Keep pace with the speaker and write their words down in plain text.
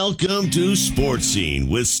Welcome to Sports Scene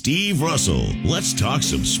with Steve Russell. Let's talk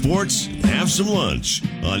some sports and have some lunch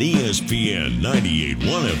on ESPN 98.1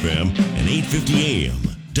 FM and 850 AM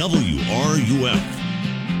WRUF.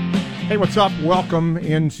 Hey, what's up? Welcome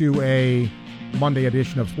into a Monday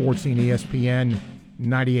edition of Sports Scene, ESPN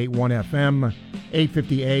 98.1 FM,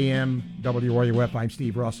 850 AM WRUF. I'm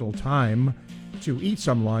Steve Russell. Time to eat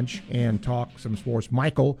some lunch and talk some sports.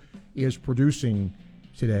 Michael is producing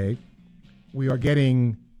today. We are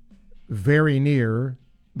getting very near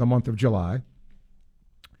the month of July.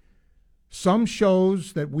 Some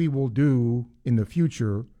shows that we will do in the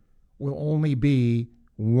future will only be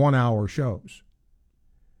 1-hour shows.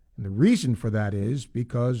 And the reason for that is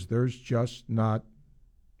because there's just not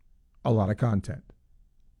a lot of content.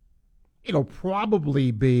 It'll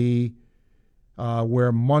probably be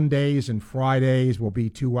where Mondays and Fridays will be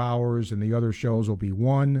 2 hours and the other shows will be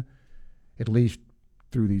one, at least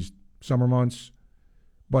through these summer months.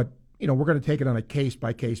 But we're going to take it on a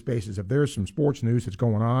case-by-case basis. If there's some sports news that's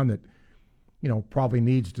going on that, probably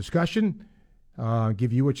needs discussion,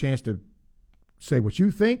 give you a chance to say what you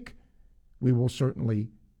think, we will certainly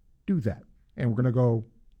do that. And we're going to go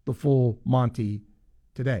the full Monty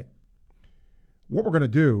today. What we're going to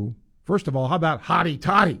do, first of all, how about Hotty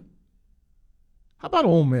Toddy? How about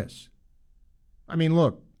Ole Miss? I mean,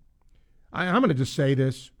 look, I'm going to just say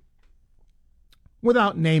this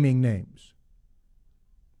without naming names.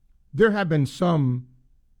 There have been some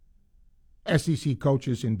SEC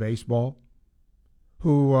coaches in baseball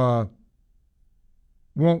who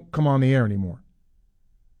won't come on the air anymore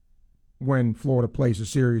when Florida plays a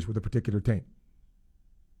series with a particular team.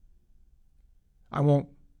 I won't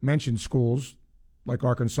mention schools like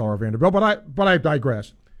Arkansas or Vanderbilt, but I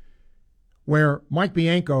digress. Where Mike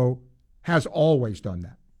Bianco has always done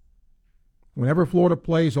that. Whenever Florida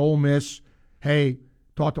plays Ole Miss, hey,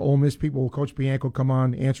 talk to Ole Miss people, will Coach Bianco come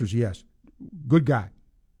on? The answer is yes. Good guy.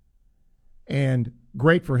 And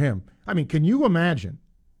great for him. I mean, can you imagine?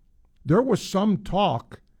 There was some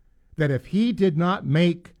talk that if he did not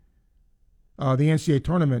make the NCAA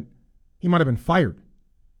tournament, he might have been fired.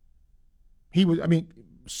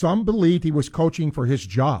 Some believed he was coaching for his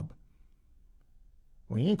job.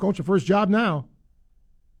 Well, he ain't coaching for his job now.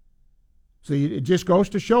 So it just goes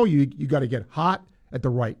to show you got to get hot at the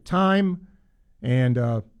right time.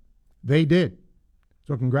 And they did.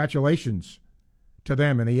 So congratulations to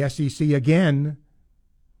them. And the SEC again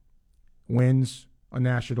wins a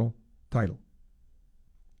national title.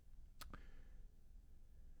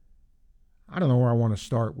 I don't know where I want to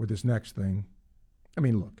start with this next thing. I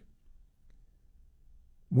mean, look,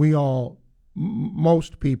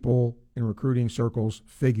 most people in recruiting circles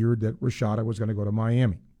figured that Rashada was going to go to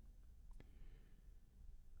Miami.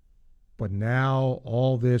 But now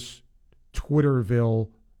all this Twitterville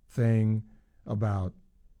thing about,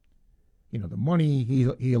 the money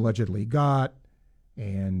he allegedly got,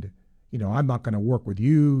 and, I'm not going to work with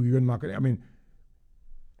you. You're not going to.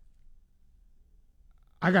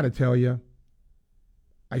 I got to tell you,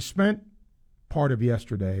 I spent part of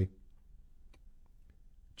yesterday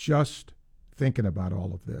just thinking about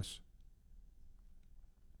all of this.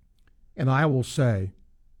 And I will say,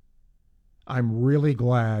 I'm really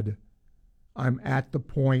glad I'm at the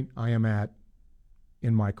point I am at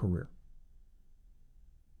in my career.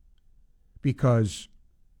 Because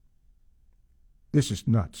this is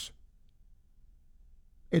nuts.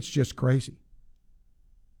 It's just crazy.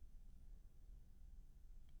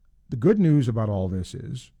 The good news about all this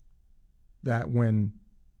is that when,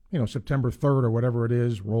 September 3rd or whatever it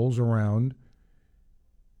is rolls around,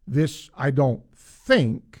 this, I don't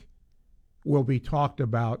think, will be talked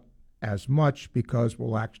about as much because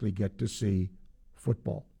we'll actually get to see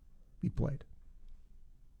football be played.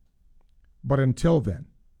 But until then,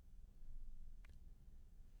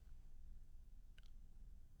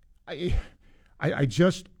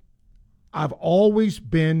 I've always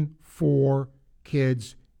been for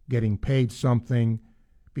kids getting paid something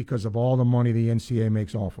because of all the money the NCAA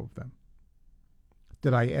makes off of them.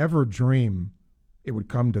 Did I ever dream it would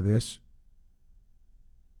come to this?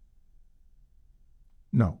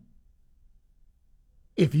 No.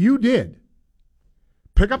 If you did,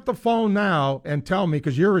 pick up the phone now and tell me,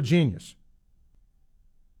 because you're a genius.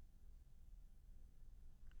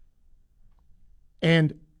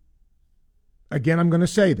 And again, I'm going to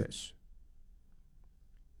say this.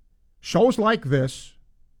 Shows like this,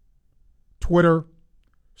 Twitter,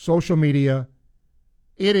 social media,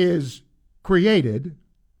 it is created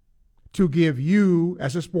to give you,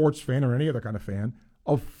 as a sports fan or any other kind of fan,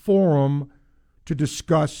 a forum to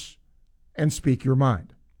discuss and speak your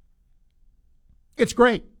mind. It's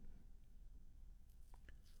great.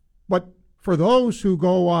 But for those who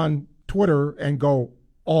go on Twitter and go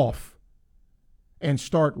off and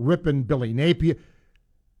start ripping Billy Napier,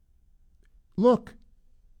 look,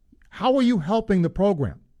 how are you helping the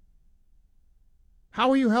program? How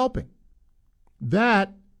are you helping?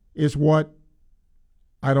 That is what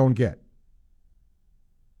I don't get.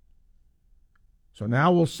 So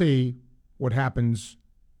now we'll see what happens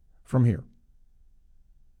from here.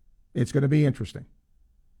 It's going to be interesting.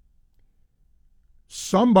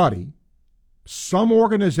 Somebody, some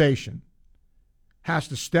organization has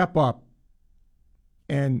to step up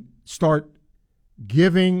and start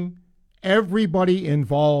giving everybody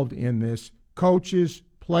involved in this, coaches,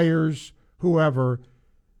 players, whoever,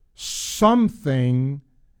 something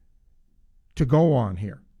to go on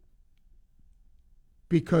here.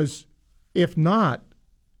 Because if not,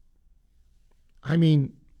 I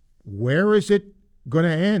mean, where is it going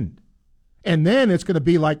to end? And then it's going to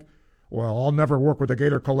be like, well, I'll never work with the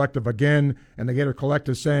Gator Collective again, and the Gator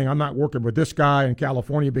Collective saying I'm not working with this guy in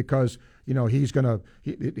California because he's gonna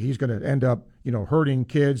end up hurting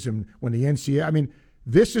kids, and when the NCAA, I mean,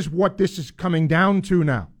 this is what this is coming down to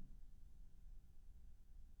now.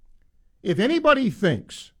 If anybody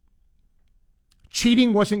thinks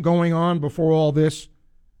cheating wasn't going on before all this,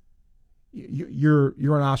 you're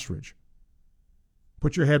an ostrich.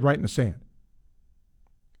 Put your head right in the sand.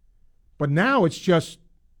 But now it's just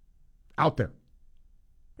out there.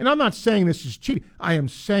 And I'm not saying this is cheating. I am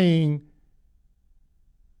saying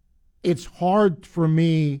it's hard for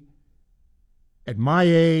me at my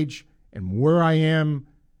age and where I am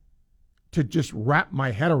to just wrap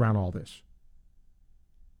my head around all this.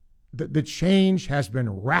 The change has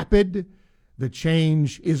been rapid. The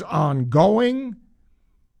change is ongoing.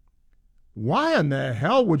 Why in the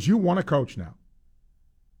hell would you want to coach now?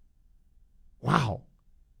 Wow.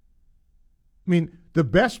 I mean, the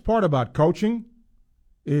best part about coaching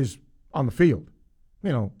is on the field.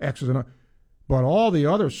 X's and O's. But all the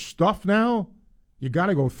other stuff now, you got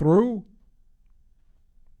to go through.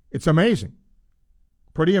 It's amazing.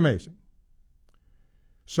 Pretty amazing.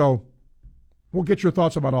 So we'll get your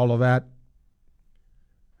thoughts about all of that.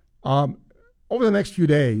 Over the next few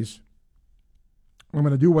days, I'm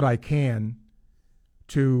going to do what I can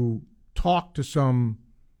to talk to some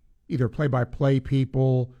either play-by-play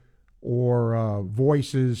people or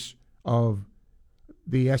voices of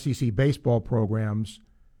the SEC baseball programs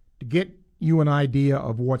to get you an idea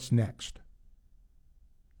of what's next.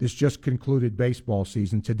 This just concluded baseball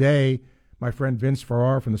season. Today, my friend Vince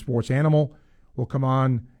Farrar from the Sports Animal will come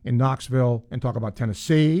on in Knoxville and talk about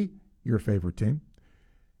Tennessee, your favorite team.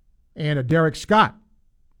 And Derek Scott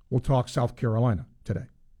will talk South Carolina today.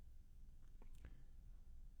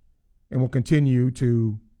 And we'll continue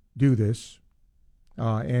to do this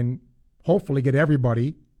and hopefully get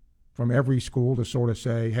everybody from every school to sort of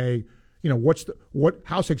say, hey,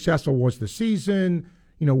 how successful was the season?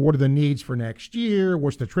 What are the needs for next year?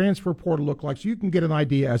 What's the transfer portal look like? So you can get an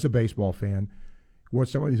idea as a baseball fan what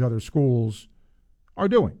some of these other schools are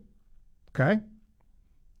doing. Okay?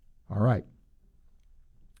 All right.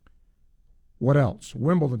 What else?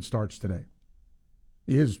 Wimbledon starts today.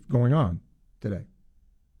 It is going on today.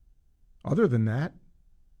 Other than that,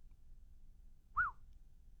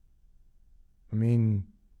 I mean,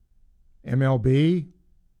 MLB,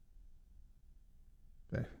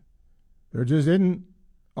 there just isn't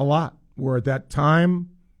a lot. We're at that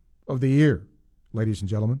time of the year, ladies and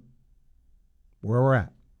gentlemen, where we're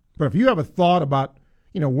at. But if you have a thought about,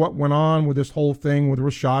 what went on with this whole thing with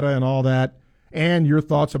Rashada and all that, and your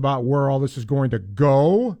thoughts about where all this is going to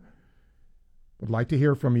go, would like to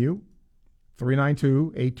hear from you.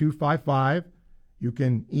 392-8255. You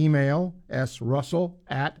can email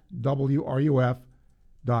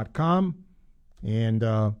srussell@wruf.com, and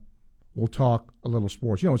we'll talk a little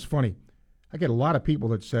sports. It's funny. I get a lot of people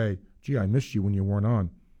that say, gee, I missed you when you weren't on.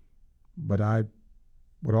 But I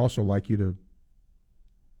would also like you to,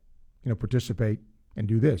 participate and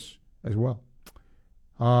do this as well.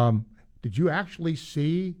 Did you actually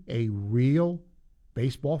see a real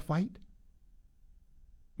baseball fight? I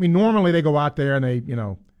mean, normally they go out there and they,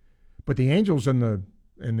 but the Angels and the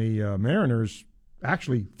Mariners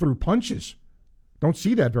actually threw punches. Don't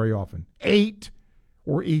see that very often. 8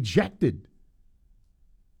 were ejected.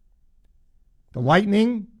 The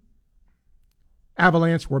Lightning,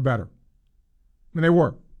 Avalanche were better. I mean, they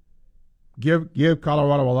were. Give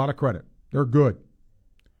Colorado a lot of credit. They're good.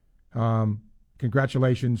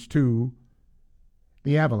 Congratulations to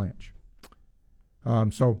the Avalanche.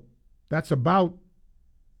 So that's about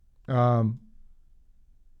where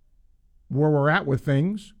we're at with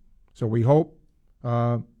things. So we hope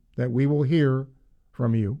that we will hear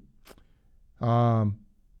from you.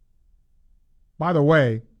 By the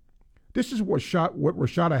way, this is what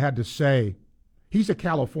Rashada had to say. He's a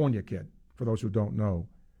California kid, for those who don't know.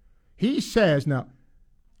 He says, now,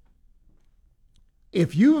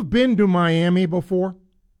 if you've been to Miami before,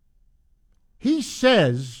 he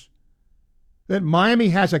says that Miami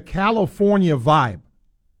has a California vibe.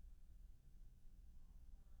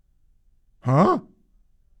 Huh?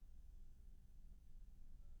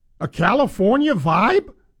 A California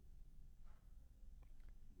vibe?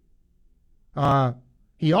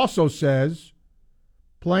 He also says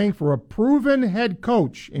playing for a proven head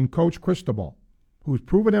coach in Coach Cristobal, who's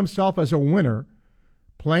proven himself as a winner,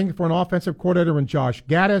 playing for an offensive coordinator in Josh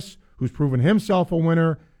Gaddis, who's proven himself a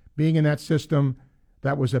winner, being in that system,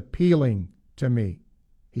 that was appealing to me,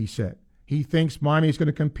 he said. He thinks Miami is going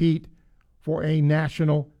to compete for a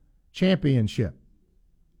national championship.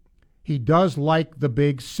 He does like the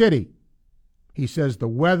big city. He says the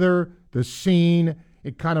weather, the scene,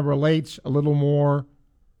 it kind of relates a little more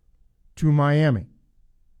to Miami.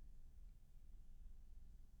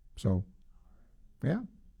 So, yeah,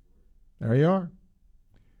 there you are.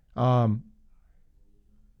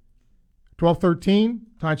 12:13,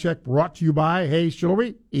 time check brought to you by Hayes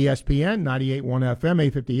Jewelry, ESPN, 98.1 FM,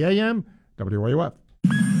 850 AM, WRUF.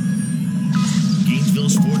 Gainesville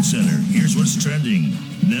Sports Center, here's what's trending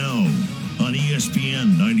now on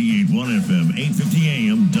ESPN 98.1 FM, 850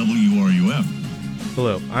 AM, WRUF.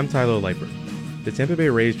 Hello, I'm Tyler Leiper. The Tampa Bay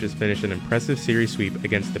Rays just finished an impressive series sweep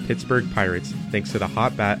against the Pittsburgh Pirates thanks to the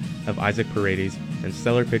hot bat of Isaac Paredes and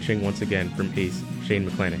stellar pitching once again from ace Shane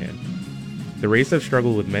McClanahan. The Rays have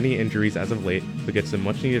struggled with many injuries as of late, but get some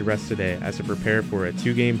much-needed rest today as they prepare for a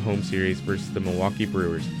 2-game home series versus the Milwaukee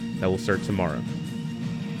Brewers that will start tomorrow.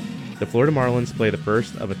 The Florida Marlins play the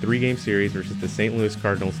first of a 3-game series versus the St. Louis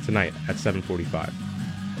Cardinals tonight at 7:45.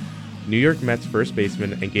 New York Mets first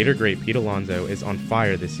baseman and Gator great Pete Alonso is on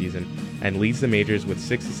fire this season and leads the majors with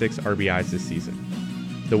 66 RBIs this season.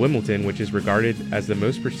 The Wimbledon, which is regarded as the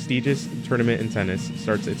most prestigious tournament in tennis,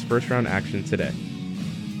 starts its first-round action today.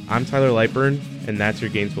 I'm Tyler Lightburn, and that's your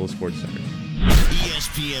Gainesville Sports Center.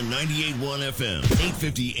 ESPN 98.1 FM,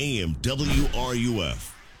 850 AM,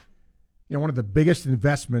 WRUF. You know, one of the biggest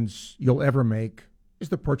investments you'll ever make is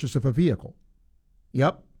the purchase of a vehicle.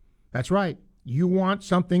 Yep, that's right. You want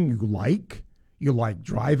something you like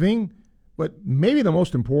driving, but maybe the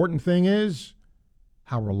most important thing is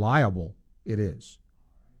how reliable it is.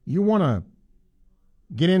 You want to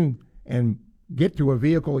get in and get to a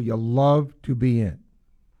vehicle you love to be in.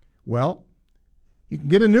 Well, you can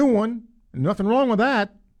get a new one, and nothing wrong with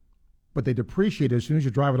that, but they depreciate as soon as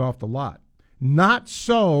you drive it off the lot. Not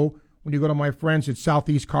so when you go to my friends at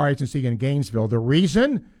Southeast Car Agency in Gainesville. The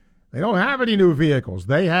reason? They don't have any new vehicles.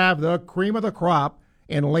 They have the cream of the crop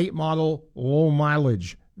in late model, low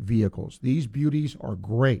mileage vehicles. These beauties are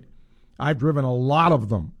great. I've driven a lot of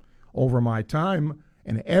them over my time,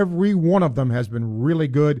 and every one of them has been really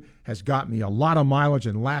good, has got me a lot of mileage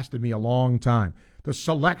and lasted me a long time. The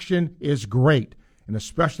selection is great, and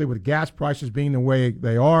especially with gas prices being the way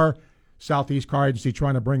they are, Southeast Car Agency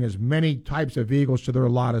trying to bring as many types of vehicles to their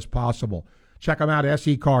lot as possible. Check them out at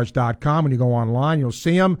secars.com. When you go online, you'll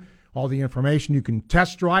see them. All the information. You can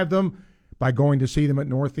test drive them by going to see them at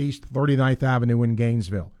Northeast 39th Avenue in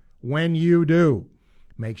Gainesville. When you do,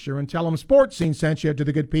 make sure and tell them Sports Scene sent you to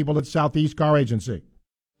the good people at Southeast Car Agency.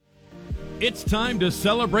 It's time to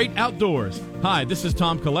celebrate outdoors. Hi, this is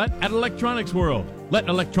Tom Collette at Electronics World. Let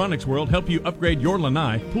Electronics World help you upgrade your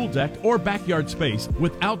lanai, pool deck, or backyard space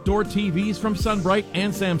with outdoor TVs from Sunbright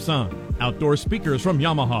and Samsung, outdoor speakers from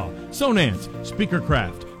Yamaha, Sonance,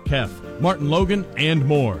 Speakercraft, Kef, Martin Logan, and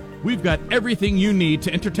more. We've got everything you need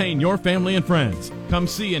to entertain your family and friends. Come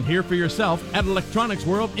see and hear for yourself at Electronics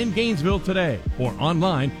World in Gainesville today or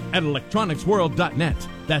online at electronicsworld.net.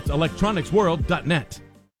 That's electronicsworld.net.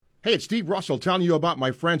 Hey, it's Steve Russell telling you about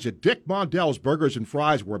my friends at Dick Mondell's Burgers and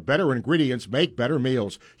Fries, where better ingredients make better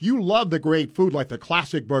meals. You love the great food like the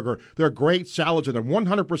classic burger, their great salads, and their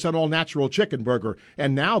 100% all-natural chicken burger.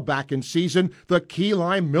 And now, back in season, the key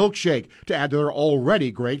lime milkshake to add to their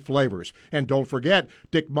already great flavors. And don't forget,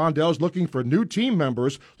 Dick Mondell's looking for new team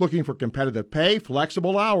members, looking for competitive pay,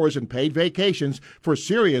 flexible hours, and paid vacations for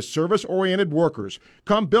serious service-oriented workers.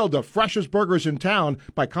 Come build the freshest burgers in town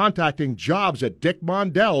by contacting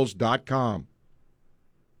jobs@dickmondells.com.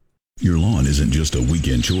 Your lawn isn't just a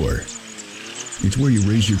weekend chore. It's where you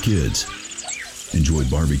raise your kids. Enjoy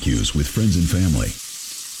barbecues with friends and family.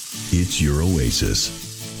 It's your oasis.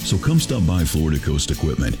 So come stop by Florida Coast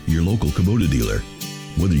Equipment, your local Kubota dealer.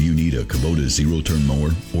 Whether you need a Kubota zero-turn mower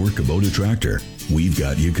or Kubota tractor, we've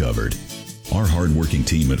got you covered. Our hard-working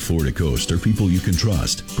team at Florida Coast are people you can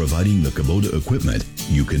trust, providing the Kubota equipment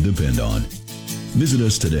you can depend on. Visit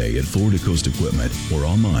us today at Florida Coast Equipment or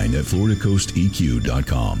online at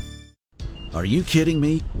floridacoasteq.com. Are you kidding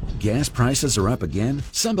me? Gas prices are up again?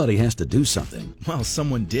 Somebody has to do something. Well,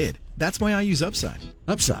 someone did. That's why I use Upside.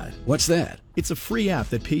 Upside? What's that? It's a free app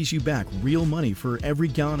that pays you back real money for every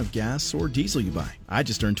gallon of gas or diesel you buy. I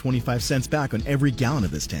just earned 25 cents back on every gallon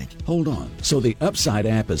of this tank. Hold on. So the Upside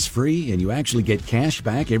app is free and you actually get cash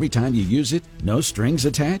back every time you use it? No strings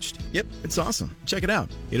attached? Yep, it's awesome. Check it out.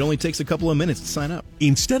 It only takes a couple of minutes to sign up.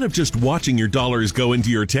 Instead of just watching your dollars go into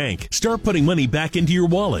your tank, start putting money back into your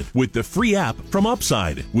wallet with the free app from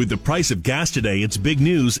Upside. With the price of gas today, it's big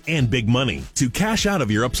news and big money. To cash out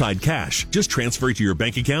of your Upside cash, just transfer it to your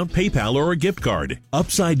bank account, PayPal, or a gift card.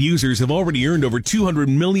 Upside users have already earned over $200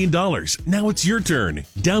 million. Now it's your turn.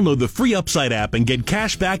 Download the free Upside app and get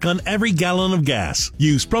cash back on every gallon of gas.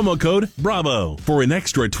 Use promo code BRAVO for an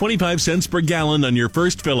extra 25 cents per gallon on your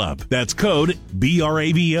first fill-up. That's code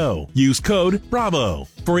BRAVO. Use code BRAVO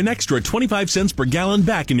for an extra 25 cents per gallon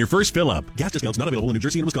back in your first fill-up. Gas discounts not available in New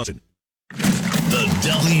Jersey and Wisconsin. The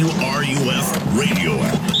WRUF radio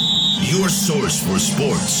app. Your source for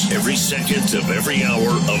sports every second of every hour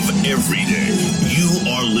of every day. You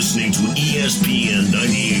are listening to ESPN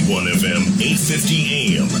 98.1 FM,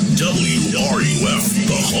 850 AM, WRUF,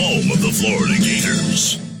 the home of the Florida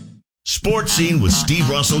Gators. Sports Scene with Steve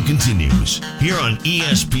Russell continues here on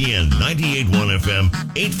ESPN 98.1 FM,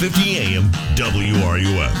 850 AM,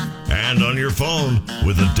 WRUF, and on your phone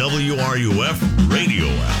with the WRUF radio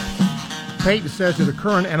app. Peyton says that the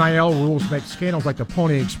current NIL rules make scandals like the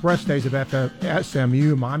Pony Express days of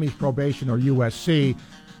SMU, Miami's probation, or USC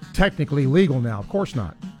technically legal now. Of course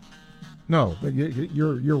not. No, but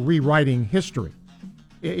you're rewriting history.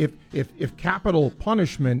 If capital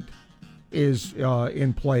punishment is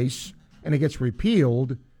in place and it gets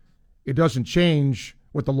repealed, it doesn't change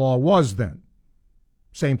what the law was then.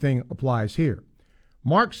 Same thing applies here.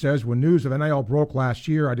 Mark says, when news of NIL broke last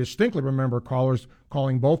year, I distinctly remember callers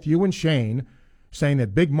calling both you and Shane saying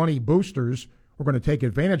that big money boosters were going to take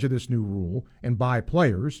advantage of this new rule and buy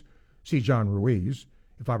players. See John Ruiz.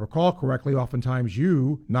 If I recall correctly, oftentimes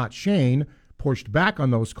you, not Shane, pushed back on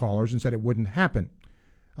those callers and said it wouldn't happen.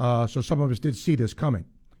 So some of us did see this coming.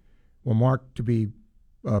 Well, Mark, to be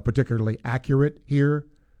particularly accurate here,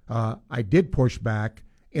 I did push back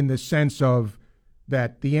in the sense of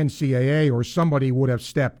that the NCAA or somebody would have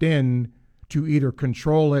stepped in to either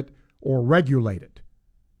control it or regulate it.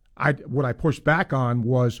 What I pushed back on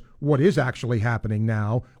was what is actually happening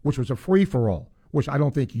now, which was a free-for-all, which I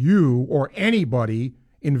don't think you or anybody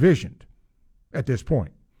envisioned at this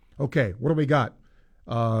point. Okay, what do we got?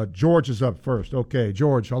 George is up first. Okay,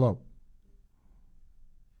 George, hello.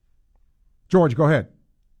 George, go ahead.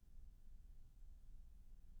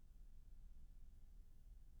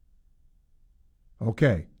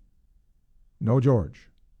 Okay. No George.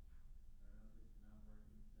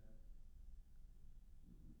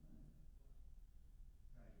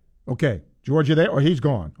 Okay. George, you there? Or he's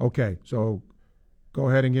gone. Okay. So go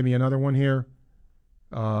ahead and give me another one here.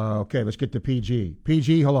 Okay, let's get to PG.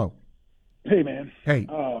 PG, hello. Hey, man. Hey.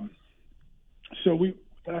 So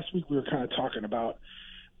last week we were kind of talking about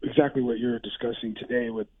exactly what you're discussing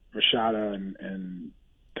today with Rashada and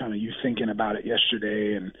kind of you thinking about it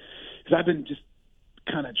yesterday. And because I've been just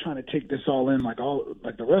kind of trying to take this all in like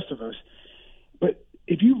the rest of us. But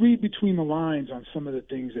if you read between the lines on some of the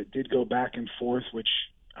things that did go back and forth, which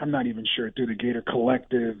I'm not even sure through the Gator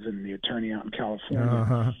Collective and the attorney out in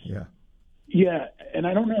California. Yeah. Yeah, and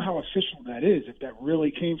I don't know how official that is, if that really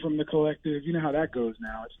came from the collective. You know how that goes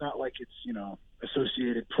now. It's not like it's,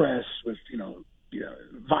 Associated Press with,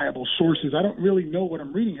 viable sources. I don't really know what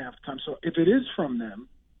I'm reading half the time. So if it is from them,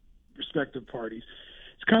 respective parties,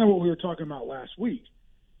 it's kind of what we were talking about last week.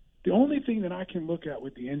 The only thing that I can look at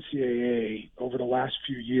with the NCAA over the last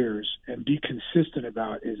few years and be consistent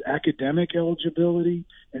about is academic eligibility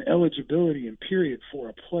and eligibility in period for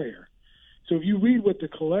a player. So if you read what the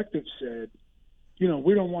collective said, we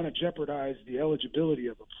don't want to jeopardize the eligibility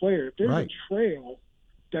of a player. If there's right. a trail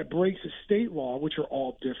that breaks a state law, which are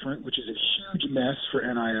all different, which is a huge mess for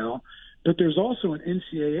NIL, but there's also an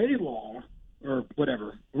NCAA law or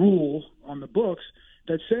whatever rule on the books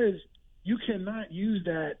that says you cannot use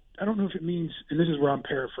that. I don't know if it means, and this is where I'm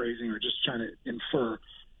paraphrasing or just trying to infer,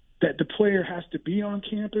 that the player has to be on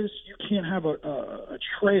campus. You can't have a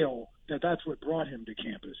trail that's what brought him to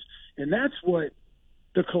campus. And that's what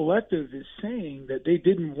the collective is saying that they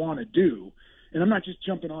didn't want to do. And I'm not just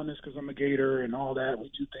jumping on this because I'm a Gator and all that.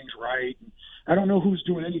 We do things right. And I don't know who's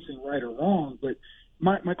doing anything right or wrong, but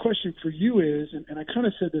my question for you is, and I kind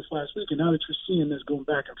of said this last week, and now that you're seeing this going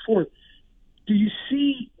back and forth, do you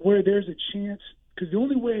see where there's a chance? Because the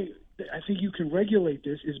only way I think you can regulate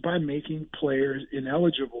this is by making players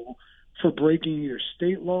ineligible for breaking either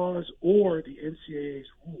state laws or the NCAA's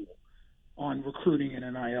rule on recruiting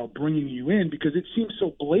and NIL, bringing you in, because it seems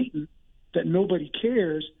so blatant that nobody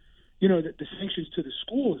cares. You know, that the sanctions to the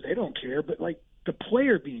schools, they don't care, but like the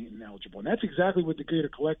player being ineligible. And that's exactly what the Gator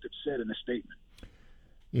Collective said in a statement.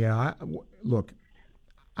 Yeah,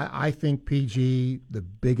 I think, PG, the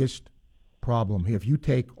biggest problem here, if you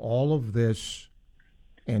take all of this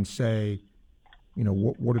and say, you know,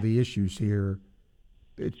 what are the issues here,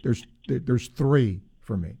 there's three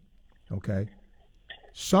for me, okay?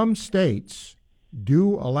 Some states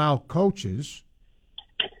do allow coaches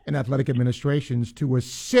and athletic administrations to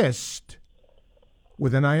assist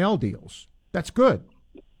with NIL deals. That's good,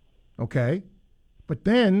 okay? But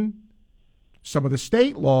then some of the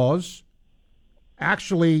state laws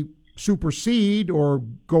actually supersede or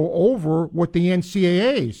go over what the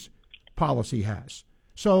NCAA's policy has.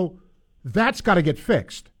 So that's got to get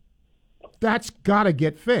fixed. That's got to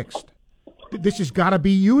get fixed. This has got to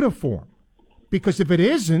be uniform. Because if it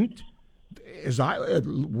isn't,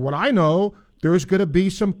 what I know, there's going to be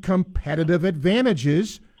some competitive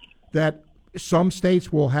advantages that some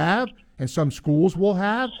states will have and some schools will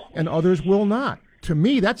have and others will not. To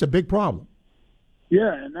me, that's a big problem.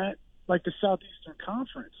 Yeah, and that, like the Southeastern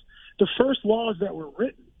Conference, the first laws that were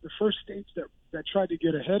written, the first states that tried to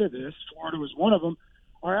get ahead of this, Florida was one of them,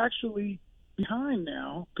 are actually behind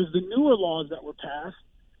now because the newer laws that were passed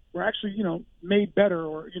were actually, you know, made better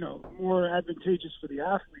or, you know, more advantageous for the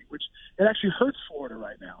athlete, which it actually hurts Florida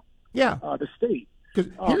right now. Yeah. The state.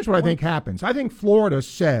 Because here's what I think happens. I think Florida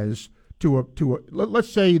says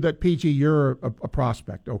let's say that, PG, you're a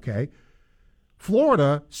prospect, okay?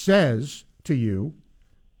 Florida says to you,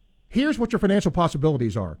 here's what your financial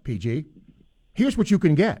possibilities are, PG. Here's what you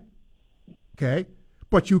can get, okay?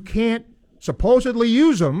 But you can't supposedly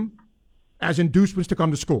use them as inducements to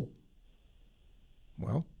come to school.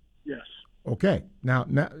 Well, yes. Okay. Now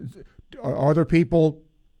are there people,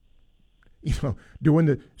 you know, doing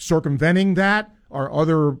the circumventing that? Are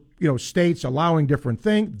other, you know, states allowing different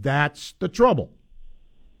things? That's the trouble.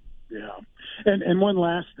 Yeah. And one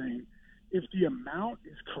last thing, if the amount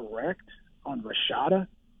is correct on Rashada,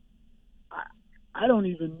 I don't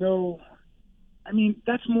even know. I mean,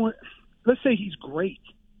 that's more. Let's say he's great.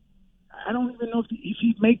 I don't even know if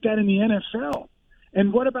he'd make that in the NFL.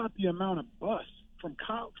 And what about the amount of busts from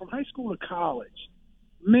high school to college?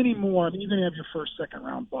 Many more. I mean, you're going to have your first, second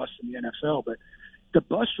round busts in the NFL, but the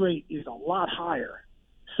bust rate is a lot higher.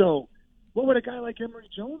 So, what would a guy like Emory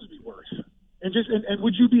Jones be worth? And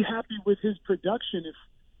would you be happy with his production if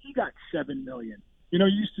he got $7 million? You know,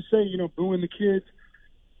 you used to say, you know, booing the kids,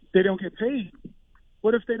 they don't get paid.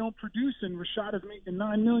 What if they don't produce and Rashada's making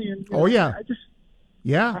 $9 million? Oh,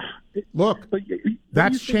 yeah. Look,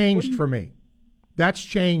 that's changed for me. That's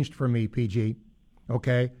changed for me, PG.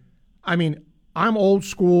 Okay? I mean, I'm old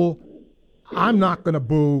school. I'm not going to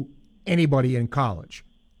boo anybody in college.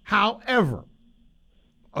 However,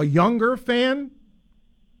 a younger fan,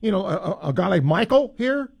 you know, a guy like Michael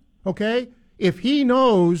here, okay, if he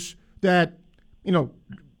knows that, you know,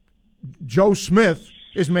 Joe Smith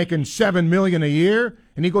is making $7 million a year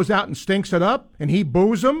and he goes out and stinks it up and he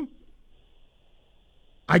boos him,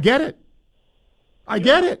 I get it. I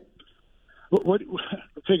get it. What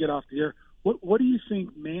take it off the air. What do you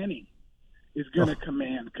think Manning is going to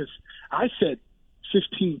command? Because I said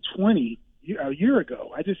 15, 20 a year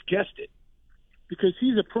ago. I just guessed it because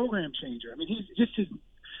he's a program changer. I mean, he's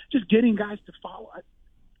just getting guys to follow.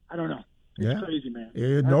 I don't know. It's crazy, man.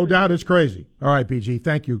 No doubt it's crazy. All right, PG.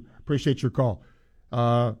 Thank you. Appreciate your call.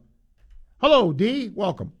 Hello, D.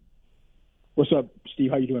 Welcome. What's up,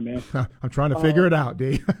 Steve? How you doing, man? I'm trying to figure it out,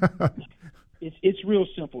 D. It's real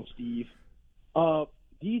simple, Steve.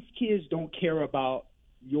 These kids don't care about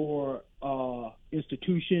your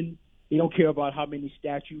institution. They don't care about how many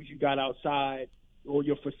statues you got outside or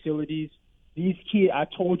your facilities. These kids, I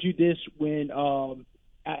told you this when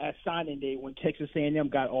at signing day when Texas A&M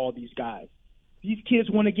got all these guys. These kids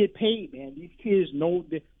want to get paid, man. These kids know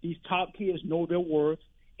that these top kids know their worth,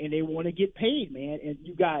 and they want to get paid, man. And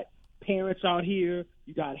you got parents out here,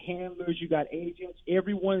 you got handlers, you got agents.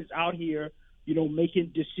 Everyone's out here, you know, making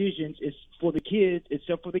decisions. It's for the kids,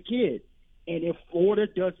 except for the kid. And if Florida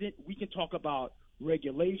doesn't, we can talk about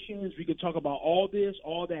regulations. We can talk about all this,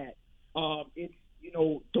 all that. It's, you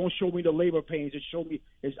know, don't show me the labor pains. Just show me.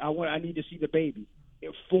 I need to see the baby.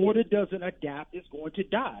 If Florida doesn't adapt, it's going to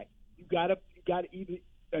die. You gotta either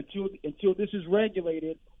until this is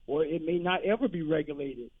regulated, or it may not ever be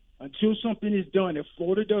regulated. Until something is done, if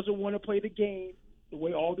Florida doesn't want to play the game the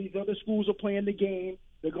way all these other schools are playing the game,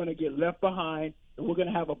 they're going to get left behind, and we're going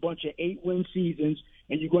to have a bunch of 8-win seasons,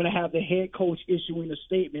 and you're going to have the head coach issuing a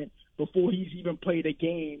statement before he's even played a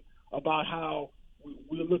game about how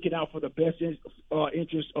we're looking out for the best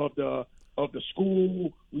interest of the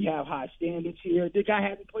school. We have high standards here. The guy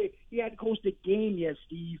hadn't played. He hadn't coached a game yet,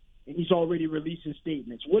 Steve, and he's already releasing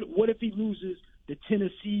statements. What if he loses to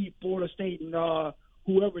Tennessee, Florida State, and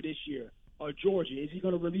whoever this year, or Georgia? Is he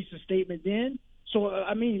going to release a statement then? So,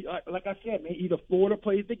 I mean, like I said, man, either Florida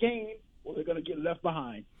plays the game or they're going to get left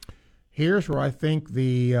behind. Here's where I think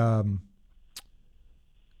the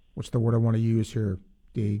what's the word I want to use here,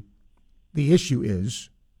 D? The issue is,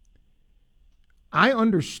 I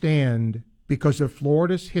understand because of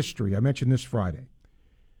Florida's history. I mentioned this Friday.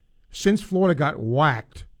 Since Florida got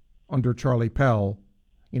whacked under Charlie Pell,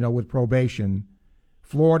 with probation,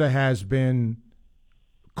 Florida has been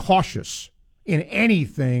cautious in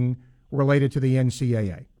anything related to the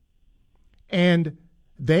NCAA. And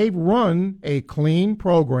they've run a clean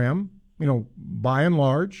program, by and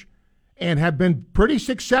large, and have been pretty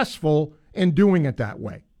successful in doing it that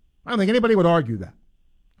way. I don't think anybody would argue that,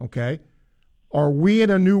 okay? Are we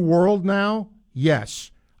in a new world now?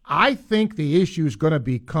 Yes. I think the issue is going to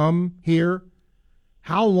become here,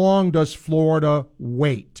 how long does Florida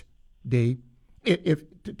wait, D? If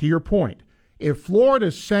to your point, if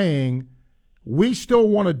Florida's saying we still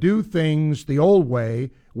want to do things the old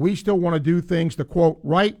way, we still want to do things the, quote,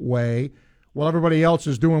 right way, while everybody else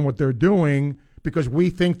is doing what they're doing because we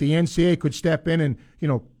think the NCAA could step in and,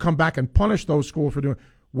 come back and punish those schools for doing.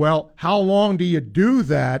 Well, how long do you do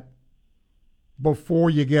that before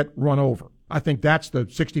you get run over? I think that's the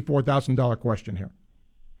 $64,000 question here.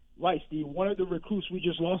 Right, Steve. One of the recruits we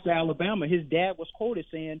just lost to Alabama, his dad was quoted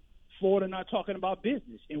saying, Florida not talking about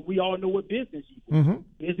business, and we all know what business equals. Mm-hmm.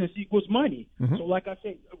 Business equals money. Mm-hmm. So like I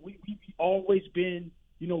said, we've always been,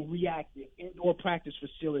 reactive. Indoor practice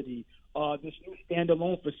facility, this new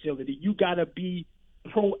standalone facility. You got to be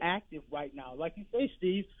proactive right now. Like you say,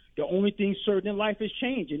 Steve, the only thing certain in life is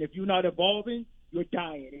change, and if you're not evolving, you're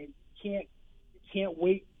dying, and you can't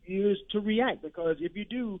wait years to react, because if you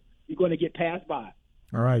do, you're going to get passed by.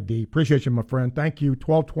 All right, D. Appreciate you, my friend. Thank you.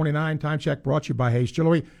 1229 Time Check brought to you by Hayes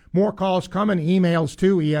Jewelry. More calls coming. Emails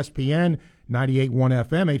to ESPN, 98.1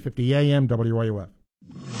 FM, 850 AM, WRUF.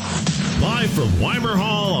 Live from Weimer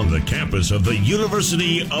Hall on the campus of the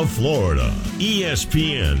University of Florida.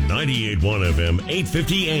 ESPN, 98.1 FM,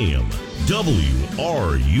 850 AM,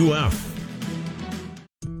 WRUF.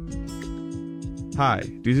 Hi,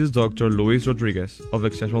 this is Dr. Luis Rodriguez of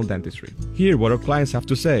Exceptional Dentistry. Hear what our clients have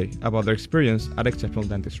to say about their experience at Exceptional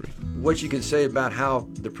Dentistry. What you can say about how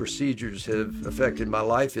the procedures have affected my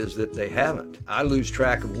life is that they haven't. I lose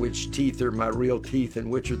track of which teeth are my real teeth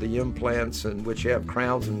and which are the implants and which have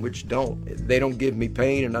crowns and which don't. They don't give me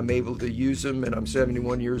pain, and I'm able to use them, and I'm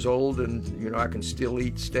 71 years old, and I can still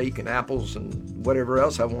eat steak and apples and whatever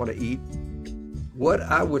else I want to eat. What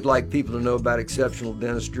I would like people to know about Exceptional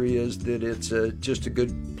Dentistry is that it's just a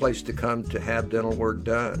good place to come to have dental work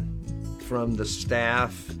done. From the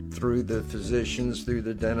staff, through the physicians, through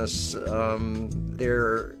the dentists,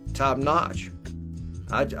 they're top-notch.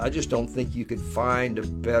 I just don't think you could find a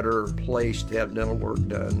better place to have dental work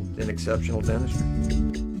done than Exceptional Dentistry.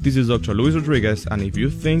 This is Dr. Luis Rodriguez, and if you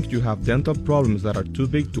think you have dental problems that are too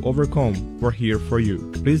big to overcome, we're here for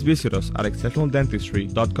you. Please visit us at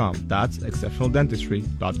exceptionaldentistry.com. That's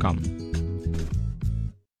exceptionaldentistry.com.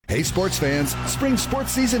 Hey sports fans, spring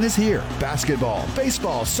sports season is here. Basketball,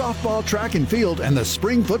 baseball, softball, track and field, and the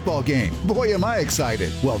spring football game. Boy, am I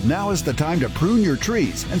excited. Well, now is the time to prune your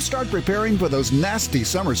trees and start preparing for those nasty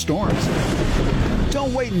summer storms.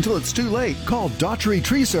 Don't wait until it's too late. Call Daughtry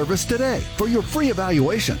Tree Service today for your free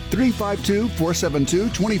evaluation.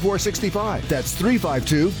 352-472-2465. That's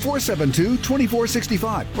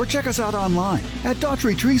 352-472-2465. Or check us out online. At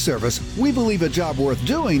Daughtry Tree Service, we believe a job worth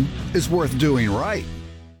doing is worth doing right.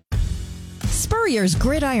 Spurrier's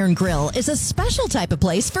Gridiron Grill is a special type of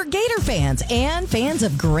place for Gator fans and fans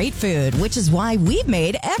of great food, which is why we've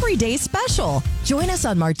made every day special. Join us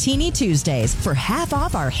on Martini Tuesdays for half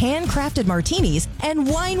off our handcrafted martinis and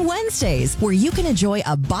Wine Wednesdays, where you can enjoy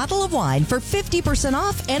a bottle of wine for 50%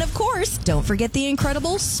 off. And of course, don't forget the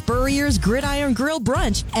incredible Spurrier's Gridiron Grill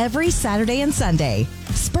brunch every Saturday and Sunday.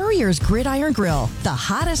 Spurrier's Gridiron Grill, the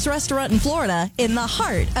hottest restaurant in Florida in the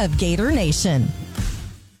heart of Gator Nation.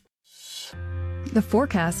 The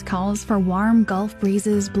forecast calls for warm Gulf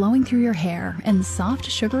breezes blowing through your hair and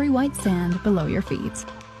soft, sugary white sand below your feet,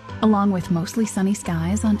 along with mostly sunny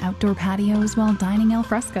skies on outdoor patios while dining al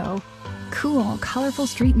fresco, cool, colorful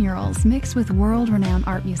street murals mixed with world-renowned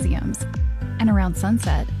art museums, And around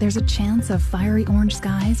sunset, there's a chance of fiery orange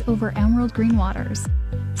skies over emerald green waters.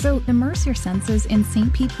 So immerse your senses in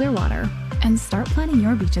St. Pete Clearwater and start planning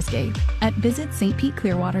your beach escape at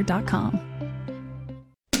visitstpeteclearwater.com.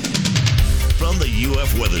 From the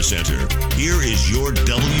UF Weather Center, here is your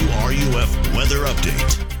WRUF weather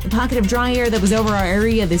update. The pocket of dry air that was over our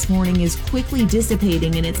area this morning is quickly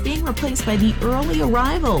dissipating, and it's being replaced by the early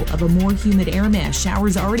arrival of a more humid air mass.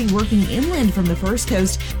 Showers already working inland from the first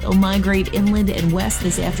coast. They'll migrate inland and west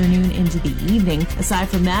this afternoon into the evening. Aside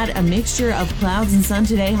from that, a mixture of clouds and sun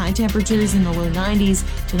today. High temperatures in the low 90s.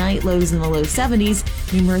 Tonight, lows in the low 70s.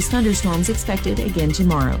 Numerous thunderstorms expected again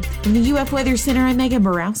tomorrow. From the UF Weather Center, I'm Megan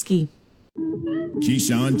Borowski.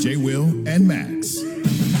 Keyshawn, J. Will, and Max.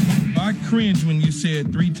 I cringed when you said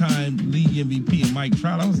 3-time league MVP and Mike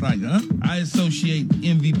Trout. I was like, huh? I associate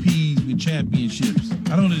MVPs with championships.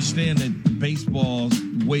 I don't understand that baseball's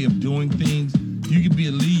way of doing things. You could be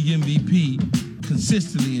a league MVP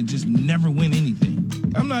consistently and just never win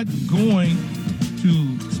anything. I'm not going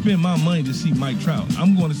to spend my money to see Mike Trout.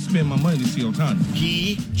 I'm going to spend my money to see Ohtani.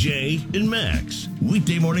 Key, Jay, and Max.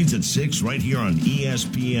 Weekday mornings at 6 right here on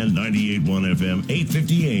ESPN 98.1 FM,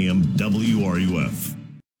 850 AM, WRUF.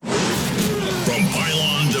 From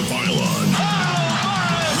pylon to pylon,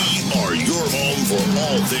 we are your home for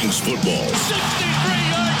all things football.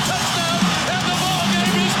 63-yard touchdown, and the ball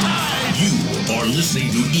game is tied. You are listening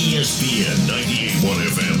to ESPN 98.1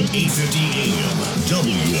 FM, 850 AM,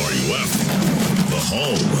 WRUF, the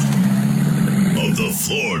home of the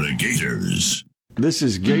Florida Gators. This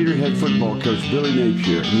is Gatorhead football coach Billy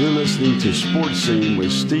Napier, and you're listening to Sports Scene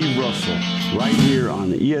with Steve Russell, right here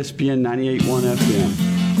on ESPN 98.1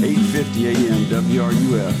 FM. 850 AM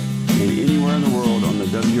WRUF, and anywhere in the world on the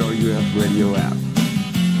WRUF radio app.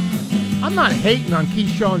 I'm not hating on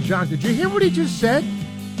Keyshawn Johnson. Did you hear what he just said?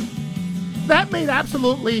 That made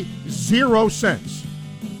absolutely zero sense.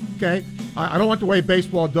 Okay? I don't like the way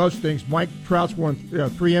baseball does things. Mike Trout's won 3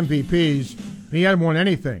 MVPs, and he hadn't won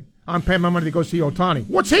anything. I'm paying my money to go see Ohtani.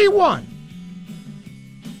 What's he won?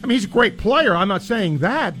 I mean, he's a great player. I'm not saying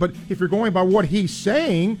that, but if you're going by what he's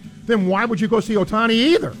saying, then why would you go see Ohtani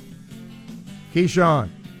either? Keyshawn,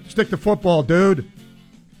 stick to football, dude.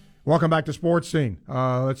 Welcome back to Sports Scene.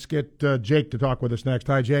 Let's get Jake to talk with us next.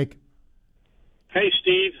 Hi, Jake. Hey,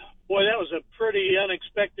 Steve. Boy, that was a pretty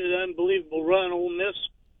unexpected, unbelievable run Ole Miss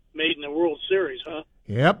made in the World Series, huh?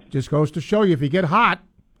 Yep, just goes to show you if you get hot,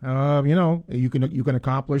 you can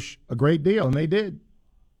accomplish a great deal, and they did.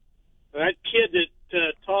 That kid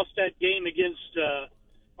that tossed that game against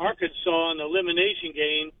Arkansas in the elimination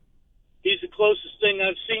game, he's the closest thing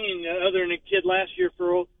I've seen other than a kid last year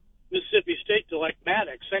for Mississippi State to like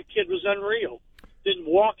Maddox. That kid was unreal. Didn't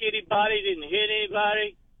walk anybody, didn't hit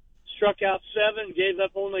anybody, struck out 7, gave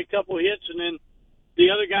up only a couple of hits, and then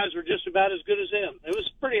the other guys were just about as good as him. It was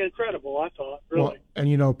pretty incredible, I thought, really.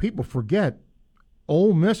 Well, and, people forget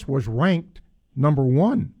Ole Miss was ranked number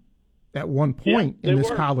 1 at one point in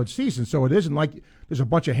this college season. So it isn't like there's a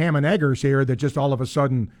bunch of ham and eggers here that just all of a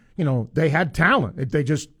sudden, they had talent. They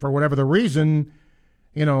just, for whatever the reason,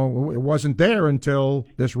 it wasn't there until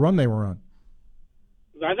this run they were on.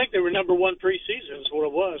 I think they were number 1 preseason is what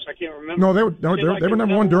it was. I can't remember. No, they were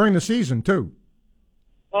number 1 during the season, too.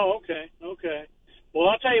 Oh, okay. Well,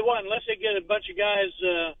 I'll tell you what, unless they get a bunch of guys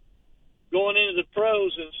going into the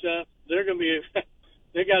pros and stuff, they're going to be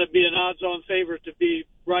they got to be an odds-on favorite to be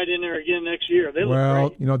right in there again next year. They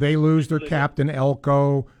look great. They lose their captain,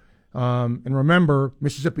 Elko. And remember,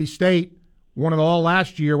 Mississippi State won it all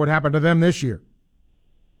last year. What happened to them this year?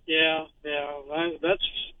 Yeah. That's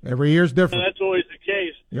every year's different. That's always the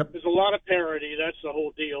case. Yep. There's a lot of parity. That's the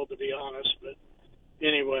whole deal, to be honest. But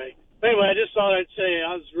anyway, I just thought I'd say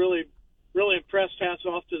I was really, really impressed. Hats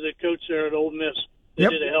off to the coach there at Ole Miss. They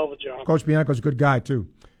did a hell of a job. Coach Bianco's a good guy, too.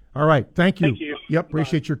 All right. Thank you. Thank you. Yep.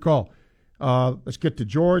 Appreciate your call. Let's get to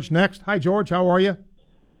George next. Hi, George. How are you?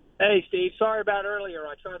 Hey, Steve. Sorry about earlier.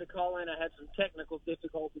 I tried to call in. I had some technical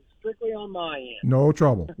difficulties strictly on my end. No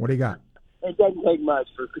trouble. What do you got? It doesn't take much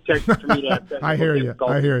for me to have technical I hear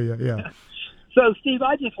you. Yeah. So, Steve,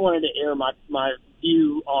 I just wanted to air my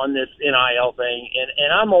view on this NIL thing,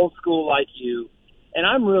 and I'm old school like you, and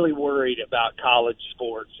I'm really worried about college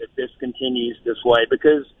sports if this continues this way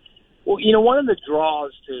because, one of the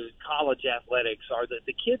draws to college athletics are that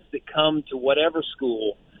the kids that come to whatever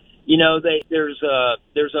school, there's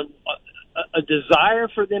a desire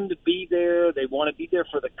for them to be there. They want to be there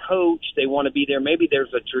for the coach. They want to be there. Maybe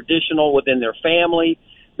there's a traditional within their family.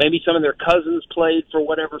 Maybe some of their cousins played for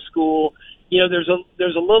whatever school. There's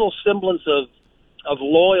a little semblance of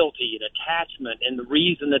loyalty and attachment, and the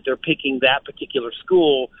reason that they're picking that particular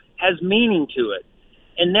school has meaning to it.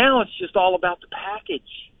 And now it's just all about the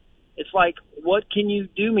package. It's like, what can you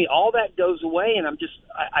do me? All that goes away, and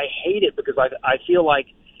I hate it because I feel like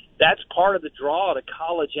that's part of the draw to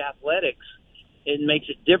college athletics. It makes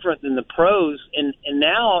it different than the pros, and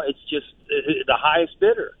now it's just the highest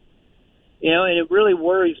bidder. And it really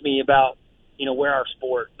worries me about, where our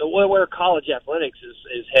sport, where college athletics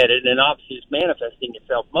is headed, and obviously it's manifesting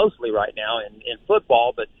itself mostly right now in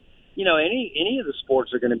football, but, any of the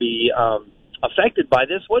sports are going to be affected by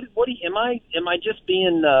this. Am I just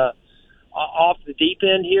being off the deep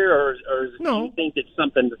end here, or do you think it's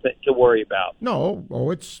something to worry about? No,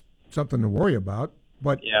 it's something to worry about,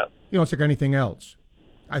 but it's like anything else.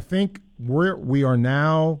 I think we are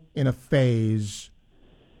now in a phase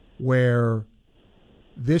where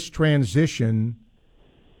this transition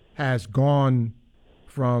has gone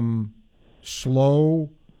from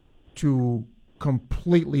slow to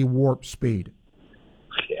completely warp speed.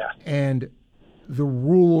 Yeah. And the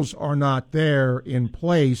rules are not there in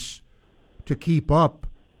place to keep up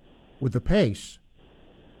with the pace.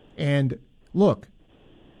 And look,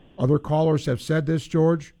 other callers have said this,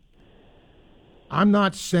 George. I'm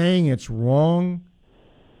not saying it's wrong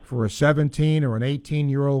for a 17 or an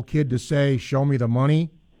 18-year-old kid to say, show me the money,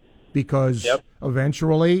 because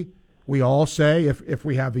eventually we all say, if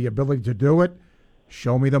we have the ability to do it,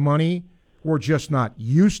 show me the money. We're just not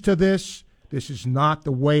used to this. This is not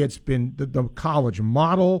the way it's been. The college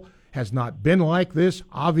model has not been like this,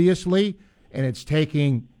 obviously, and it's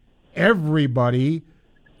taking everybody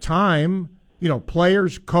time,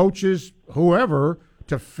 players, coaches, whoever,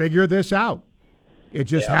 to figure this out. It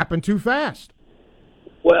just happened too fast.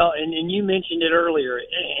 Well, and you mentioned it earlier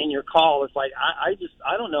in your call. It's like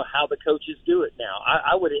I don't know how the coaches do it now.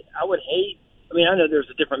 I would hate. I mean, I know there's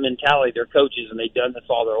a different mentality. They're coaches and they've done this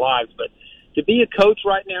all their lives, but to be a coach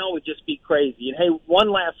right now would just be crazy. And hey,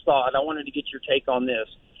 one last thought. I wanted to get your take on this.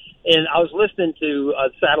 And I was listening to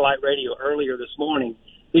satellite radio earlier this morning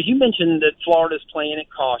because you mentioned that Florida's playing it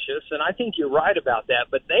cautious, and I think you're right about that.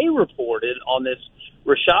 But they reported on this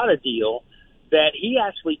Rashada deal that he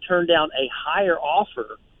actually turned down a higher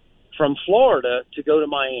offer from Florida to go to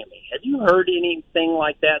Miami. Have you heard anything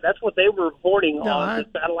like that? That's what they were reporting on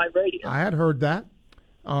the satellite radio. I had heard that.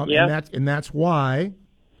 And that's why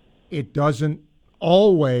it doesn't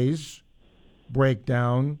always break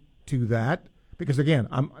down to that. Because, again,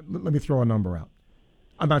 let me throw a number out.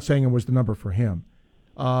 I'm not saying it was the number for him.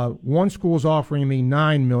 One school's offering me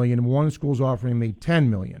 $9 million, one school's offering me $10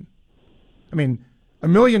 million. I mean, $1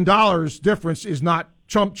 million difference is not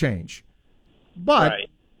chump change. But,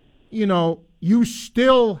 you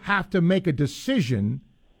still have to make a decision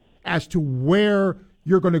as to where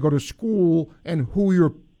you're going to go to school and who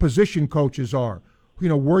your position coaches are,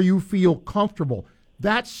 where you feel comfortable.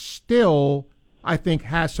 That still, I think,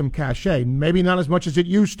 has some cachet. Maybe not as much as it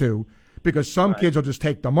used to, because some kids will just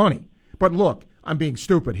take the money. But look, I'm being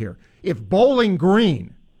stupid here. If Bowling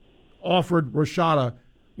Green offered Rashada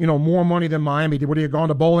more money than Miami, would he have gone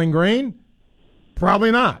to Bowling Green? Probably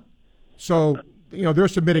not. So,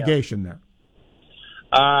 there's some mitigation there.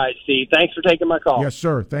 All right, Steve. Thanks for taking my call. Yes,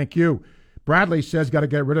 sir. Thank you. Bradley says got to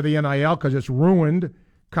get rid of the NIL because it's ruined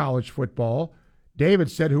college football.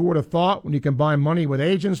 David said, who would have thought when you combine money with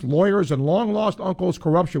agents, lawyers, and long-lost uncles,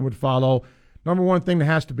 corruption would follow? Number one thing that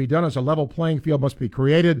has to be done is a level playing field must be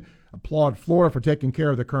created. Applaud Florida for taking care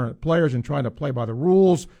of the current players and trying to play by the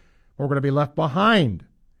rules. We're going to be left behind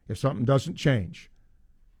if something doesn't change.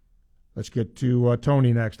 Let's get to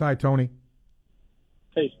Tony next. Hi, Tony.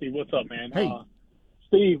 Hey, Steve. What's up, man? Hey.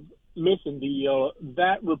 Steve, listen,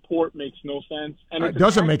 that report makes no sense. And it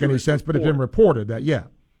doesn't make any sense, but it's been reported that,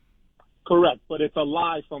 Correct, but it's a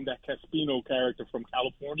lie from that Caspino character from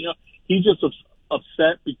California. He's just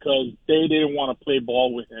upset because they didn't want to play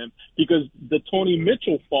ball with him because the Tony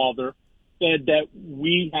Mitchell father said that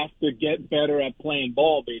we have to get better at playing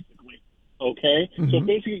ball, basically. Okay? Mm-hmm. So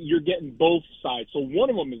basically you're getting both sides. So one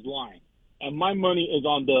of them is lying. And my money is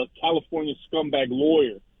on the California scumbag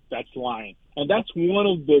lawyer that's lying. And that's one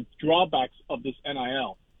of the drawbacks of this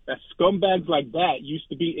NIL. That scumbags like that used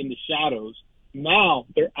to be in the shadows. Now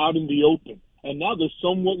they're out in the open, and now they're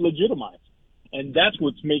somewhat legitimized. And that's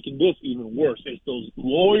what's making this even worse. It's those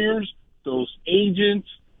lawyers, those agents,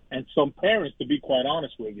 and some parents, to be quite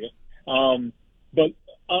honest with you. But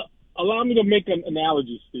allow me to make an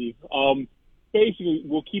analogy, Steve. Basically,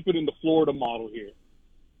 we'll keep it in the Florida model here,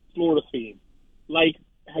 Florida theme. Like,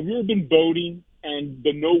 have you ever been boating and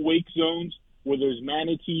the no-wake zones where there's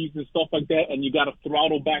manatees and stuff like that, and you got to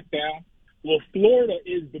throttle back down? Well, Florida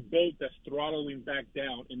is the boat that's throttling back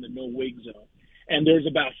down in the no-wake zone. And there's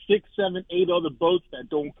about 6, 7, 8 other boats that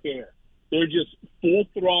don't care. They're just full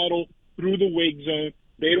throttle through the wake zone,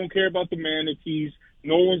 They don't care about the manatees.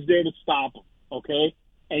 No one's there to stop them, okay?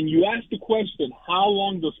 And you ask the question, how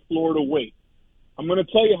long does Florida wait? I'm going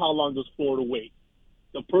to tell you how long does Florida wait.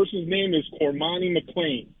 The person's name is Cormani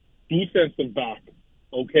McClain, defensive back,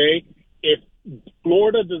 okay? If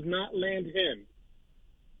Florida does not land him,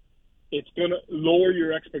 it's going to lower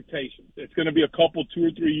your expectations. It's going to be a couple, 2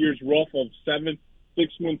 or 3 years rough of 7-6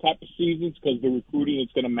 win type of seasons because the recruiting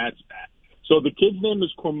is going to match that. So the kid's name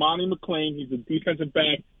is Cormani McClain. He's a defensive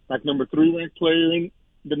back, like number 3 ranked player in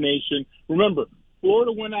the nation. Remember,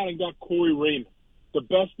 Florida went out and got Corey Raymond, the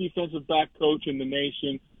best defensive back coach in the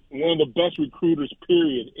nation and one of the best recruiters,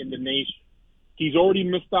 period, in the nation. He's already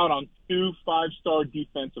missed out on 2 5-star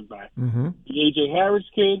defensive backs, the A.J. Harris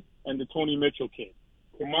kid and the Tony Mitchell kid.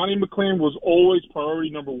 Cormani McClain was always priority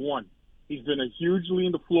number 1. He's been a huge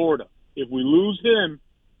lean to Florida. If we lose him,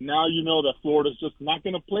 now you know that Florida's just not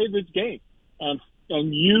going to play this game. And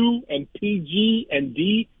you and PG and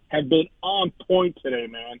D have been on point today,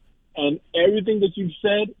 man. And everything that you've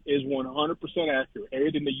said is 100% accurate,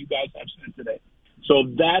 everything that you guys have said today. So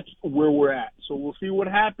that's where we're at. So we'll see what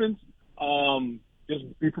happens. Just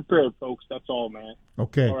be prepared, folks. That's all, man.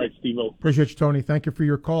 Okay. All right, Steve-O. Appreciate you, Tony. Thank you for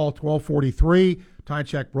your call. 1243. Time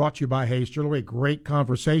check brought to you by Hayes Jewelry. Great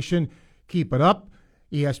conversation. Keep it up.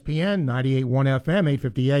 ESPN 98.1 FM,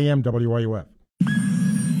 850 AM, WRUF.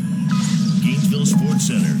 Gainesville Sports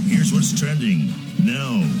Center. Here's what's trending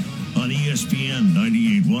now on ESPN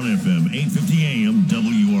 98.1 FM, 850 AM,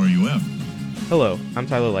 WRUF. Hello, I'm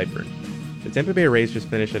Tyler Lightburn. The Tampa Bay Rays just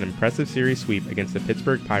finished an impressive series sweep against the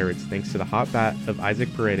Pittsburgh Pirates thanks to the hot bat of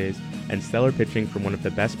Isaac Paredes and stellar pitching from one of the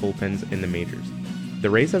best bullpens in the majors. The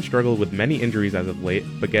Rays have struggled with many injuries as of late,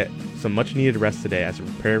 but get some much-needed rest today as they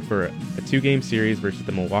prepare for a 2-game series versus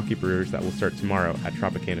the Milwaukee Brewers that will start tomorrow at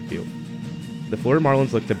Tropicana Field. The Florida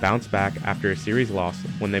Marlins look to bounce back after a series loss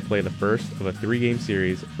when they play the first of a 3-game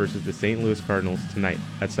series versus the St. Louis Cardinals tonight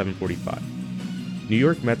at 7:45. New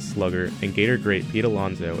York Mets slugger and Gator great Pete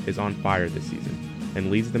Alonso is on fire this season and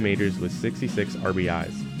leads the majors with 66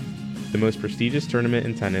 RBIs. The most prestigious tournament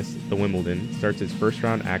in tennis, the Wimbledon, starts its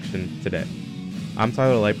first-round action today. I'm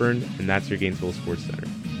Tyler Lightburn, and that's your Gainesville Sports Center.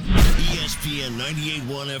 ESPN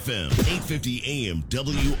 98.1 FM, 850 AM,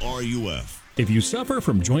 WRUF. If you suffer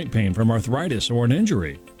from joint pain from arthritis or an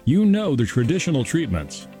injury, you know the traditional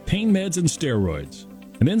treatments, pain meds and steroids,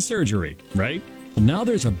 and then surgery, right? Well, now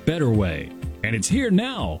there's a better way, and it's here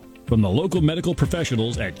now from the local medical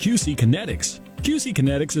professionals at QC Kinetics. QC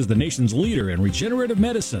Kinetics is the nation's leader in regenerative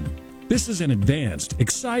medicine. This is an advanced,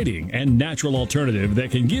 exciting, and natural alternative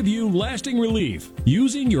that can give you lasting relief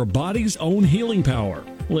using your body's own healing power.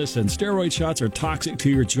 Listen, steroid shots are toxic to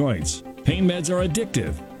your joints. Pain meds are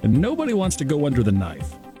addictive, and nobody wants to go under the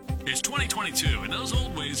knife. It's 2022, and those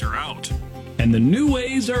old ways are out. And the new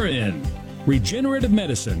ways are in. Regenerative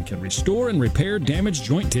medicine can restore and repair damaged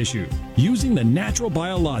joint tissue using the natural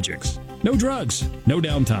biologics. No drugs, no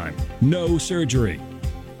downtime, no surgery.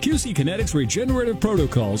 QC Kinetics regenerative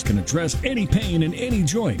protocols can address any pain in any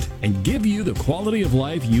joint and give you the quality of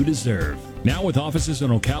life you deserve. Now with offices in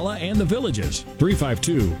Ocala and the Villages.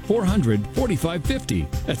 352-400-4550.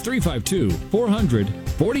 That's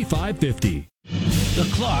 352-400-4550. The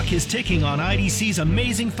clock is ticking on IDC's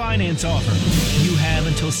amazing finance offer. You have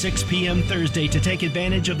until 6 p.m. Thursday to take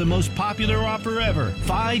advantage of the most popular offer ever.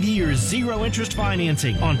 5 years, 0 interest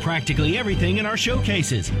financing on practically everything in our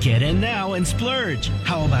showcases. Get in now and splurge.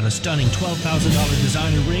 How about a stunning $12,000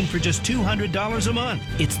 designer ring for just $200 a month?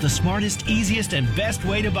 It's the smartest, easiest, and best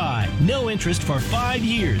way to buy. No interest for 5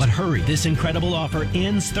 years. But hurry, this incredible offer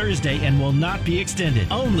ends Thursday and will not be extended.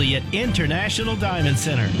 Only at International Diamond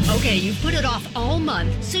Center. Okay, you've put it off all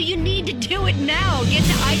month, so you need to do it now. Get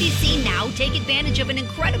to IDC now. Take advantage of an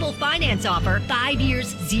incredible finance offer. 5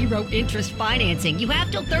 years, 0 interest financing. You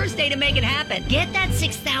have till Thursday to make it happen. Get that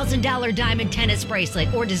 $6,000 diamond tennis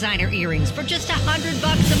bracelet or designer earrings for just $100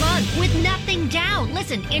 a month with nothing down.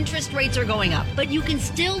 Listen, interest rates are going up, but you can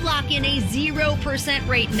still lock in a 0%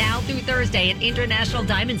 rate now through Thursday at International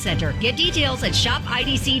Diamond Center. Get details at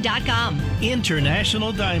shopidc.com.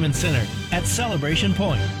 International Diamond Center at Celebration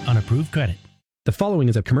Point on approved credit. The following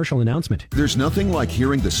is a commercial announcement. There's nothing like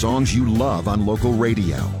hearing the songs you love on local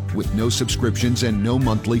radio with no subscriptions and no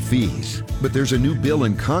monthly fees. But there's a new bill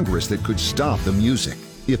in Congress that could stop the music.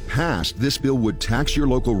 If passed, this bill would tax your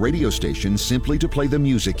local radio station simply to play the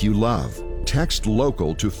music you love. Text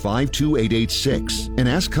LOCAL to 52886 and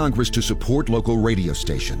ask Congress to support local radio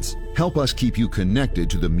stations. Help us keep you connected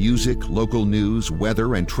to the music, local news,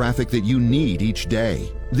 weather, and traffic that you need each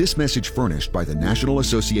day. This message furnished by the National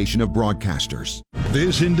Association of Broadcasters.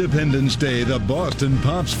 This Independence Day, the Boston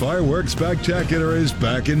Pops Fireworks Spectacular is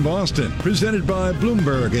back in Boston. Presented by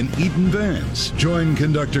Bloomberg and Eaton Vance. Join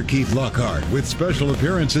conductor Keith Lockhart with special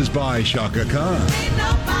appearances by Shaka Khan,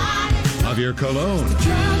 Javier Colon,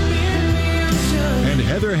 and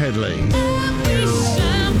Heather Headley.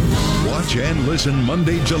 Watch and listen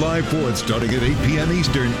Monday, July 4th, starting at 8 p.m.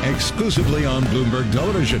 Eastern, exclusively on Bloomberg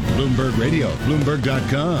Television, Bloomberg Radio,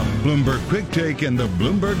 Bloomberg.com, Bloomberg Quick Take, and the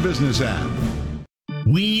Bloomberg Business app.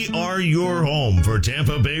 We are your home for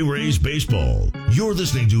Tampa Bay Rays baseball. You're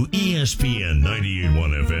listening to ESPN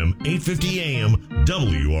 98.1 FM, 850 AM,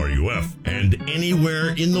 WRUF, and anywhere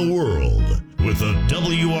in the world with the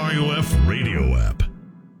WRUF radio app.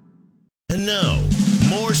 And now,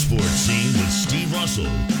 more Sports Scene with Steve Russell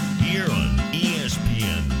here on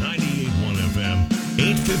ESPN 98.1 FM,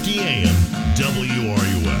 850 AM,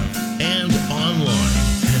 WRUF, and online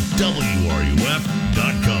at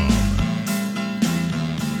WRUF.com.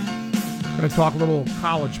 Going to talk a little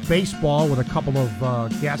college baseball with a couple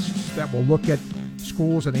of guests that will look at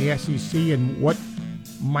schools in the SEC and what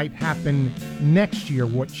might happen next year,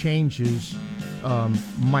 what changes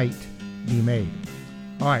might be made.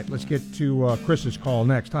 All right, let's get to Chris's call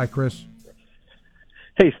next. Hi, Chris.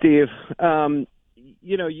 Hey, Steve.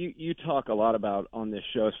 You talk a lot about on this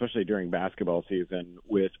show, especially during basketball season,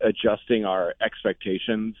 with adjusting our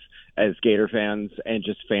expectations as Gator fans and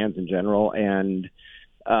just fans in general. And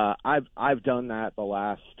I've done that the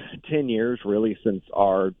last 10 years, really, since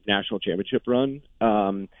our national championship run.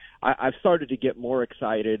 I've started to get more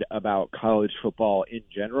excited about college football in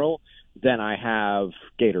general than I have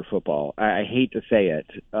Gator football. I hate to say it,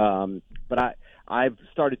 but I've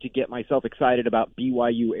started to get myself excited about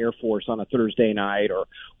BYU Air Force on a Thursday night or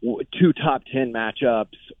two top 10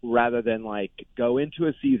 matchups rather than like go into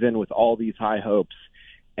a season with all these high hopes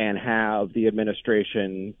and have the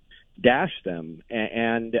administration dash them.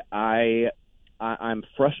 And I'm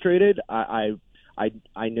frustrated. I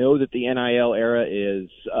know that the NIL era is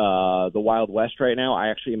the Wild West right now. I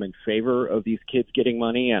actually am in favor of these kids getting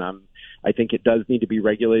money, and I think it does need to be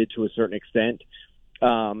regulated to a certain extent.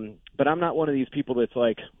 But I'm not one of these people that's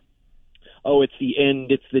like, oh, it's the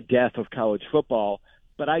end, it's the death of college football.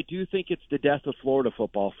 But I do think it's the death of Florida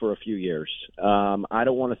football for a few years. I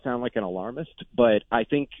don't want to sound like an alarmist, but I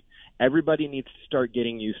think everybody needs to start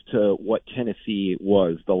getting used to what Tennessee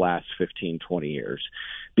was the last 15, 20 years,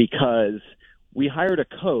 because we hired a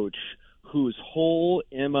coach whose whole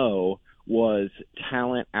MO was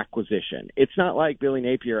talent acquisition. It's not like Billy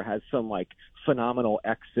Napier has some like phenomenal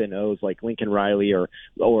X and O's like Lincoln Riley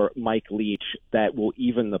or Mike Leach that will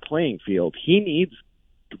even the playing field. He needs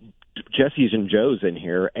Jesse's and Joe's in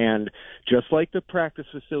here, and just like the practice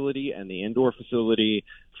facility and the indoor facility,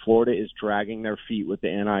 Florida is dragging their feet with the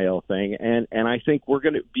NIL thing, and I think we're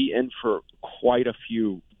going to be in for quite a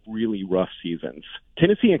few really rough seasons.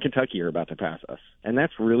 Tennessee and Kentucky are about to pass us, and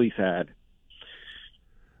that's really sad.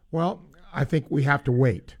 Well, I think we have to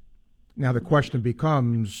wait. Now the question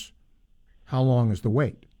becomes, how long is the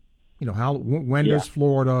wait? When does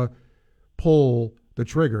Florida pull the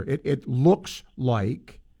trigger? It looks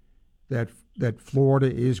like that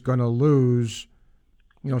Florida is going to lose,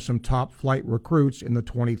 some top flight recruits in the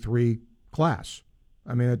 23 class.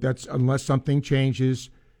 I mean, that's unless something changes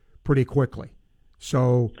pretty quickly.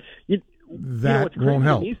 So that won't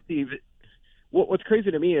help. Me, Steve, what's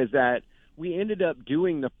crazy to me is that we ended up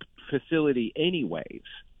doing the facility anyways,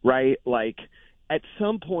 right? Like at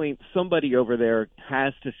some point, somebody over there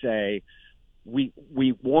has to say, we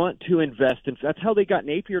want to invest in. That's how they got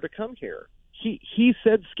Napier to come here. He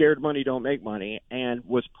said scared money don't make money and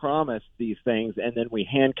was promised these things, and then we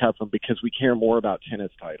handcuff him because we care more about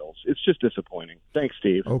tennis titles. It's just disappointing. Thanks,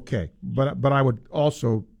 Steve. Okay, but I would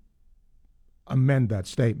also amend that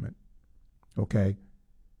statement, okay?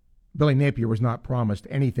 Billy Napier was not promised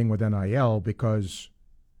anything with NIL because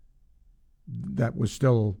that was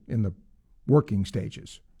still in the working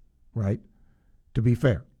stages, right? To be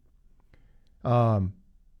fair.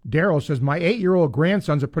 Daryl says, my 8-year-old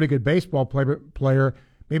grandson's a pretty good baseball player.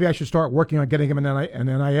 Maybe I should start working on getting him an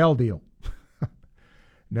NIL deal.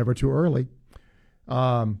 Never too early.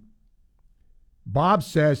 Bob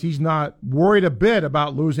says he's not worried a bit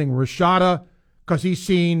about losing Rashada because he's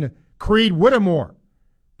seen Creed Whittemore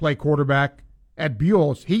play quarterback at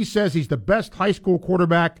Buell's. He says he's the best high school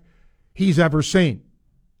quarterback he's ever seen.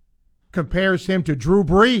 Compares him to Drew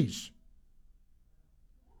Brees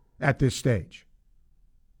at this stage.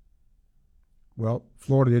 Well,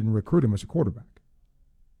 Florida didn't recruit him as a quarterback.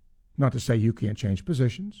 Not to say you can't change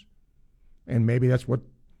positions, and maybe that's what,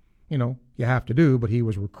 you have to do, but he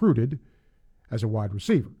was recruited as a wide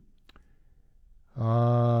receiver.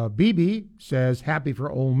 BB says, happy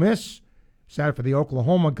for Ole Miss. Sad for the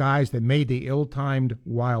Oklahoma guys that made the ill-timed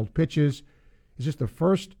wild pitches. Is this the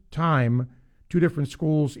first time two different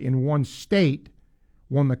schools in one state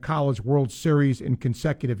won the College World Series in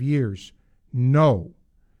consecutive years? No.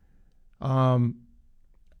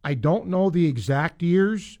 I don't know the exact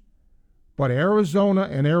years, but Arizona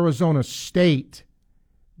and Arizona State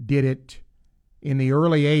did it in the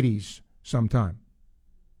early 80s sometime.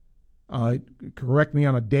 Correct me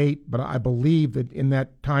on a date, but I believe that in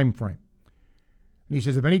that time frame. And he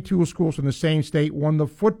says, if any two schools from the same state won the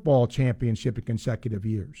football championship in consecutive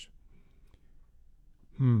years.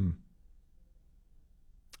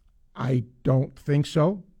 I don't think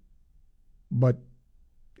so, but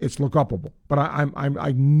it's look-upable. But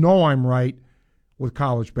I know I'm right with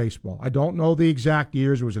college baseball. I don't know the exact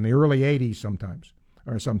years. It was in the early 80s sometimes,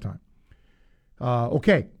 or sometime.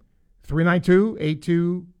 Okay,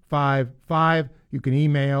 392-8255. You can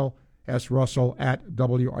email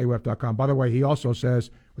srussell@wruf.com. By the way, he also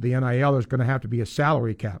says with the NIL, there's going to have to be a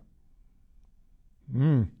salary cap.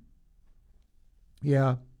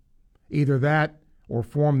 Yeah, either that or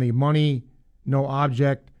form the money, no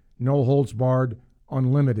object, no holds barred,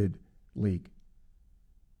 unlimited league.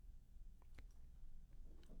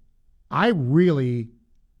 I really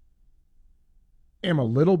am a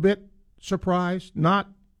little bit surprised, not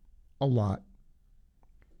a lot,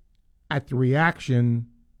 at the reaction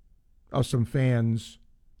of some fans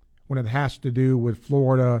when it has to do with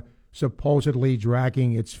Florida supposedly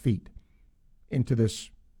dragging its feet into this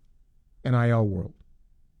NIL world.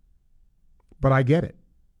 But I get it.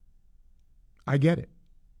 I get it.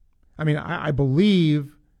 I mean, I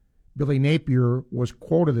believe Billy Napier was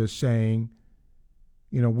quoted as saying,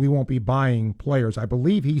 you know, we won't be buying players. I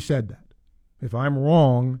believe he said that. If I'm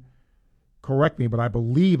wrong, correct me, but I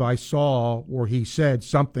believe I saw where he said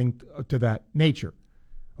something to that nature.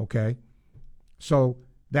 Okay? So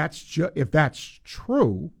that's if that's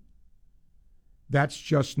true, that's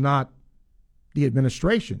just not the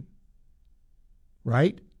administration,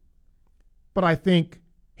 right? But I think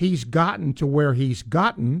he's gotten to where he's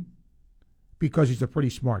gotten because he's a pretty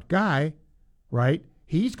smart guy, right?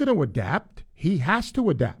 He's going to adapt. He has to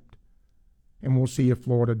adapt. And we'll see if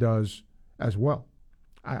Florida does as well.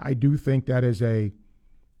 I do think that is a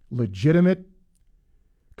legitimate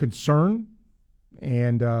concern,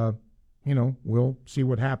 and, you know, we'll see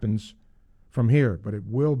what happens from here. But it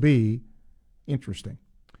will be interesting.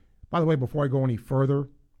 By the way, before I go any further,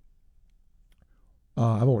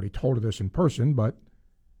 I've already told her this in person, but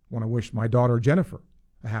I want to wish my daughter Jennifer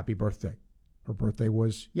a happy birthday. Her birthday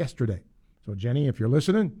was yesterday. So, Jenny, if you're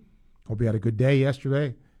listening, hope you had a good day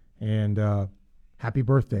yesterday, and happy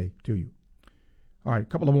birthday to you. All right, a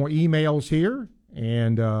couple of more emails here,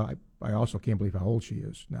 and I also can't believe how old she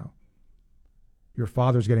is now. Your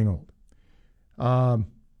father's getting old.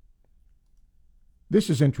 This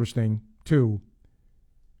is interesting, too.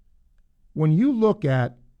 When you look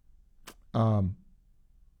at, you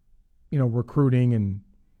know, recruiting and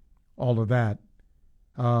all of that,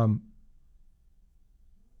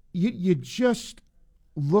 you just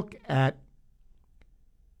look at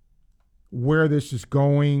where this is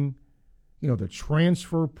going, you know, the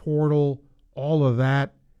transfer portal, all of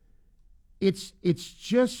that. It's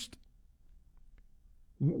just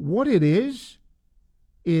what it is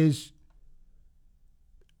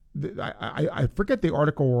I forget the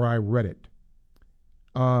article where I read it.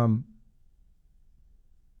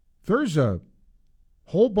 There's a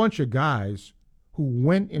whole bunch of guys who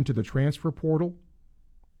went into the transfer portal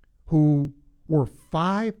who were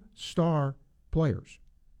 5-star players.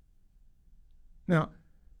 Now,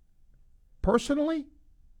 personally,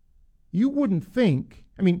 you wouldn't think,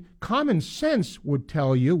 I mean, common sense would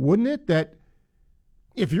tell you, wouldn't it, that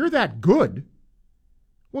if you're that good,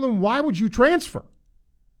 well, then why would you transfer?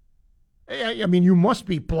 I mean, you must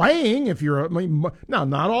be playing if you're, now,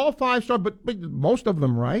 not all 5-star, but most of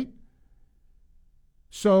them, right?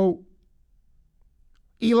 So,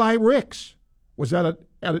 Eli Ricks was at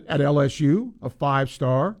LSU, a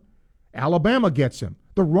 5-star. Alabama gets him.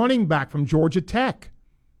 The running back from Georgia Tech,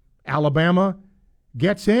 Alabama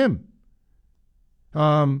gets him.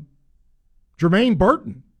 Jermaine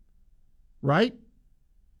Burton, right?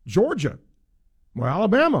 Georgia. Well,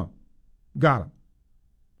 Alabama got him.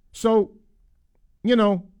 So, you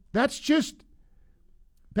know, that's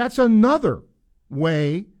another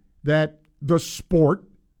way that the sport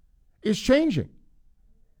is changing.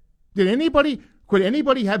 Could anybody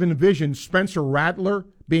have envisioned Spencer Rattler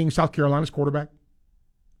being South Carolina's quarterback?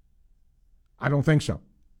 I don't think so.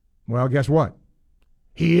 Well, guess what?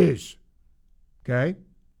 He is. Okay?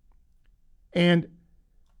 And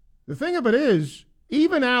the thing of it is,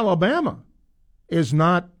 even Alabama is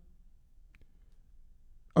not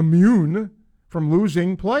immune from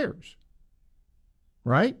losing players,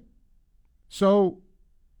 right? So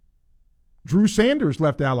Drew Sanders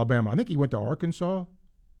left Alabama. I think he went to Arkansas,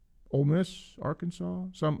 Ole Miss, Arkansas,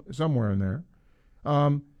 somewhere in there.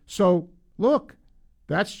 So look,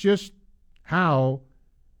 that's just how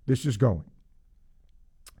this is going.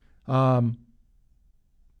 All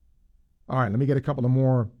right, let me get a couple of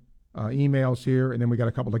more emails here, and then we got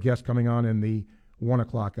a couple of guests coming on in the 1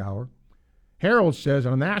 o'clock hour. Harold says,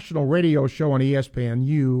 on a national radio show on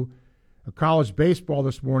ESPNU, college baseball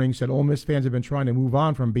this morning said Ole Miss fans have been trying to move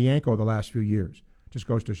on from Bianco the last few years. Just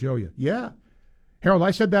goes to show you. Yeah. Harold,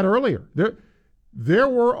 I said that earlier. There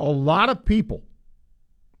were a lot of people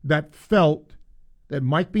that felt that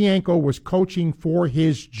Mike Bianco was coaching for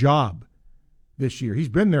his job this year. He's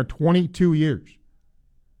been there 22 years.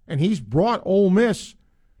 And he's brought Ole Miss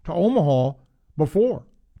to Omaha before.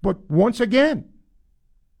 But once again,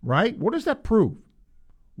 right? What does that prove?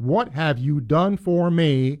 What have you done for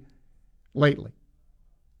me lately?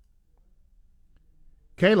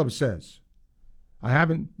 Caleb says, I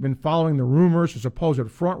haven't been following the rumors or supposed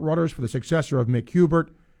front runners for the successor of Mick Hubert.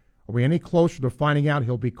 Are we any closer to finding out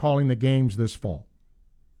he'll be calling the games this fall?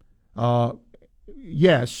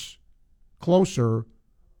 Yes, closer,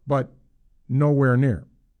 but nowhere near.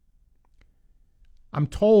 I'm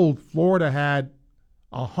told Florida had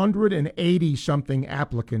 180-something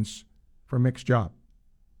applicants for Mick's job.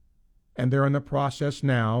 And they're in the process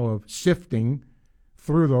now of sifting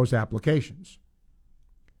through those applications.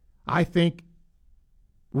 I think,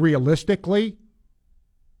 realistically,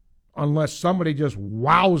 unless somebody just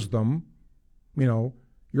wows them, you're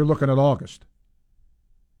looking at August.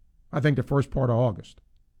 I think the first part of August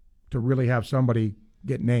to really have somebody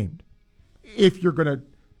get named. If you're going to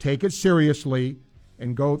take it seriously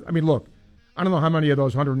and go, look, I don't know how many of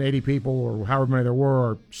those 180 people or however many there were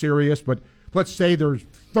are serious, but let's say there's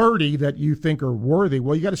 30 that you think are worthy.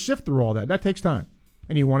 Well, you got to sift through all that. That takes time,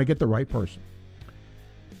 and you want to get the right person.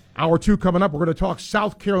 Hour 2 coming up, we're going to talk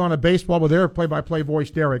South Carolina baseball with their play-by-play voice,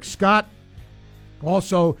 Derek Scott.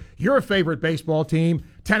 Also, your favorite baseball team,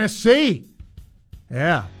 Tennessee.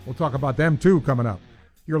 Yeah, we'll talk about them, too, coming up.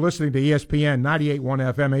 You're listening to ESPN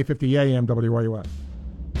 98.1 FM, 850 AM, WRUF.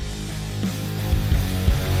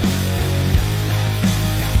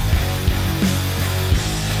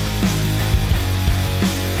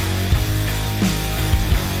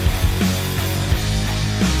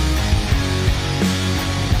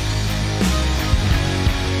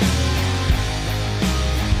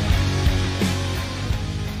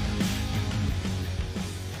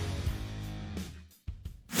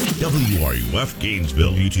 WRUF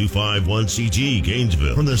Gainesville, U251CG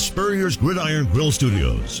Gainesville, from the Spurrier's Gridiron Grill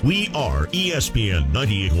Studios. We are ESPN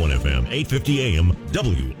 98.1 FM, 850 AM,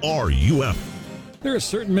 WRUF. There are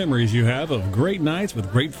certain memories you have of great nights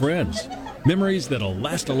with great friends. Memories that'll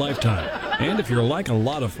last a lifetime. And if you're like a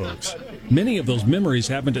lot of folks, many of those memories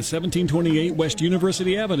happened at 1728 West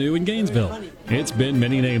University Avenue in Gainesville. It's been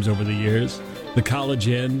many names over the years. The College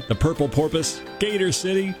Inn, the Purple Porpoise, Gator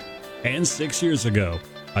City, and 6 years ago,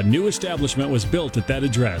 a new establishment was built at that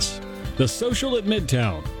address, The Social at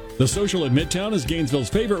Midtown. The Social at Midtown is Gainesville's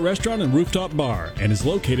favorite restaurant and rooftop bar and is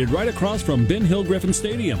located right across from Ben Hill Griffin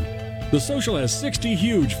Stadium. The Social has 60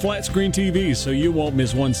 huge flat-screen TVs, so you won't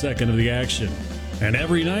miss 1 second of the action. And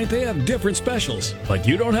every night they have different specials, like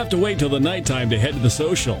you don't have to wait till the nighttime to head to The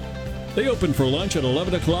Social. They open for lunch at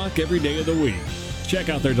 11 o'clock every day of the week. Check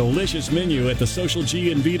out their delicious menu at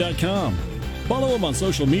thesocialgnv.com. Follow them on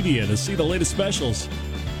social media to see the latest specials.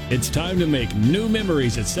 It's time to make new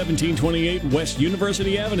memories at 1728 West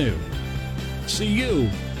University Avenue. See you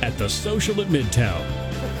at The Social at Midtown.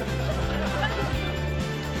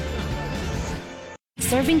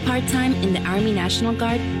 Serving part-time in the Army National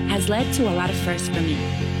Guard has led to a lot of firsts for me.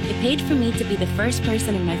 It paid for me to be the first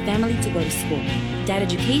person in my family to go to school. That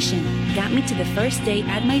education got me to the first day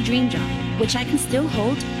at my dream job, which I can still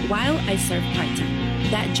hold while I serve part-time.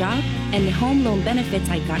 That job and the home loan benefits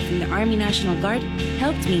I got from the Army National Guard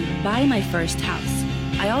helped me buy my first house.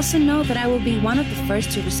 I also know that I will be one of the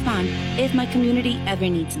first to respond if my community ever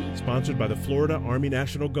needs me. Sponsored by the Florida Army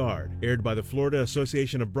National Guard, aired by the Florida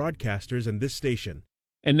Association of Broadcasters and this station.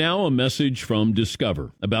 And now a message from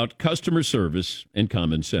Discover about customer service and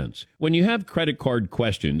common sense. When you have credit card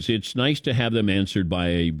questions, it's nice to have them answered by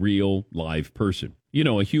a real, live person. You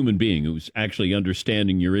know, a human being who's actually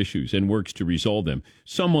understanding your issues and works to resolve them.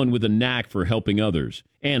 Someone with a knack for helping others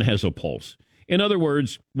and has a pulse. In other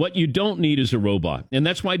words, what you don't need is a robot. And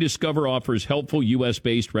that's why Discover offers helpful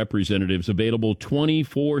U.S.-based representatives available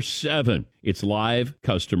 24/7. It's live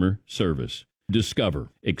customer service. Discover.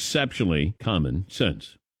 Exceptionally common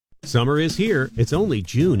sense. Summer is here. It's only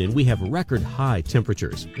June and we have record high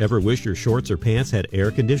temperatures. Ever wish your shorts or pants had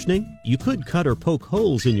air conditioning? You could cut or poke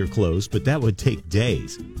holes in your clothes, but that would take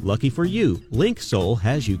days. Lucky for you, Linksole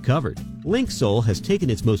has you covered. Linksole has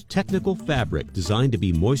taken its most technical fabric designed to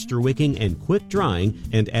be moisture wicking and quick drying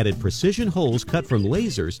and added precision holes cut from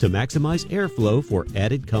lasers to maximize airflow for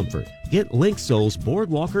added comfort. Get Linksole's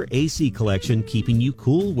Boardwalker AC collection, keeping you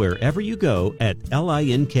cool wherever you go at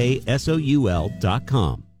linksoul.com.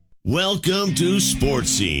 Welcome to Sports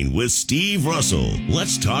Scene with Steve Russell.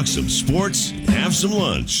 Let's talk some sports and have some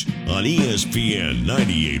lunch on ESPN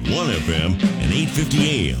 98.1 FM and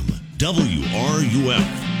 850 AM WRUF.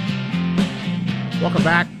 Welcome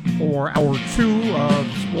back for hour 2 of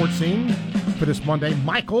Sports Scene for this Monday.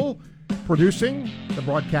 Michael producing the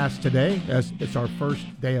broadcast today, as it's our first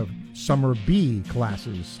day of summer B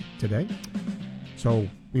classes today. So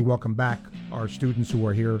we welcome back our students who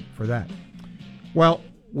are here for that. Well,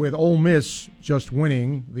 with Ole Miss just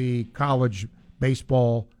winning the college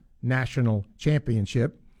baseball national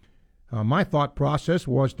championship, my thought process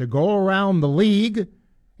was to go around the league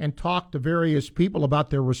and talk to various people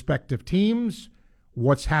about their respective teams,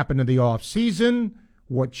 what's happened in the offseason,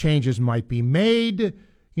 what changes might be made,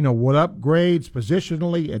 what upgrades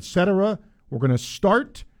positionally, etc. We're going to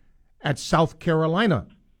start at South Carolina.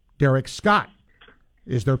 Derek Scott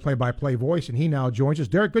is their play-by-play voice, and he now joins us.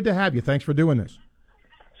 Derek, good to have you. Thanks for doing this.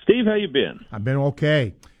 Steve, how you been? I've been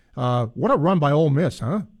okay. What a run by Ole Miss,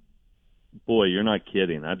 huh? Boy, you're not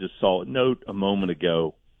kidding. I just saw a note a moment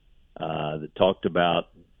ago that talked about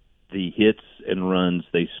the hits and runs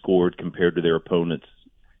they scored compared to their opponents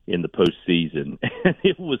in the postseason. And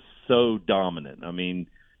it was so dominant. I mean,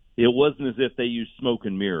 it wasn't as if they used smoke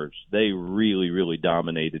and mirrors. They really, really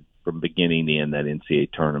dominated from beginning to end that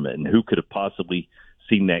NCAA tournament. And who could have possibly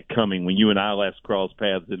seen that coming when you and I last crossed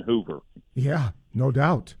paths in Hoover? Yeah, no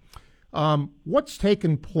doubt. What's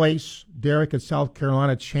taken place, Derek, at South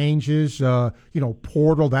Carolina? Changes,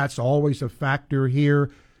 portal, that's always a factor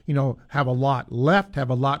here. Have a lot left, have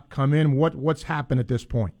a lot come in. What's happened at this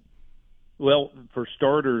point? Well, for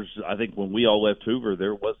starters, I think when we all left Hoover,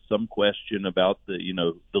 there was some question about the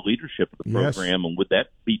leadership of the program, and would that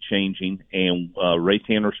be changing? And Ray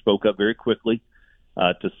Tanner spoke up very quickly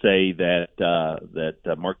to say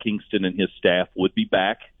that Mark Kingston and his staff would be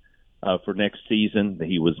back for next season.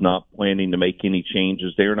 He was not planning to make any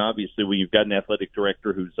changes there. And obviously, when you've got an athletic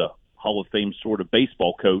director who's a Hall of Fame sort of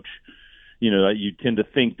baseball coach, you tend to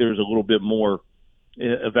think there's a little bit more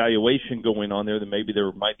evaluation going on there than maybe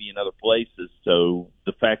there might be in other places. So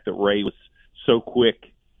the fact that Ray was so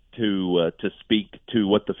quick to speak to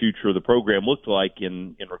what the future of the program looked like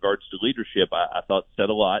in regards to leadership, I thought said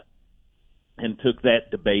a lot and took that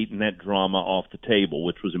debate and that drama off the table,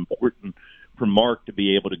 which was important for Mark to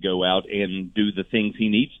be able to go out and do the things he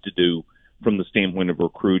needs to do from the standpoint of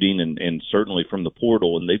recruiting and certainly from the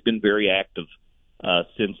portal. And they've been very active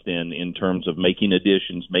since then in terms of making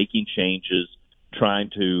additions, making changes, trying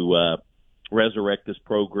to resurrect this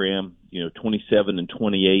program.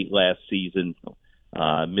 27-28 last season,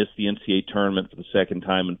 missed the NCAA tournament for the second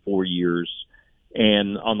time in 4 years.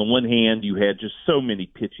 And on the one hand, you had just so many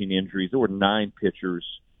pitching injuries. There were 9 pitchers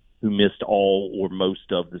who missed all or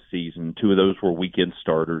most of the season. 2 of those were weekend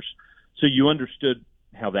starters. So you understood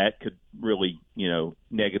how that could really,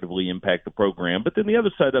 negatively impact the program. But then the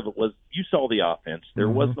other side of it was you saw the offense. There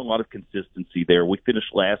wasn't a lot of consistency there. We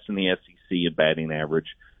finished last in the SEC in batting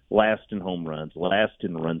average, last in home runs, last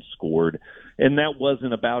in runs scored. And that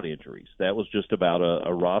wasn't about injuries. That was just about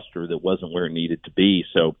a roster that wasn't where it needed to be.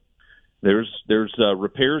 So there's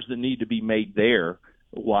repairs that need to be made there,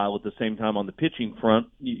 while at the same time on the pitching front,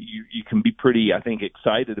 you can be pretty, I think,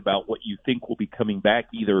 excited about what you think will be coming back,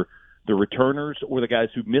 either the returners or the guys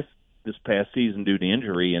who missed this past season due to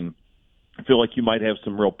injury. And I feel like you might have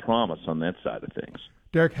some real promise on that side of things.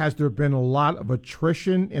 Derek, has there been a lot of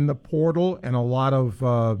attrition in the portal and a lot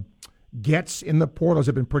of gets in the portal? Has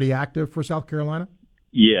it been pretty active for South Carolina?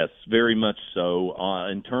 Yes, very much so.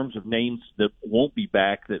 In terms of names that won't be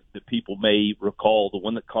back that people may recall, the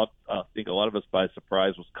one that caught, I think, a lot of us by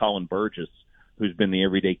surprise was Colin Burgess, who's been the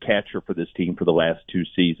everyday catcher for this team for the last 2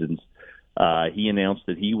 seasons. He announced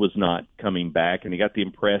that he was not coming back, and he got the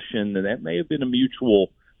impression that may have been a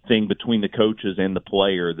mutual thing between the coaches and the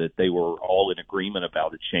player, that they were all in agreement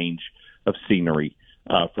about a change of scenery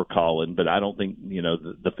for Colin. But I don't think,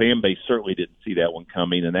 the fan base certainly didn't see that one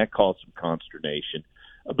coming, and that caused some consternation.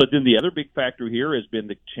 But then the other big factor here has been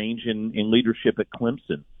the change in leadership at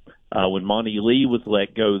Clemson. When Monty Lee was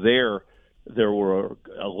let go there were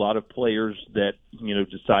a lot of players that,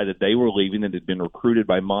 decided they were leaving that had been recruited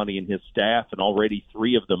by Monty and his staff, and already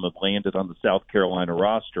 3 of them have landed on the South Carolina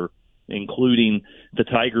roster, including the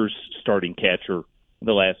Tigers starting catcher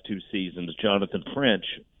the last 2 seasons, Jonathan French.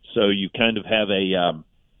 So you kind of have a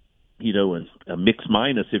mix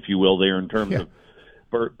minus, if you will, there in terms of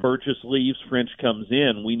Burgess leaves, French comes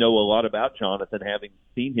in. We know a lot about Jonathan, having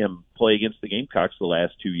seen him play against the Gamecocks the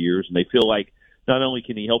last 2 years, and they feel like not only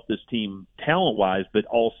can he help this team talent-wise, but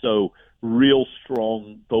also real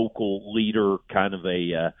strong vocal leader, kind of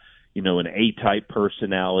an A-type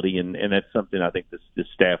personality, and that's something I think this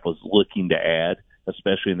staff was looking to add,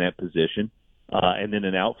 especially in that position. And then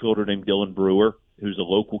an outfielder named Dylan Brewer, who's a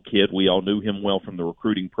local kid. We all knew him well from the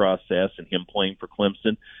recruiting process and him playing for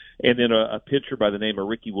Clemson. And then a pitcher by the name of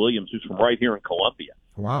Ricky Williams, who's from right here in Columbia.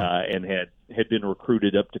 Wow. And had been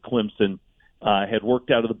recruited up to Clemson, had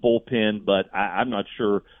worked out of the bullpen, but I'm not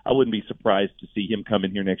sure. I wouldn't be surprised to see him come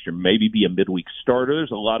in here next year, maybe be a midweek starter.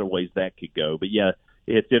 There's a lot of ways that could go. But, yeah,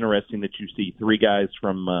 it's interesting that you see 3 guys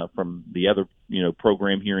from the other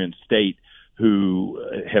program here in state who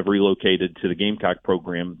have relocated to the Gamecock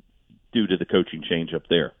program due to the coaching change up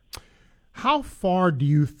there. How far do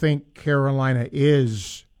you think Carolina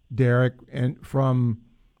is, Derek, and from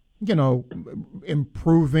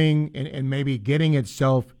improving and maybe getting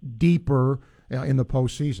itself deeper in the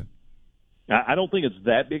postseason? I don't think it's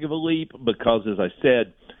that big of a leap because, as I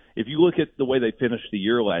said, if you look at the way they finished the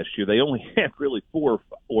year last year, they only had really 4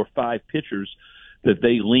 or 5 pitchers that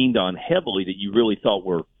they leaned on heavily that you really thought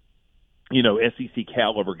were, SEC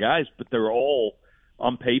caliber guys, but they're all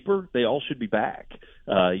on paper, they all should be back.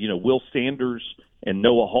 Will Sanders and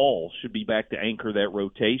Noah Hall should be back to anchor that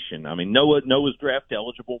rotation. I mean, Noah's draft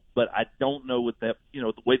eligible, but I don't know what that,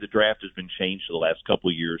 the way the draft has been changed the last couple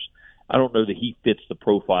of years, I don't know that he fits the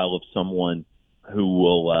profile of someone who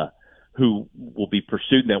will be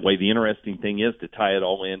pursued in that way. The interesting thing is, to tie it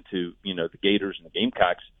all into, the Gators and the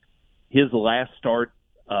Gamecocks, his last start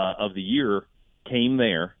of the year came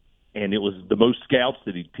there, and it was the most scouts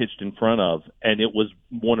that he pitched in front of, and it was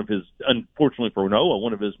one of his, unfortunately for Noah,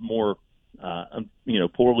 one of his more,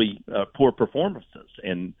 poor performances.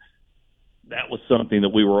 And that was something that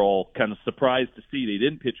we were all kind of surprised to see. They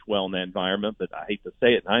didn't pitch well in that environment, but I hate to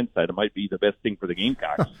say it, in hindsight, it might be the best thing for the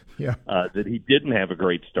Gamecocks that he didn't have a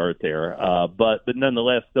great start there. But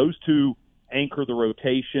nonetheless, those 2 anchor the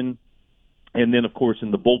rotation. And then, of course,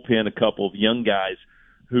 in the bullpen, a couple of young guys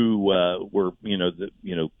who were,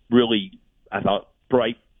 really, I thought,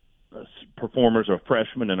 bright performers, a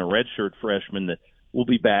freshman and a redshirt freshman that will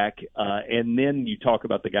be back. And then you talk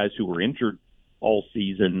about the guys who were injured all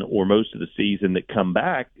season or most of the season that come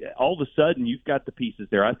back. All of a sudden, you've got the pieces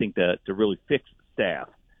there, I think, to really fix the staff.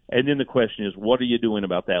 And then the question is, what are you doing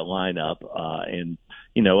about that lineup? And,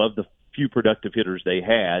 of the few productive hitters they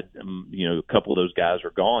had, a couple of those guys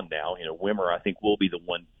are gone now. Wimmer, I think, will be the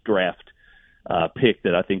one draft pick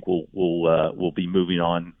that I think will be moving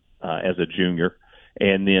on as a junior.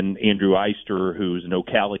 And then Andrew Eister, who's an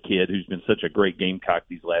Ocala kid who's been such a great Gamecock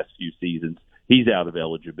these last few seasons, he's out of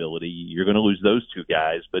eligibility. You're going to lose those 2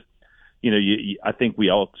 guys, but I think we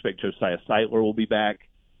all expect Josiah Seitler will be back,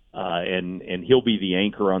 and he'll be the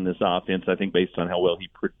anchor on this offense. I think based on how well he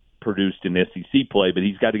produced in SEC play, but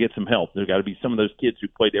he's got to get some help. There's got to be some of those kids who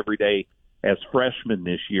played every day as freshmen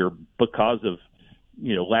this year because of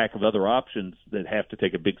lack of other options that have to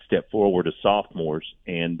take a big step forward as sophomores,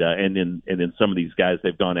 and then some of these guys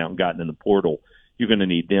they've gone out and gotten in the portal. You're going to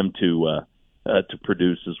need them to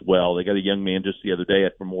produce as well. They got a young man just the other day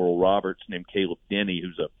from Oral Roberts named Caleb Denny,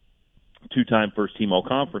 who's a 2-time first-team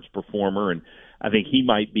all-conference performer, and I think he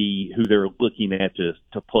might be who they're looking at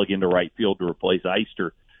to plug into right field to replace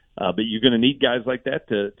Eister. But you're going to need guys like that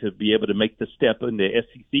to be able to make the step into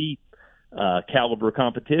SEC caliber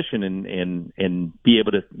competition and be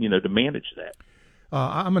able to to manage that.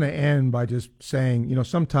 I'm going to end by just saying,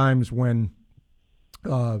 sometimes when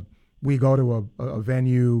we go to a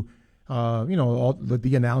venue, all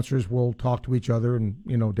the announcers will talk to each other,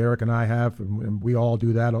 and Derek and I have, and we all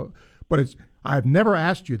do that. But I've never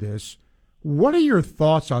asked you this. What are your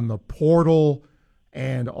thoughts on the portal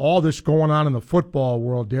and all this going on in the football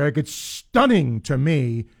world, Derek? It's stunning to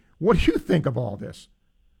me. What do you think of all this?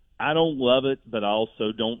 I don't love it, but I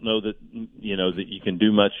also don't know that that you can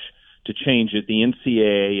do much to change it. The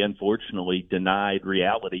NCAA, unfortunately, denied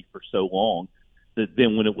reality for so long that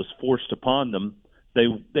then when it was forced upon them,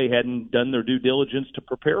 they hadn't done their due diligence to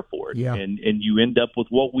prepare for it. Yeah. And you end up with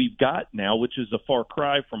what we've got now, which is a far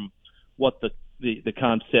cry from what the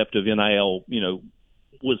concept of NIL,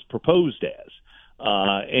 was proposed as.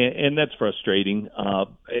 And that's frustrating.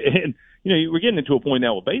 And, we're getting into a point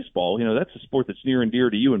now with baseball. That's a sport that's near and dear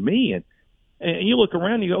to you and me. And you look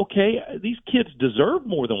around and you go, okay, these kids deserve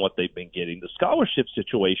more than what they've been getting. The scholarship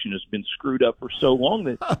situation has been screwed up for so long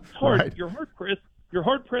that it's hard. Right. You're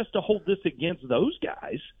hard pressed to hold this against those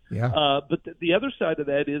guys. Yeah. But the other side of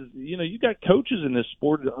that is, you got coaches in this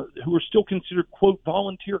sport who are still considered, quote,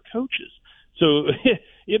 volunteer coaches. So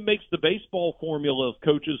it makes the baseball formula of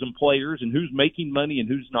coaches and players and who's making money and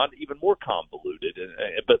who's not even more convoluted.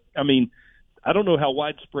 But, I don't know how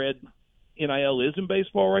widespread NIL is in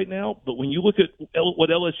baseball right now, but when you look at what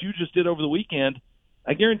LSU just did over the weekend,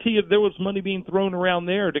 I guarantee you there was money being thrown around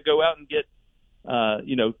there to go out and get,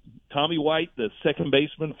 Tommy White, the second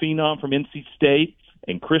baseman phenom from NC State,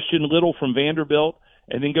 and Christian Little from Vanderbilt,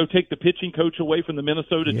 and then go take the pitching coach away from the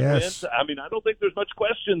Minnesota Twins. I don't think there's much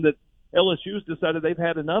question that LSU's decided they've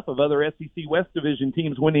had enough of other SEC West Division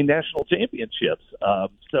teams winning national championships.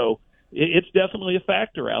 So it's definitely a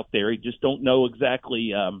factor out there. You just don't know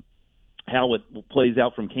exactly how it plays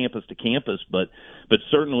out from campus to campus, but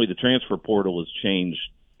certainly the transfer portal has changed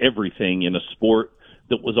everything in a sport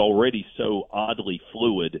that was already so oddly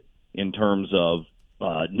fluid in terms of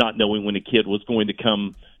not knowing when a kid was going to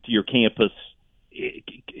come to your campus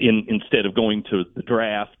instead of going to the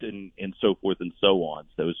draft and so forth and so on.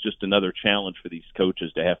 So it's just another challenge for these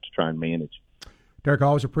coaches to have to try and manage. Derek, I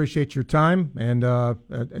always appreciate your time, and I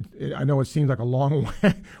know it seems like a long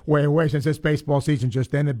way away since this baseball season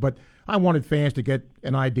just ended, but I wanted fans to get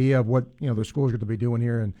an idea of what the schools are going to be doing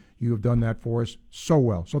here, and you have done that for us so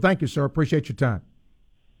well. So thank you, sir. Appreciate your time.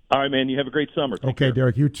 All right, man. You have a great summer. Take okay, care.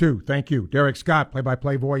 Derek, you too. Thank you. Derek Scott,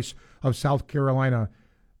 play-by-play voice of South Carolina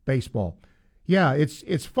baseball. Yeah,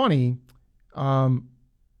 it's funny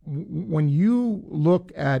when you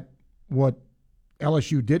look at what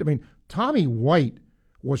LSU did. Tommy White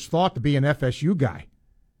was thought to be an FSU guy,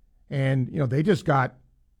 and they just got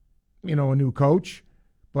a new coach,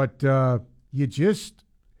 but you just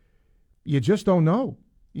don't know.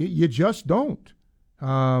 You just don't.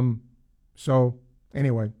 So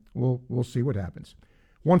anyway, we'll see what happens.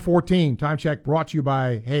 1:14 time check brought to you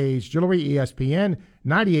by Hayes Jewelry, ESPN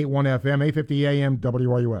 98.1 FM, 850 AM,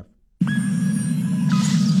 WRUF.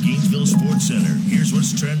 Gainesville Sports Center. Here's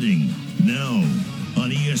what's trending now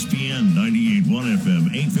on ESPN 98.1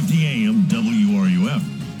 FM, 850 AM, WRUF.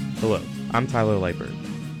 Hello, I'm Tyler Lightburn.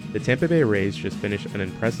 The Tampa Bay Rays just finished an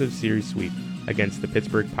impressive series sweep against the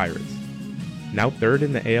Pittsburgh Pirates. Now third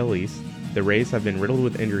in the AL East, the Rays have been riddled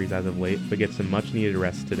with injuries as of late, but get some much-needed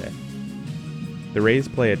rest today. The Rays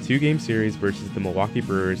play a 2-game series versus the Milwaukee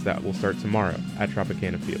Brewers that will start tomorrow at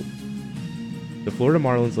Tropicana Field. The Florida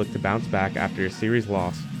Marlins look to bounce back after a series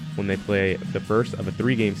loss when they play the first of a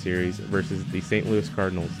 3-game series versus the St. Louis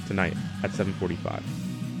Cardinals tonight at 7:45.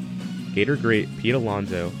 Gator great Pete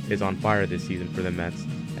Alonso is on fire this season for the Mets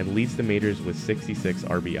and leads the majors with 66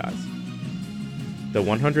 RBIs. The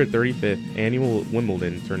 135th annual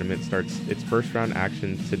Wimbledon tournament starts its first-round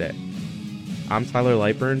action today. I'm Tyler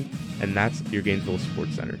Lightburn, and that's your Gainesville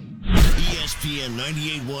Sports Center. ESPN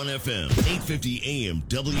 98.1 FM, 850 AM,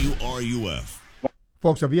 WRUF.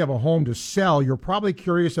 Folks, if you have a home to sell, you're probably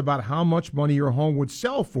curious about how much money your home would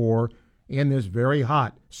sell for in this very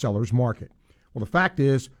hot seller's market. Well, the fact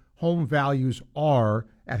is, home values are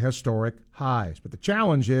at historic highs. But the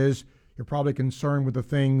challenge is you're probably concerned with the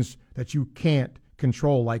things that you can't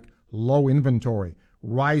control, like low inventory,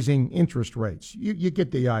 rising interest rates. You get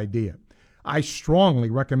the idea. I strongly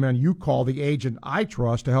recommend you call the agent I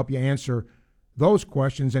trust to help you answer those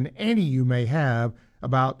questions and any you may have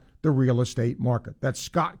about the real estate market. That's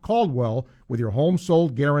Scott Caldwell with your Home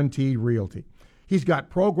Sold Guaranteed Realty. He's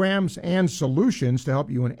got programs and solutions to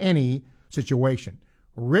help you in any situation.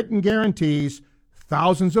 Written guarantees,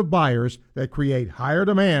 thousands of buyers that create higher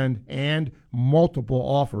demand and multiple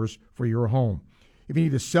offers for your home. If you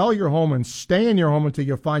need to sell your home and stay in your home until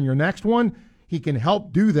you find your next one, he can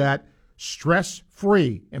help do that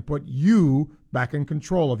stress-free and put you back in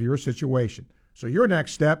control of your situation. So your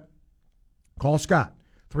next step, call Scott,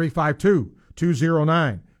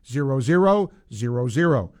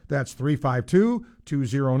 352-209-0000. That's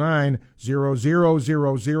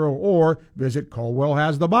 352-209-0000, or visit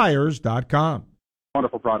CaldwellHasTheBuyers.com.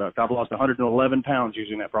 Wonderful product. I've lost 111 pounds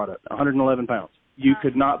using that product. 111 pounds. You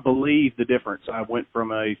could not believe the difference. I went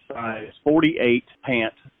from a size 48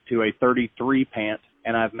 pant to a 33 pant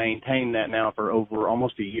and I've maintained that now for over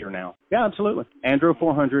almost a year now. Yeah, absolutely. Andro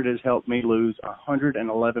 400 has helped me lose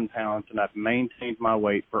 111 pounds, and I've maintained my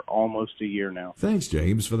weight for almost a year now. Thanks,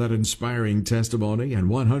 James, for that inspiring testimony and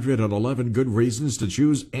 111 good reasons to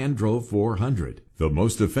choose Andro 400. The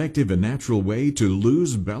most effective and natural way to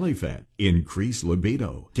lose belly fat, increase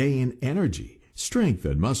libido, gain energy, strength,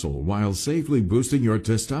 and muscle while safely boosting your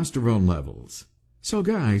testosterone levels. So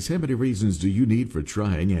guys, how many reasons do you need for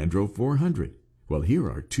trying Andro 400? Well, here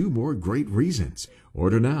are 2 more great reasons.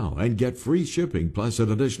 Order now and get free shipping plus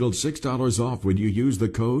an additional $6 off when you use the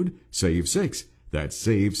code SAVE6. That's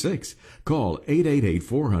SAVE6. Call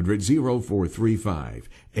 888-400-0435,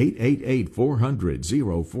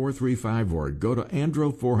 888-400-0435, or go to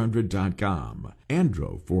andro400.com,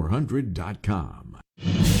 andro400.com.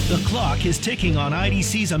 The clock is ticking on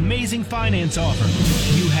IDC's amazing finance offer.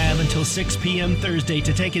 You have until 6 p.m. Thursday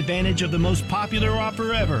to take advantage of the most popular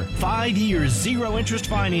offer ever. 5 years, zero interest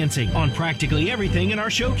financing on practically everything in our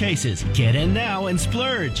showcases. Get in now and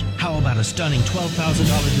splurge. How about a stunning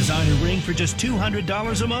 $12,000 designer ring for just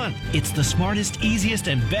 $200 a month? It's the smartest, easiest,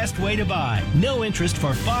 and best way to buy. No interest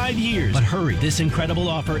for 5 years. But hurry, this incredible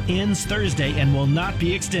offer ends Thursday and will not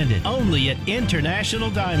be extended. Only at International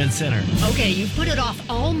Diamond Center. Okay, you've put it off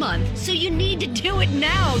all month, so you need to do it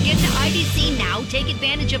now. Get to IDC now. Take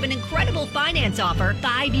advantage of an incredible finance offer.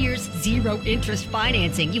 5 years, zero interest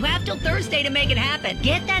financing. You have till Thursday to make it happen.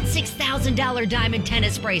 Get that $6,000 diamond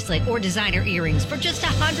tennis bracelet or designer earrings for just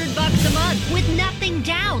 $100 a month with nothing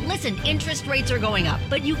down. Listen, interest rates are going up,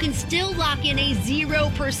 but you can still lock in a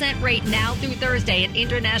 0% rate now through Thursday at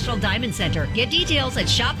International Diamond Center. Get details at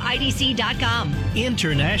shopidc.com.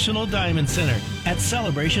 International Diamond Center at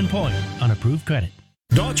Celebration Point on approved credit.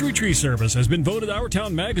 Daughtry Tree Service has been voted Our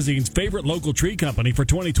Town Magazine's favorite local tree company for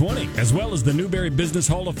 2020, as well as the Newberry Business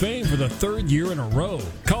Hall of Fame for the 3rd year in a row.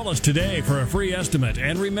 Call us today for a free estimate,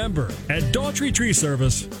 and remember, at Daughtry Tree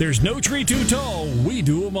Service, there's no tree too tall, we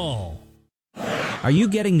do them all. Are you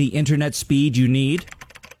getting the internet speed you need?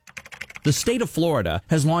 The state of Florida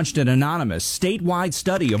has launched an anonymous statewide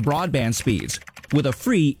study of broadband speeds with a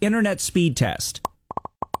free internet speed test.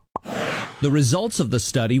 The results of the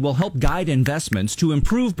study will help guide investments to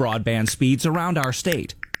improve broadband speeds around our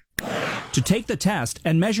state. To take the test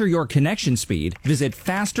and measure your connection speed, visit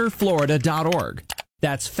fasterflorida.org.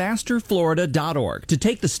 That's fasterflorida.org to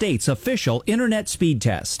take the state's official internet speed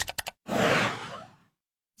test.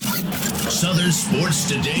 Southern Sports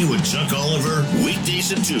Today with Chuck Oliver,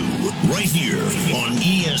 weekdays at 2, right here on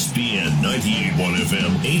ESPN 98.1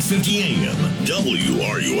 FM, 850 AM,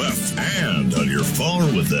 WRUF, and on your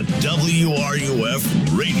phone with the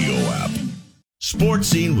WRUF radio app. Sports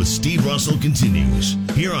Scene with Steve Russell continues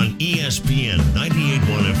here on ESPN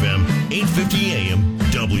 98.1 FM, 850 AM,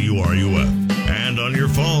 WRUF, and on your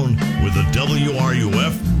phone with the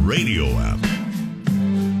WRUF radio app.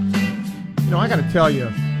 You know, I got to tell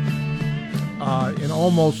you, in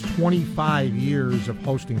almost 25 years of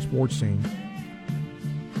hosting Sports Scene,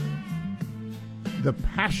 the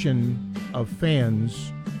passion of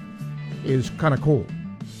fans is kind of cool.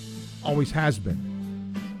 Always has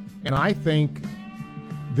been. And I think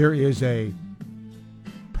there is a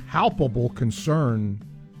palpable concern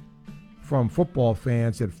from football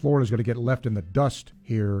fans that Florida's going to get left in the dust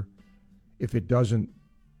here if it doesn't,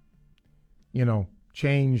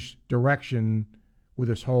 change direction with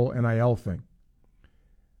this whole NIL thing.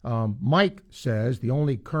 Mike says the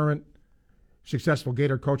only current successful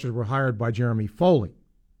Gator coaches were hired by Jeremy Foley.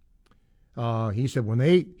 He said when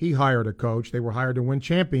he hired a coach, they were hired to win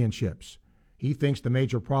championships. He thinks the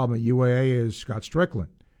major problem at UAA is Scott Strickland.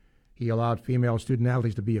 He allowed female student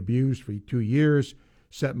athletes to be abused for 2 years,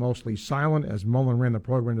 sat mostly silent as Mullen ran the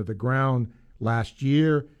program to the ground last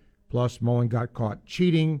year. Plus, Mullen got caught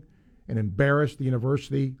cheating and embarrassed the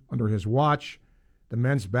university under his watch. The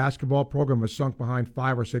men's basketball program was sunk behind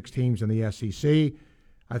 5 or 6 teams in the SEC.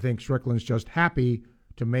 I think Strickland's just happy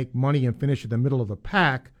to make money and finish at the middle of the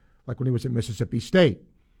pack like when he was at Mississippi State.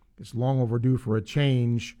 It's long overdue for a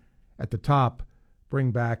change at the top.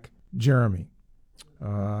 Bring back Jeremy.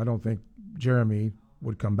 I don't think Jeremy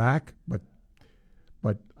would come back, but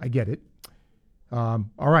I get it. All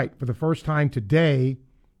right, for the first time today,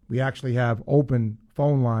 we actually have open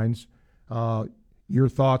phone lines. Your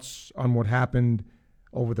thoughts on what happened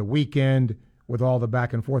over the weekend with all the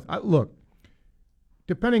back and forth. Look,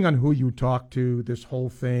 depending on who you talk to, this whole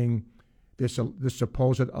thing, this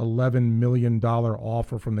supposed $11 million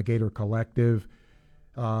offer from the Gator Collective,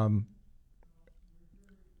 I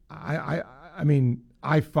mean,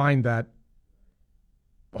 I find that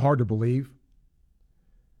hard to believe.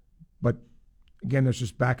 But again, there's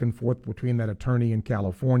just back and forth between that attorney in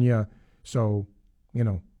California. So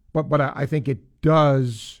But I think it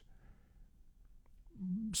does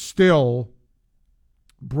still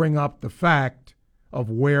bring up the fact of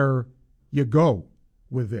where you go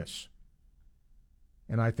with this.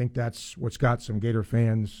 And I think that's what's got some Gator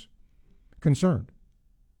fans concerned.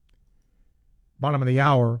 Bottom of the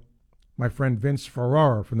hour, my friend Vince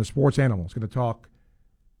Ferrara from the Sports Animal is going to talk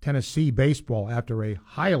Tennessee baseball after a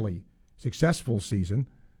highly successful season.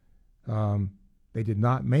 They did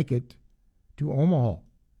not make it to Omaha,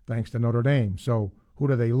 thanks to Notre Dame. So who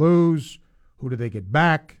do they lose? Who do they get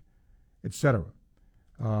back? Etc.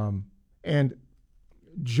 And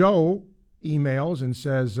Joe emails and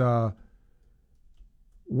says,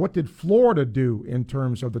 what did Florida do in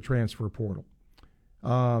terms of the transfer portal?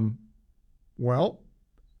 Well,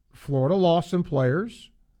 Florida lost some players,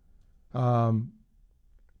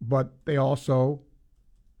 but they also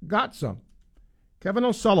got some. Kevin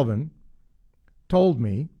O'Sullivan told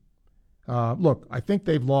me, look, I think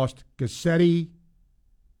they've lost Gassetti,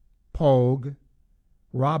 Pogue,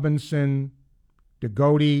 Robinson,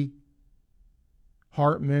 DeGote,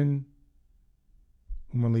 Hartman.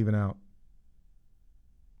 Who am I leaving out?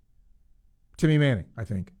 Timmy Manning, I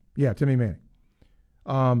think. Yeah, Timmy Manning.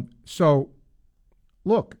 So,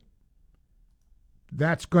 look,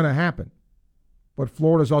 that's going to happen. But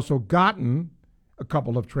Florida's also gotten a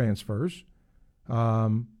couple of transfers.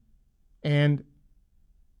 And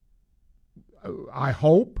I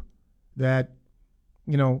hope that,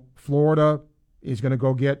 Florida is going to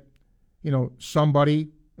go get,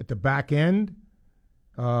 somebody at the back end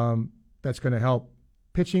that's going to help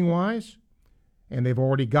pitching-wise. And they've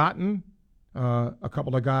already gotten a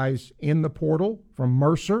couple of guys in the portal from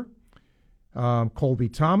Mercer, Colby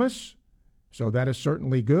Thomas. So that is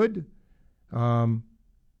certainly good. So,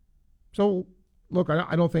 look,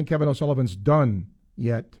 I don't think Kevin O'Sullivan's done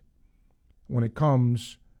yet when it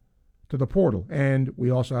comes to the portal. And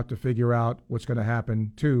we also have to figure out what's going to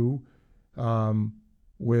happen, too,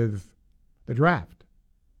 with the draft.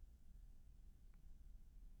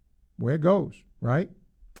 Where it goes, right?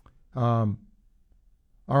 All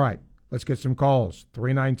right, let's get some calls.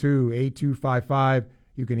 392-8255.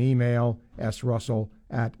 You can email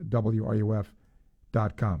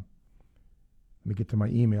srussell@wruf.com. Let me get to my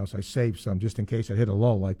emails. I saved some just in case I hit a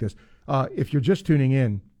lull like this. If you're just tuning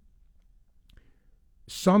in,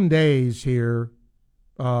 some days here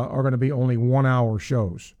are going to be only 1-hour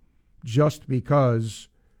shows just because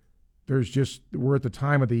we're at the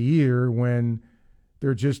time of the year when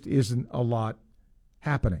there just isn't a lot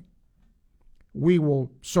happening. We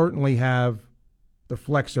will certainly have the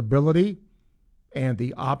flexibility and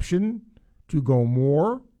the option to go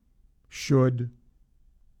more should,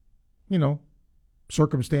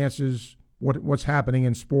 circumstances, what's happening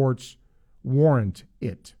in sports warrant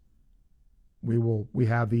it. We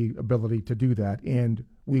have the ability to do that, and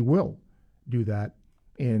we will do that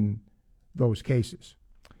in those cases.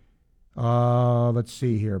 Let's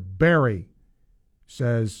see here. Barry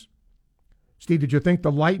says, Steve, did you think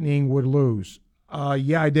the Lightning would lose?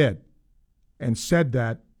 Yeah, I did, and said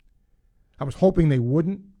that. I was hoping they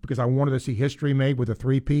wouldn't because I wanted to see history made with a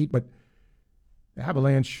three-peat, but the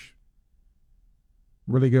Avalanche,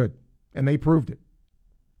 really good, and they proved it.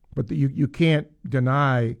 But you can't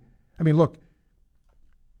deny. I mean, look,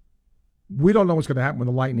 we don't know what's going to happen with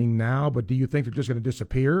the Lightning now, but do you think they're just going to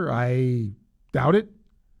disappear? I doubt it.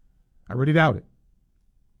 I really doubt it.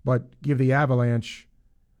 But give the Avalanche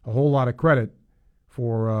a whole lot of credit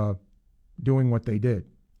for doing what they did.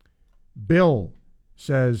 Bill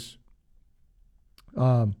says,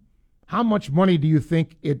 how much money do you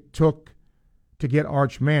think it took to get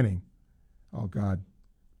Arch Manning? Oh, God.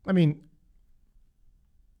 I mean,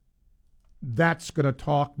 that's going to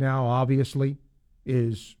talk now, obviously,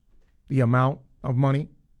 is the amount of money.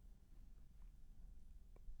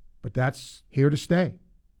 But that's here to stay.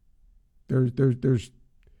 There's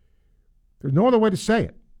no other way to say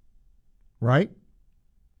it, right?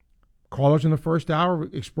 Callers in the first hour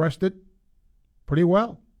expressed it pretty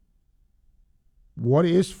well. What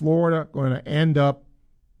is Florida going to end up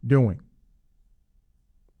doing?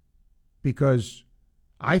 Because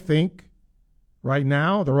I think right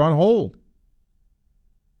now they're on hold.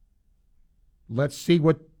 Let's see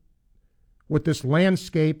what this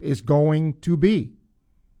landscape is going to be.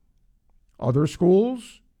 Other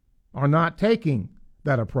schools are not taking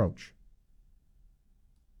that approach.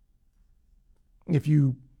 If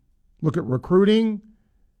you look at recruiting,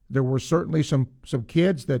 there were certainly some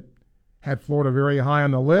kids that had Florida very high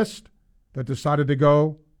on the list that decided to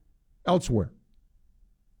go elsewhere.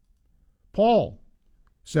 Paul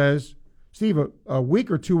says, Steve, a week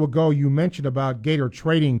or two ago you mentioned about Gator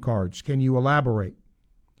trading cards. Can you elaborate?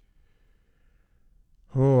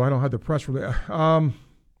 I don't have the press release.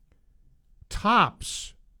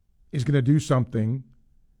 Topps is going to do something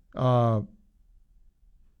along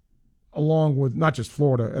with not just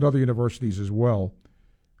Florida, at other universities as well.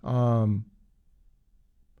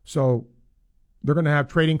 So they're going to have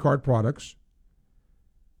trading card products.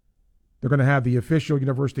 They're going to have the official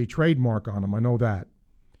university trademark on them. I know that.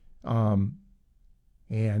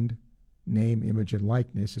 And name, image, and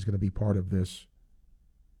likeness is going to be part of this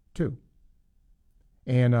too.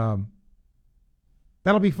 And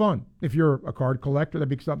that'll be fun. If you're a card collector, that'd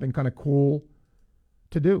be something kind of cool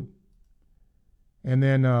to do. And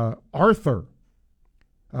then Arthur.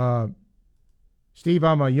 Steve,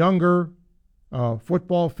 I'm a younger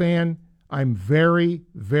football fan. I'm very,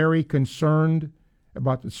 very concerned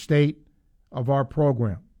about the state of our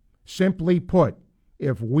program. Simply put,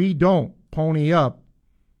 if we don't pony up,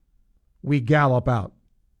 we gallop out.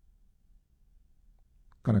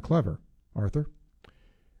 Kind of clever, Arthur.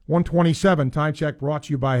 127, time check brought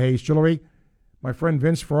to you by Hayes Jewelry. My friend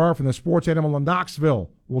Vince Farrar from the Sports Animal in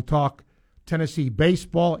Knoxville will talk Tennessee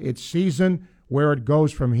baseball, its season, where it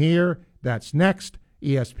goes from here. That's next.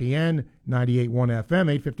 ESPN 98.1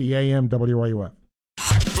 FM, 850 AM, WRUF.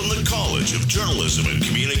 From the College of Journalism and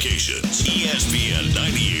Communications, ESPN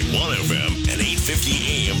 98.1 FM and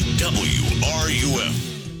 850 AM, WRUF.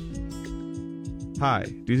 Hi,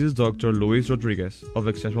 this is Dr. Luis Rodriguez of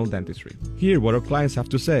Exceptional Dentistry. Hear what our clients have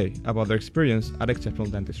to say about their experience at Exceptional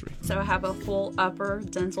Dentistry. So I have a full upper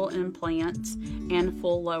dental implant and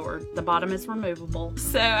full lower. The bottom is removable.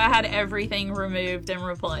 So I had everything removed and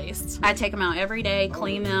replaced. I take them out every day,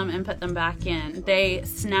 clean them, and put them back in. They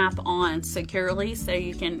snap on securely so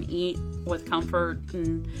you can eat with comfort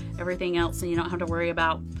and everything else, and you don't have to worry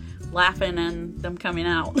about laughing and them coming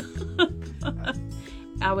out.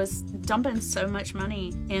 I was dumping so much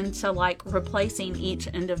money into replacing each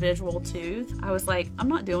individual tooth. I was like, I'm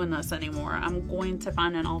not doing this anymore. I'm going to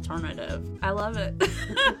find an alternative. I love it.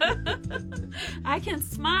 I can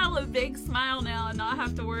smile a big smile now and not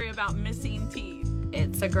have to worry about missing teeth.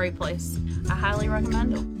 It's a great place. I highly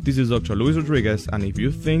recommend it. This is Dr. Luis Rodriguez, and if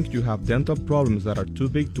you think you have dental problems that are too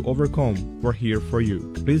big to overcome, we're here for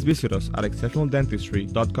you. Please visit us at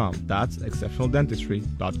exceptionaldentistry.com. That's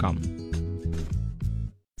exceptionaldentistry.com.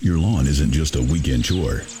 Your lawn isn't just a weekend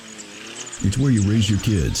chore. It's where you raise your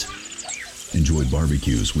kids. Enjoy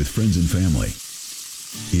barbecues with friends and family.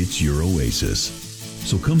 It's your oasis.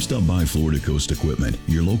 So come stop by Florida Coast Equipment,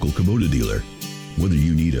 your local Kubota dealer. Whether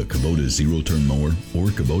you need a Kubota zero-turn mower or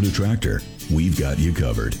Kubota tractor, we've got you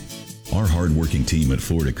covered. Our hard-working team at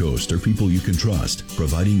Florida Coast are people you can trust,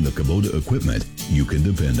 providing the Kubota equipment you can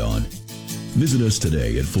depend on. Visit us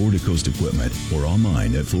today at Florida Coast Equipment or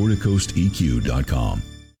online at floridacoasteq.com.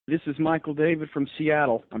 This is Michael David from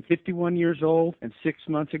Seattle. I'm 51 years old, and 6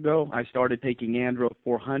 months ago, I started taking Andro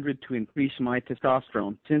 400 to increase my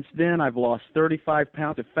testosterone. Since then, I've lost 35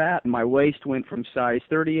 pounds of fat, and my waist went from size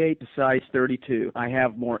 38 to size 32. I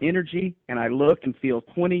have more energy, and I look and feel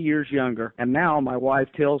 20 years younger. And now my wife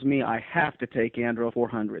tells me I have to take Andro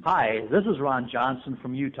 400. Hi, this is Ron Johnson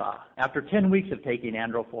from Utah. After 10 weeks of taking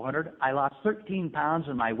Andro 400, I lost 13 pounds,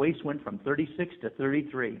 and my waist went from 36 to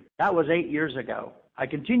 33. That was 8 years ago. I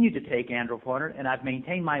continue to take Andro 400, and I've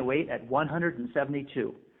maintained my weight at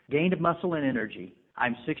 172. Gained muscle and energy.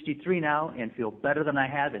 I'm 63 now and feel better than I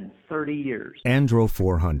have in 30 years. Andro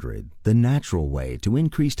 400, the natural way to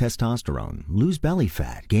increase testosterone, lose belly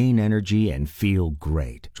fat, gain energy, and feel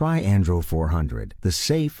great. Try Andro 400, the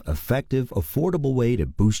safe, effective, affordable way to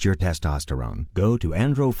boost your testosterone. Go to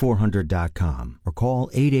andro400.com or call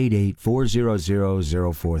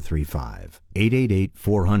 888-400-0435.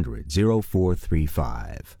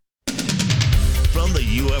 888-400-0435. From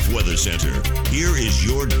the UF Weather Center, here is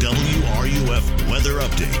your WRUF weather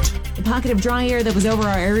update. The pocket of dry air that was over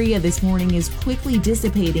our area this morning is quickly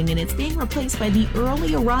dissipating, and it's being replaced by the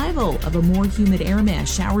early arrival of a more humid air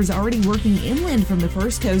mass. Showers already working inland from the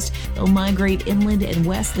first coast. They'll migrate inland and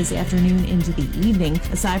west this afternoon into the evening.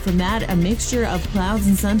 Aside from that, a mixture of clouds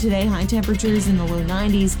and sun today. High temperatures in the low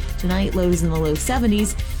 90s. Tonight, lows in the low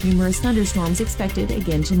 70s. Numerous thunderstorms expected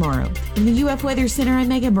again tomorrow. From the UF Weather Center, I'm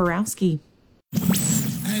Megan Borowski.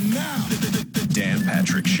 And now, the Dan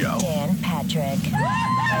Patrick Show. Dan Patrick.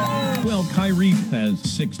 Well, Kyrie has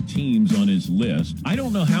 6 teams on his list. I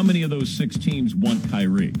don't know how many of those 6 teams want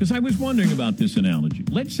Kyrie, because I was wondering about this analogy.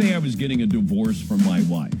 Let's say I was getting a divorce from my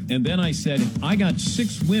wife, and then I said, I got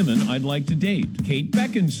 6 women I'd like to date. Kate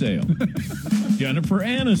Beckinsale, Jennifer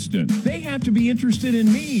Aniston. They have to be interested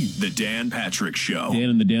in me. The Dan Patrick Show.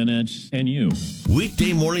 Dan and the Danettes and you.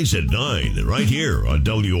 Weekday mornings at 9, right here on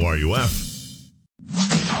WRUF.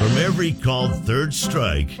 From every called third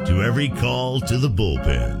strike to every call to the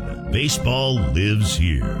bullpen, baseball lives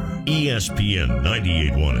here. ESPN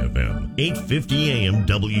 98.1 FM, 850 AM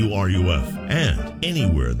WRUF, and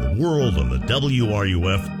anywhere in the world on the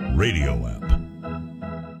WRUF radio app.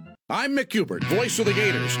 I'm Mick Hubert, voice of the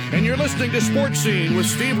Gators, and you're listening to Sports Scene with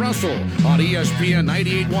Steve Russell on ESPN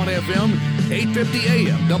 98.1 FM, 850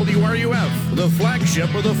 AM WRUF, the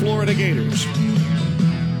flagship of the Florida Gators.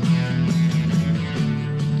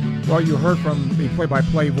 Well, you heard from the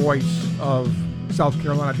play-by-play voice of South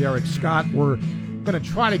Carolina, Derek Scott. We're going to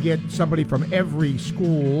try to get somebody from every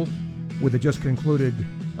school with the just concluded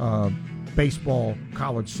baseball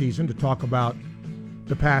college season to talk about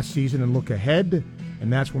the past season and look ahead.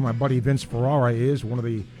 And that's where my buddy Vince Ferrara is, one of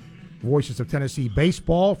the voices of Tennessee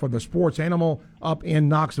baseball from the Sports Animal up in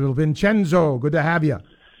Knoxville. Vincenzo, good to have you.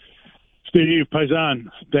 Steve, Paisan,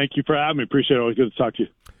 thank you for having me. Appreciate it. Always good to talk to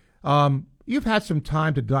you. You've had some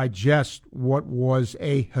time to digest what was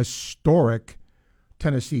a historic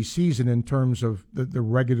Tennessee season in terms of the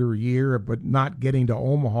regular year, but not getting to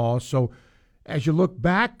Omaha. So as you look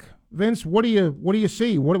back, Vince, what do you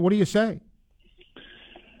see? What do you say?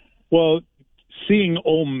 Well, seeing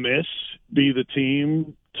Ole Miss be the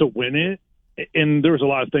team to win it, and there was a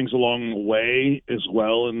lot of things along the way as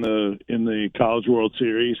well in the College World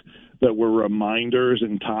Series that were reminders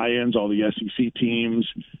and tie-ins, all the SEC teams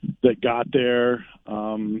that got there.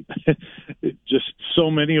 Just so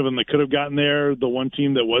many of them that could have gotten there. The one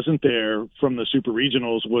team that wasn't there from the Super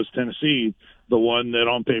Regionals was Tennessee, the one that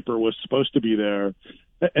on paper was supposed to be there.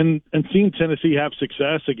 And seeing Tennessee have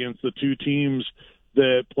success against the two teams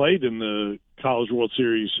that played in the College World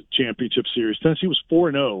Series Championship Series. Tennessee was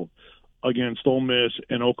 4-0 against Ole Miss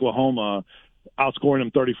and Oklahoma, outscoring them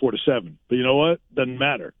 34-7. But you know what? Doesn't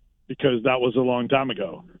matter, because that was a long time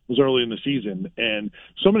ago. It was early in the season. And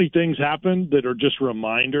so many things happened that are just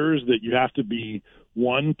reminders that you have to be,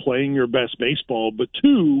 one, playing your best baseball, but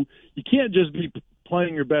two, you can't just be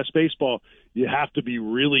playing your best baseball. You have to be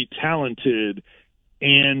really talented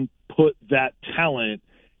and put that talent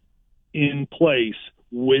in place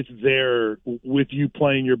with you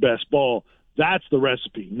playing your best ball. That's the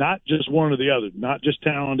recipe, not just one or the other, not just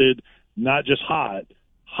talented, not just hot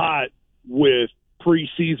with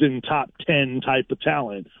preseason top 10 type of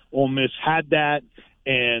talent. Ole Miss had that,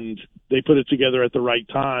 and they put it together at the right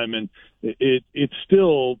time. And it's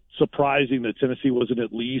still surprising that Tennessee wasn't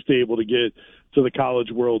at least able to get to the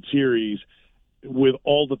College World Series with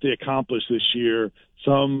all that they accomplished this year.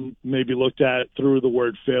 Some maybe looked at through the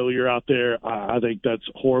word failure out there. I think that's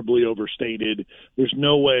horribly overstated. There's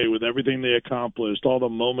no way, with everything they accomplished, all the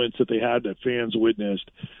moments that they had that fans witnessed,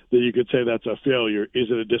 that you could say that's a failure. Is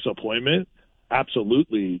it a disappointment?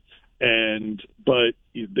 Absolutely. But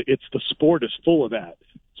it's the sport is full of that.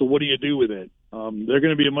 So what do you do with it? They're going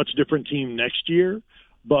to be a much different team next year,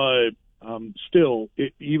 but still,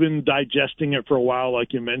 even digesting it for a while,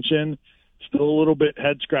 like you mentioned, still a little bit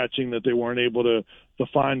head-scratching that they weren't able to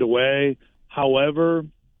find a way. However,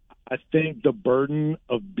 I think the burden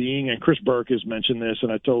of being, and Chris Burke has mentioned this,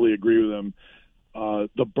 and I totally agree with him,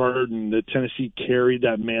 the burden that Tennessee carried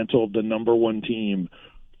that mantle of the number one team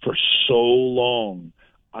for so long,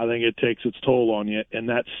 I think it takes its toll on you. And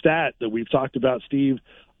that stat that we've talked about, Steve,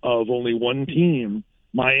 of only one team,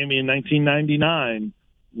 Miami in 1999,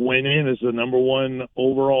 went in as the number one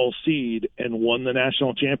overall seed and won the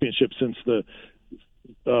national championship since the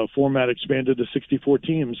format expanded to 64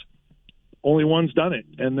 teams. Only one's done it,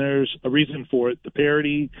 and there's a reason for it. The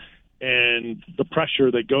parity and the pressure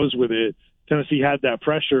that goes with it. Tennessee had that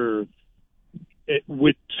pressure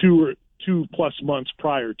with two plus months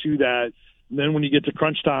prior to that. And then when you get to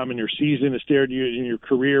crunch time and your season is staring you in your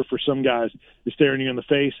career, for some guys is staring you in the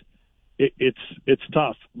face, it's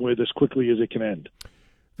tough with as quickly as it can end.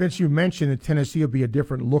 Vince, you mentioned that Tennessee will be a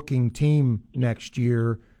different-looking team next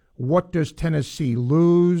year. What does Tennessee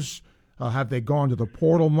lose? Have they gone to the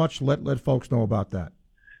portal much? Let folks know about that.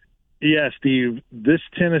 Yeah, Steve, this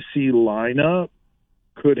Tennessee lineup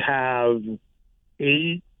could have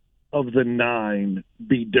 8 of the 9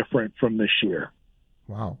 be different from this year.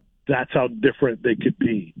 Wow. That's how different they could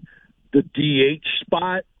be. The DH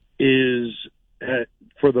spot is,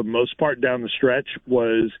 for the most part down the stretch,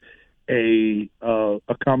 was a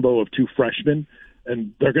combo of 2 freshmen,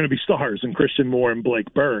 and they're going to be stars in Christian Moore and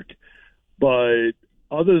Blake Burke. But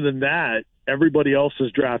other than that, everybody else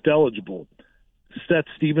is draft eligible. Seth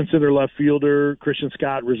Stevenson, their left fielder, Christian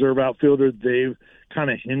Scott, reserve outfielder, they've kind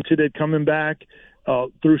of hinted at coming back.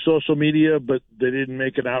 through social media, but they didn't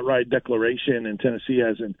make an outright declaration, and Tennessee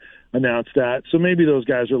hasn't announced that. So maybe those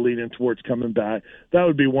guys are leaning towards coming back. That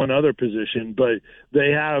would be one other position, but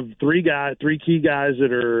they have three key guys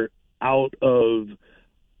that are out of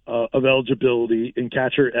eligibility, in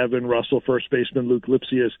catcher Evan Russell, first baseman Luke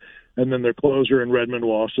Lipsius, and then their closer in Redmond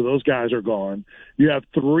Walsh. So those guys are gone. You have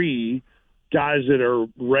three guys that are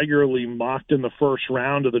regularly mocked in the first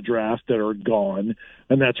round of the draft that are gone,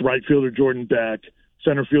 and that's right fielder Jordan Beck,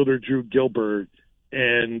 center fielder Drew Gilbert,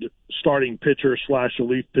 and starting pitcher /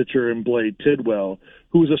 relief pitcher in Blade Tidwell,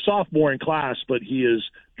 who is a sophomore in class, but he is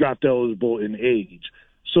draft eligible in age.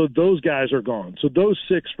 So those guys are gone. So those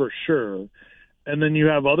six for sure. And then you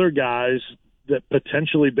have other guys that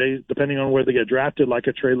potentially, depending on where they get drafted, like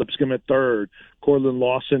a Trey Lipscomb at third, Cortland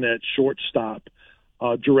Lawson at shortstop,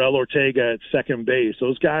 Jarrell Ortega at second base.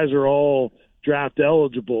 Those guys are all draft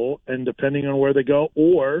eligible, and depending on where they go,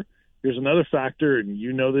 or here's another factor, and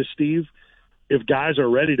you know this, Steve, if guys are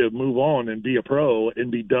ready to move on and be a pro and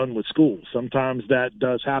be done with school, sometimes that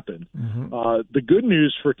does happen. Mm-hmm. The good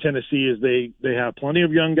news for Tennessee is they have plenty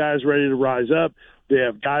of young guys ready to rise up. They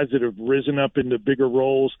have guys that have risen up into bigger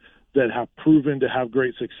roles that have proven to have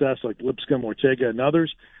great success, like Lipscomb, Ortega, and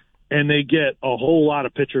others. And they get a whole lot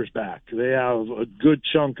of pitchers back. They have a good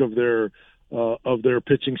chunk of their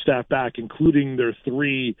pitching staff back, including their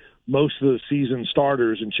three most of the season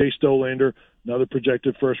starters, and Chase Dolander, another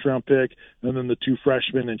projected first-round pick, and then the two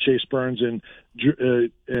freshmen, and Chase Burns and Drew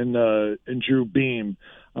Beam.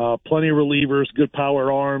 Plenty of relievers, good power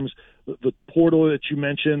arms. The portal that you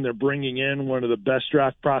mentioned, they're bringing in one of the best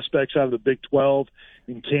draft prospects out of the Big 12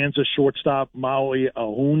 in Kansas shortstop Maui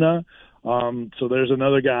Ahuna. So there's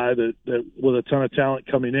another guy that with a ton of talent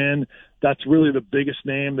coming in. That's really the biggest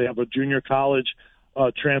name. They have a junior college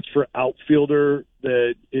transfer outfielder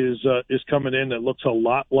that is coming in that looks a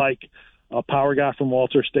lot like a power guy from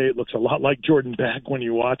Walter State, looks a lot like Jordan Beck when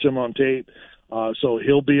you watch him on tape. So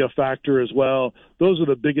he'll be a factor as well. Those are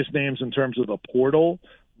the biggest names in terms of the portal.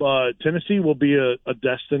 But Tennessee will be a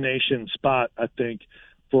destination spot, I think,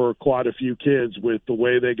 for quite a few kids with the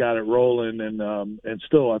way they got it rolling. And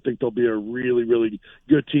still, I think they'll be a really, really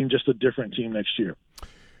good team, just a different team next year.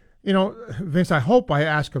 You know, Vince, I hope I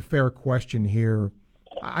ask a fair question here.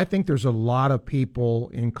 I think there's a lot of people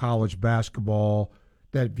in college basketball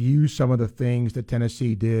that view some of the things that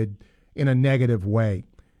Tennessee did in a negative way.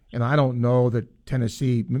 And I don't know that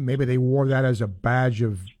Tennessee, maybe they wore that as a badge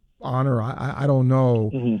of honor. I don't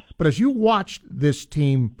know. Mm-hmm. But as you watched this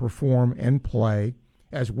team perform and play,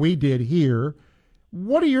 as we did here,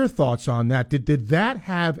 what are your thoughts on that? Did that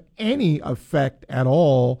have any effect at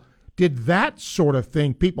all? Did that sort of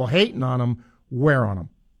thing, people hating on them, wear on them?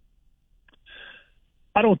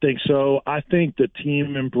 I don't think so. I think the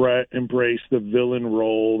team embraced the villain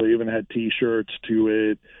role. They even had T-shirts to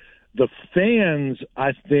it. The fans,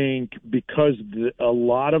 I think, because a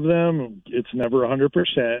lot of them, it's never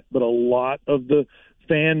 100%, but a lot of the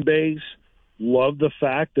fan base love the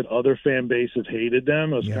fact that other fan bases hated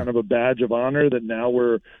them. It was kind of a badge of honor that now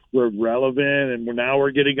we're relevant and now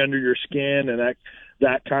we're getting under your skin and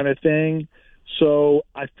that kind of thing. So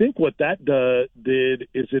I think what that did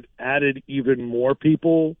is it added even more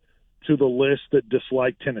people to the list that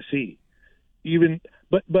dislike Tennessee.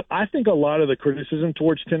 But I think a lot of the criticism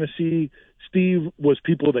towards Tennessee, Steve, was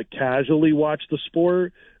people that casually watch the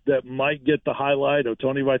sport that might get the highlight of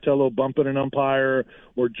Tony Vitello bumping an umpire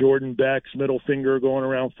or Jordan Beck's middle finger going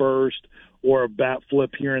around first or a bat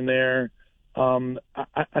flip here and there.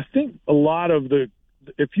 I think a lot of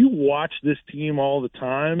if you watch this team all the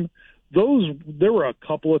time, there were a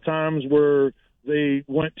couple of times where they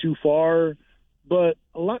went too far, but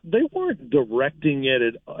they weren't directing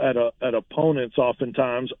it at opponents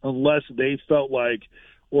oftentimes unless they felt like,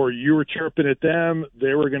 or you were chirping at them,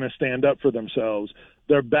 they were going to stand up for themselves.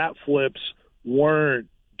 Their bat flips weren't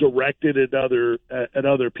directed at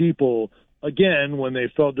other people. Again, when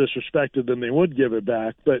they felt disrespected, then they would give it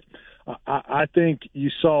back. But I think you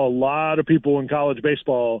saw a lot of people in college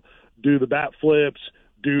baseball do the bat flips,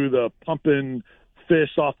 do the pumping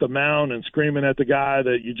fists off the mound and screaming at the guy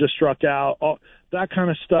that you just struck out. That kind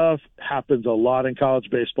of stuff happens a lot in college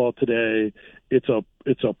baseball today. It's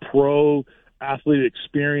a pro athlete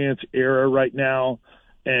experience era right now,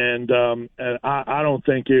 and I don't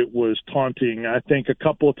think it was taunting. I think a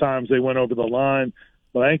couple of times they went over the line,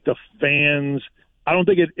 but I think the fans, I don't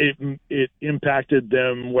think it impacted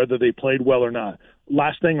them whether they played well or not.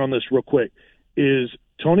 Last thing on this real quick is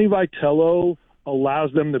Tony Vitello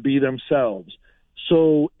allows them to be themselves.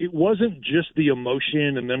 So it wasn't just the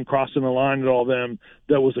emotion and them crossing the line and all them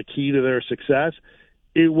that was a key to their success.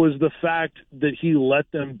 It was the fact that he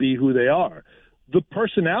let them be who they are. the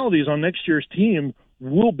personalities on next year's team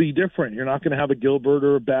will be different. You're not going to have a Gilbert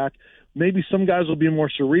or a back. Maybe some guys will be more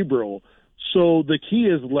cerebral. So the key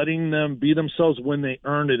is letting them be themselves when they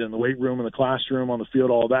earn it in the weight room, in the classroom, on the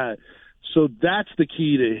field, all that. So that's the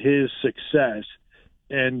key to his success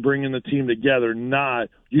and bringing the team together. Not,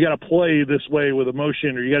 you got to play this way with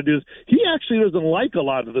emotion, or you got to do this. He actually doesn't like a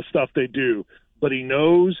lot of the stuff they do, but he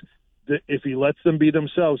knows that if he lets them be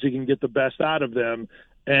themselves, he can get the best out of them.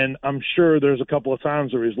 And I'm sure there's a couple of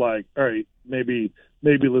times where he's like, all right, maybe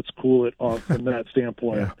let's cool it off from that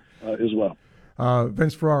standpoint as well.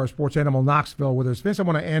 Vince Ferrara, Sports Animal Knoxville with us. Vince, I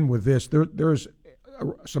want to end with this. There's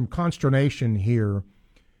some consternation here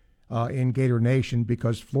in Gator Nation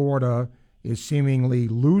because Florida is seemingly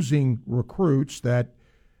losing recruits that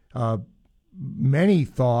many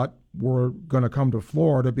thought were going to come to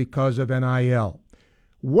Florida because of NIL.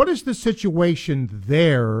 What is the situation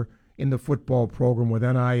there in the football program with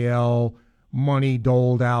NIL, money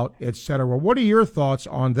doled out, et cetera? What are your thoughts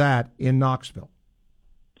on that in Knoxville?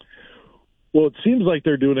 Well, it seems like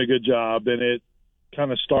they're doing a good job, and it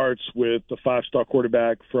kind of starts with the 5-star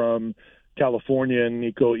quarterback from California,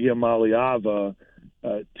 Nico Iamaleava.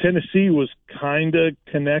 Tennessee was kind of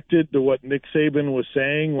connected to what Nick Saban was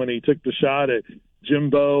saying when he took the shot at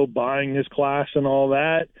Jimbo buying his class and all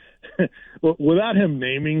that. Without him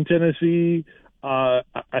naming Tennessee, I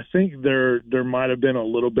think there might have been a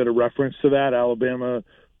little bit of reference to that. Alabama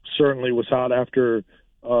certainly was hot after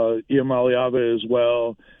Iamaleava as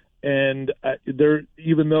well. And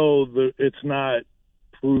even though it's not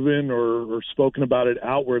proven or spoken about it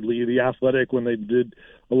outwardly, The Athletic, when they did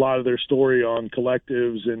a lot of their story on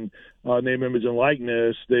collectives and name, image, and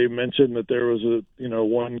likeness, they mentioned that there was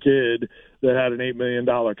one kid that had an $8 million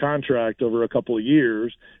contract over a couple of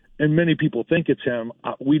years, and many people think it's him.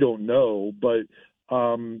 We don't know, but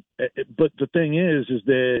the thing is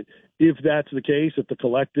that if that's the case, if the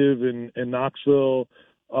collective in Knoxville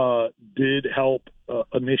did help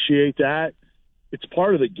initiate that, it's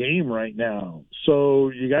part of the game right now. So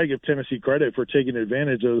you got to give Tennessee credit for taking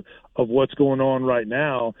advantage of what's going on right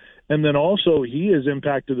now. And then also he has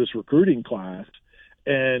impacted this recruiting class,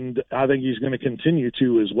 and I think he's going to continue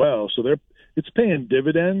to as well. So it's paying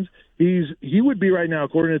dividends. He would be right now,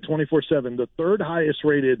 according to 24/7, the third highest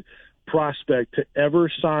rated prospect to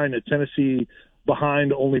ever sign at Tennessee,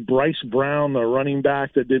 behind only Bryce Brown, the running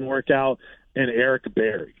back that didn't work out, and Eric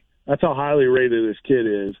Berry. That's how highly rated this kid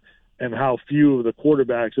is, and how few of the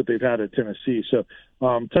quarterbacks that they've had at Tennessee. So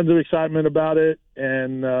tons of excitement about it,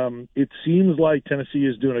 and it seems like Tennessee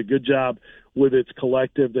is doing a good job with its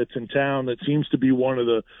collective that's in town that seems to be one of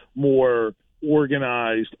the more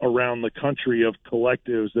organized around the country of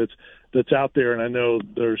collectives that's out there. And I know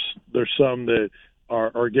there's some that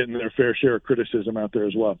are getting their fair share of criticism out there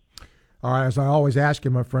as well. All right, as I always ask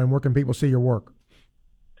you, my friend, where can people see your work?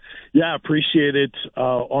 Yeah, appreciate it.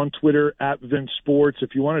 On Twitter, @VinceSports.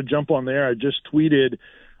 If you want to jump on there, I just tweeted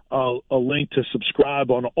a link to subscribe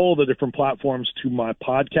on all the different platforms to my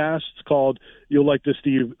podcast. It's called, you'll like this,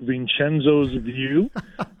 Steve, Vincenzo's View.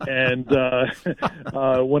 And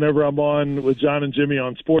whenever I'm on with John and Jimmy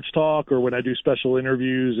on Sports Talk, or when I do special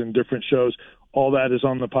interviews and different shows, all that is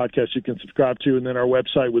on the podcast you can subscribe to. And then our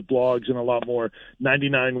website with blogs and a lot more,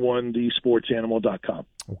 991thesportsanimal.com.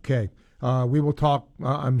 Okay. We will talk,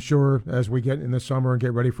 I'm sure, as we get in the summer and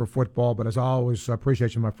get ready for football. But as always, I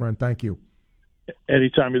appreciate you, my friend. Thank you.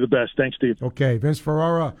 Anytime, you're the best. Thanks, Steve. Okay, Vince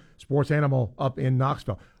Ferrara, Sports Animal up in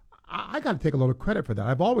Knoxville. I got to take a little credit for that.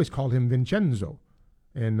 I've always called him Vincenzo.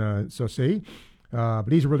 And so, see,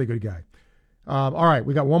 but he's a really good guy. All right,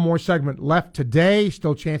 we got one more segment left today.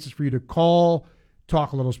 Still chances for you to call,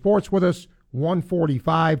 talk a little sports with us.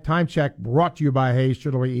 1:45 time check brought to you by Hayes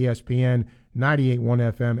Chitterley, ESPN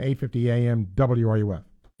 98.1 FM, 850 AM, WRUF.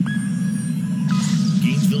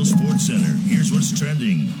 Gainesville Sports Center. Here's what's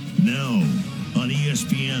trending now on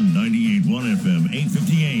ESPN 98.1 FM,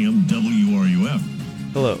 850 AM, WRUF.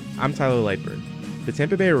 Hello, I'm Tyler Lightburn. The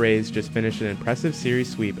Tampa Bay Rays just finished an impressive series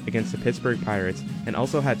sweep against the Pittsburgh Pirates and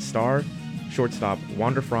also had star shortstop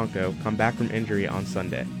Wander Franco come back from injury on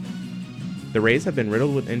Sunday. The Rays have been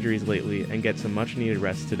riddled with injuries lately and get some much-needed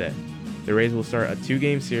rest today. The Rays will start a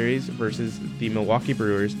 2-game series versus the Milwaukee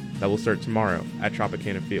Brewers that will start tomorrow at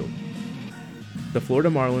Tropicana Field. The Florida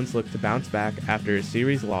Marlins look to bounce back after a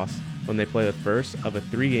series loss when they play the first of a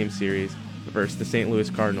 3-game series versus the St. Louis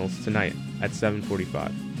Cardinals tonight at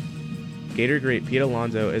 7:45. Gator great Pete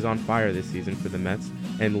Alonso is on fire this season for the Mets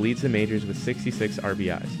and leads the majors with 66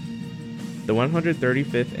 RBIs. The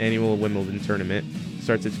 135th annual Wimbledon tournament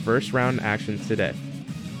starts its first round action today.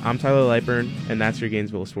 I'm Tyler Lightburn, and that's your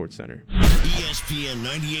Gainesville Sports Center. ESPN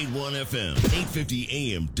 98.1 FM, 850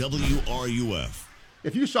 AM, WRUF.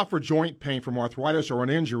 If you suffer joint pain from arthritis or an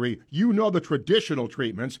injury, you know the traditional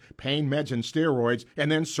treatments, pain meds and steroids,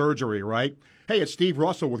 and then surgery, right? Hey, it's Steve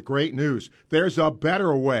Russell with great news. There's a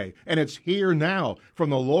better way, and it's here now from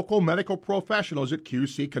the local medical professionals at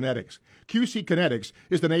QC Kinetics. QC Kinetics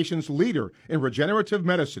is the nation's leader in regenerative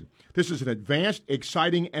medicine. This is an advanced,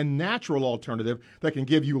 exciting, and natural alternative that can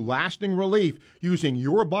give you lasting relief using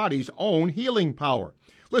your body's own healing power.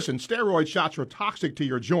 Listen, steroid shots are toxic to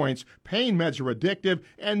your joints, pain meds are addictive,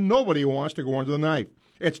 and nobody wants to go under the knife.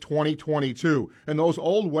 It's 2022, and those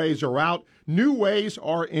old ways are out. New ways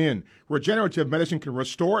are in. Regenerative medicine can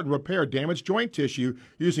restore and repair damaged joint tissue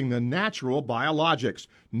using the natural biologics.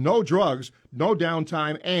 No drugs, no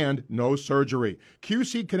downtime, and no surgery.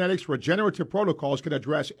 QC Kinetics regenerative protocols can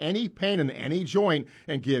address any pain in any joint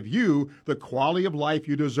and give you the quality of life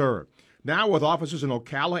you deserve. Now with offices in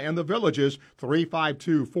Ocala and the Villages,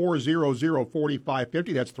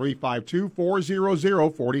 352-400-4550. That's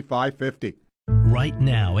 352-400-4550. Right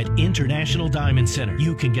now at International Diamond Center,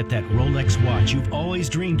 you can get that Rolex watch you've always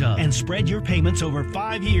dreamed of and spread your payments over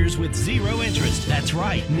 5 years with zero interest. That's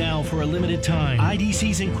right. Now for a limited time,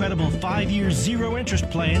 IDC's incredible 5-year zero interest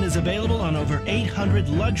plan is available on over 800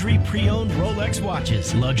 luxury pre-owned Rolex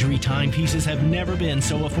watches. Luxury timepieces have never been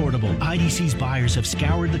so affordable. IDC's buyers have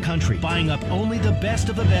scoured the country, buying up only the best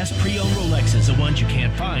of the best pre-owned Rolexes, the ones you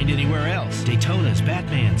can't find anywhere else. Daytonas,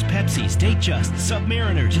 Batmans, Pepsis, Datejusts,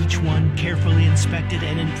 Submariners, each one carefully inspected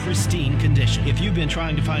and in pristine condition. If you've been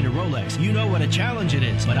trying to find a Rolex, you know what a challenge it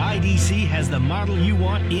is. But IDC has the model you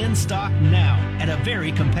want in stock now at a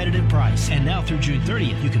very competitive price. And now through June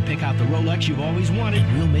 30th, you can pick out the Rolex you've always wanted.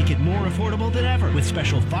 We'll make it more affordable than ever with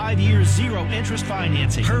special 5-year zero interest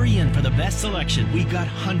financing. Hurry in for the best selection. We've got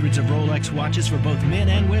hundreds of Rolex watches for both men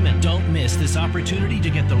and women. Don't miss this opportunity to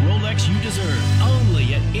get the Rolex you deserve.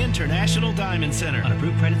 Only at International Diamond Center. On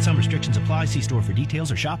approved credit, some restrictions apply. See store for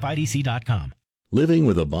details or shop IDC.com. Living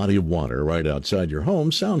with a body of water right outside your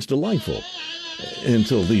home sounds delightful,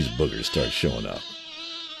 until these boogers start showing up.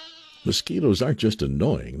 Mosquitoes aren't just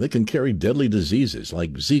annoying, they can carry deadly diseases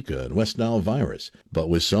like Zika and West Nile virus. But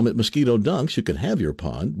with Summit Mosquito Dunks, you can have your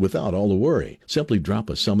pond without all the worry. Simply drop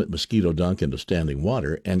a Summit Mosquito Dunk into standing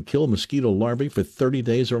water and kill mosquito larvae for 30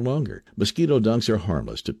 days or longer. Mosquito dunks are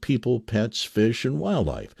harmless to people, pets, fish, and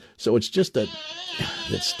wildlife, so it's just that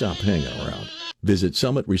stop hanging around. Visit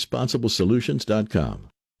SummitResponsibleSolutions.com.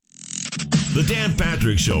 The Dan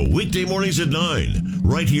Patrick Show, weekday mornings at 9,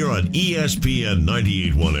 right here on ESPN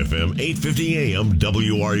 98.1 FM, 850 AM,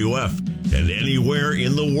 WRUF, and anywhere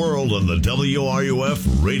in the world on the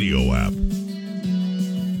WRUF radio app.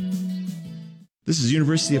 This is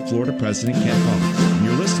University of Florida President Ken Hall, and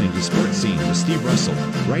you're listening to Sports Scene with Steve Russell,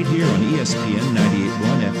 right here on ESPN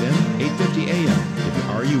 98.1 FM, 850 AM,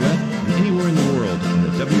 WRUF, and anywhere in the world on the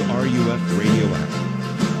WRUF radio app.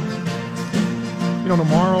 You know,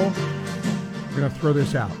 tomorrow, we're going to throw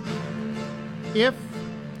this out. If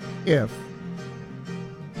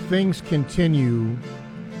things continue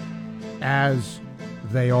as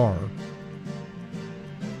they are,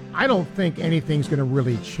 I don't think anything's going to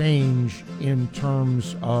really change in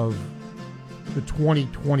terms of the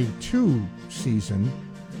 2022 season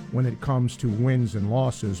when it comes to wins and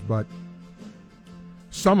losses, but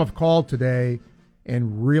some have called today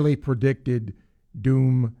and really predicted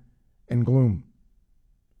doom and gloom.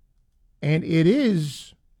 And it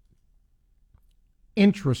is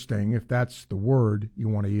interesting, if that's the word you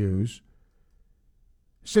want to use,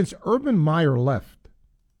 since Urban Meyer left,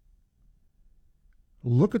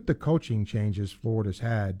 look at the coaching changes Florida's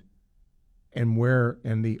had and where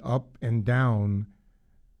and the up and down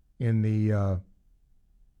in the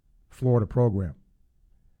Florida program.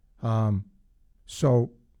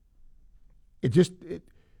 So it's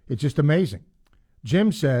just amazing.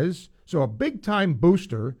 Jim says, so a big-time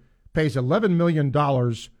booster pays $11 million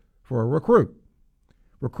for a recruit.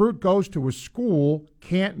 Recruit goes to a school,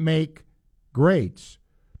 can't make grades.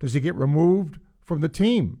 Does he get removed from the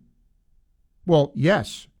team? Well,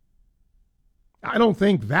 yes. I don't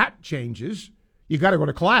think that changes. You got to go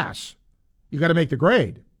to class. You got to make the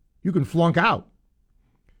grade. You can flunk out.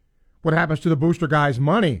 What happens to the booster guy's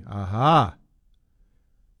money? Aha.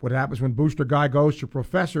 What happens when booster guy goes to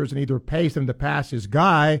professors and either pays them to pass his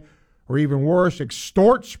guy or even worse,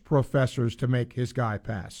 extorts professors to make his guy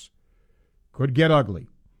pass? Could get ugly.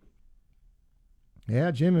 Yeah,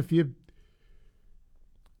 Jim,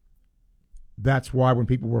 that's why when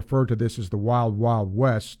people refer to this as the Wild, Wild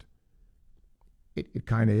West, it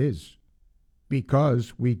kind of is.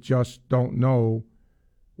 Because we just don't know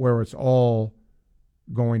where it's all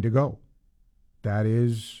going to go. That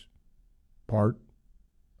is part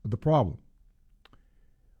of the problem.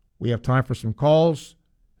 We have time for some calls.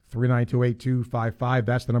 392-8255.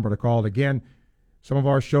 That's the number to call. Again, some of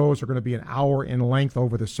our shows are going to be an hour in length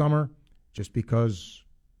over the summer just because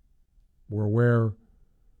we're where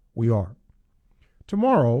we are.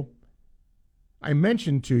 Tomorrow, I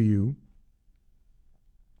mentioned to you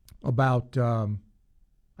about,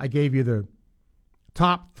 I gave you the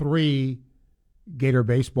top 3 Gator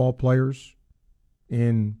baseball players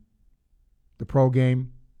in the pro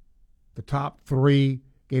game, the top 3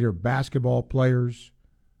 Gator basketball players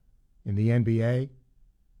in the NBA.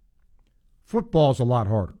 Football's a lot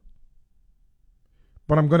harder.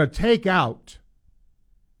 But I'm going to take out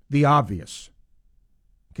the obvious.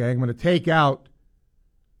 Okay, I'm going to take out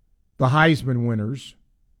the Heisman winners.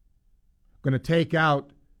 I'm going to take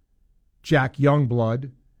out Jack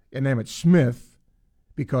Youngblood and Emmitt Smith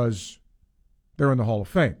because they're in the Hall of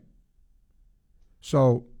Fame.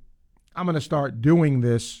 So I'm going to start doing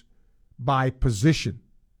this by position.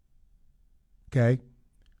 Okay?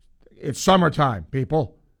 It's summertime,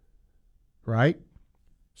 people. Right?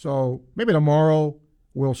 So maybe tomorrow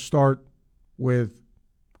we'll start with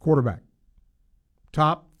quarterback.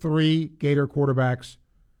 Top 3 Gator quarterbacks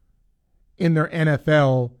in their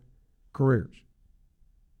NFL careers.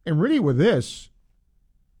 And really with this,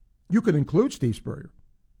 you could include Steve Spurrier.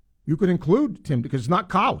 You could include Tim because it's not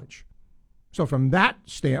college. So from that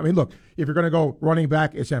standpoint, I mean, look, if you're going to go running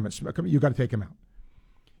back, it's Emmitt Smith. You got to take him out.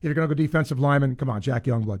 If you're going to go defensive lineman, come on, Jack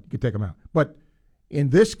Youngblood, you can take him out. But in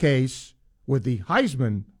this case, with the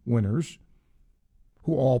Heisman winners,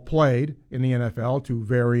 who all played in the NFL to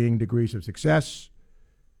varying degrees of success,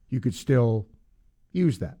 you could still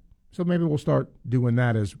use that. So maybe we'll start doing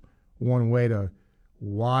that as one way to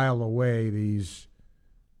while away these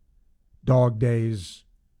dog days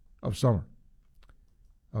of summer.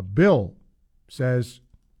 Bill says,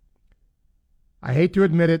 I hate to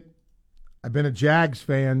admit it, I've been a Jags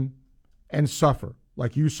fan and suffer,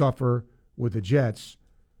 like you suffer with the Jets.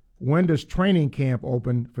 When does training camp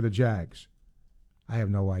open for the Jags? I have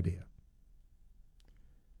no idea.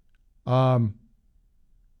 I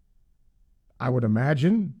would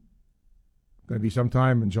imagine going to be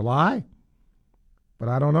sometime in July, but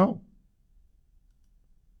I don't know.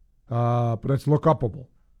 But it's look upable.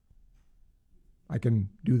 I can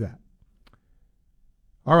do that.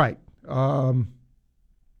 All right. I mean,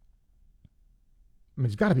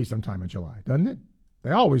 it's got to be sometime in July, doesn't it?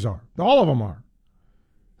 They always are. All of them are.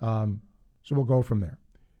 So we'll go from there.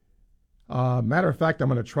 Matter of fact, I'm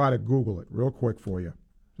going to try to Google it real quick for you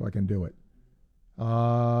so I can do it.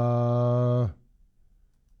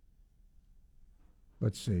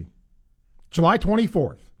 Let's see. July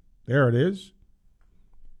 24th. There it is.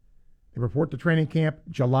 They report to training camp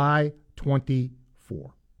July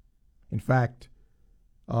 24. In fact,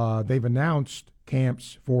 they've announced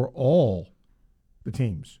camps for all the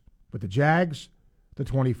teams, but the Jags, the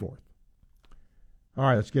 24th. All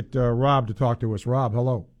right, let's get Rob to talk to us. Rob,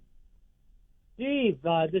 hello. Steve,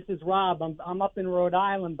 this is Rob. I'm up in Rhode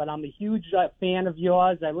Island, but I'm a huge fan of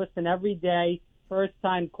yours. I listen every day,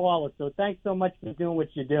 first-time caller, so thanks so much for doing what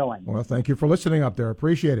you're doing. Well, thank you for listening up there.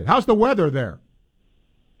 Appreciate it. How's the weather there?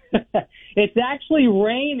 It's actually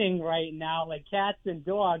raining right now, like cats and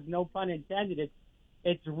dogs, no pun intended.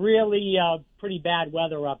 It's really pretty bad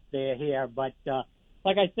weather up there here, but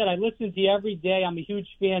like I said, I listen to you every day. I'm a huge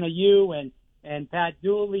fan of you and Pat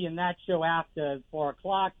Dooley and that show after 4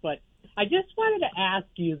 o'clock, but I just wanted to ask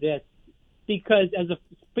you this because as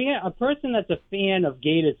a person that's a fan of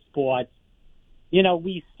Gator sports, you know,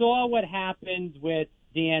 we saw what happened with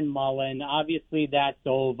Dan Mullen. Obviously, that's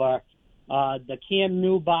over. The Cam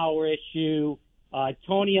Newbauer issue,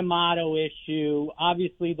 Tony Amato issue,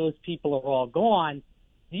 obviously those people are all gone.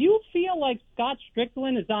 Do you feel like Scott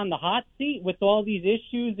Strickland is on the hot seat with all these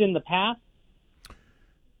issues in the past?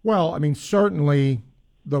 Well, I mean, certainly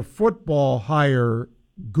the football hire,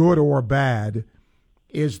 good or bad,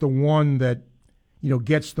 is the one that, you know,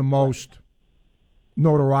 gets the most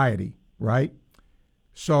notoriety, right?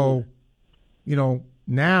 So, you know,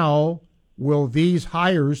 now will these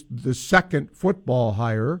hires, the second football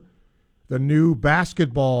hire, the new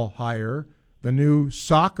basketball hire, the new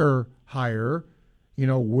soccer hire, you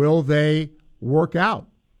know, will they work out?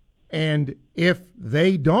 And if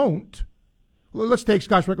they don't, well, let's take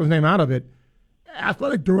Scott Strickland's name out of it.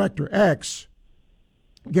 Athletic Director X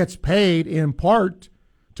gets paid in part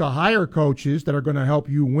to hire coaches that are going to help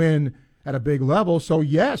you win at a big level. So,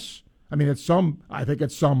 yes, I mean, I think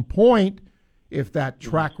at some point, if that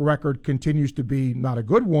track record continues to be not a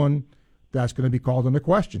good one, that's going to be called into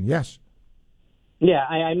question, yes. Yeah,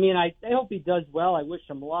 I mean, I hope he does well. I wish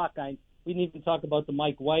him luck. we didn't even talk about the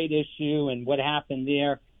Mike White issue and what happened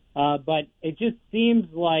there. But it just seems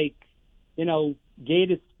like,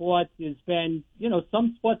 Gator sports has been,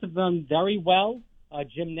 some sports have done very well.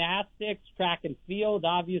 Gymnastics, track and field,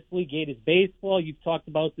 obviously, Gators baseball. You've talked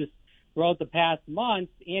about this throughout the past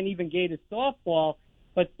months, and even Gators softball.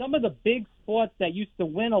 But some of the big sports that used to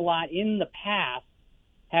win a lot in the past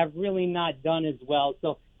have really not done as well.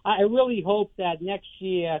 So I really hope that next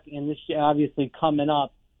year, and this year obviously coming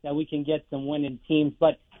up, that we can get some winning teams.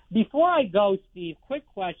 But before I go, Steve, quick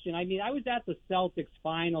question. I was at the Celtics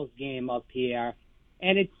finals game up here,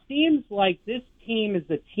 and it seems like this team is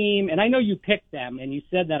the team, and I know you picked them, and you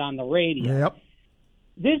said that on the radio. Yep.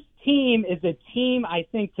 This team is a team, I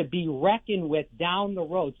think, to be reckoned with down the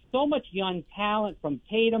road. So much young talent from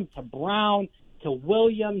Tatum to Brown to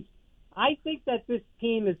Williams. I think that this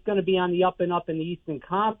team is going to be on the up and up in the Eastern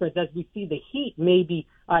Conference as we see the Heat maybe,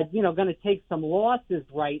 going to take some losses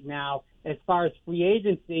right now as far as free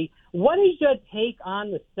agency. What is your take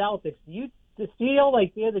on the Celtics? Do you feel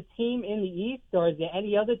like they're the team in the East, or is there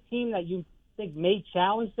any other team that you think may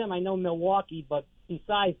challenge them? I know Milwaukee, but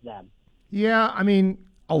besides them. Yeah,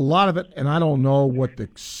 a lot of it, and I don't know what the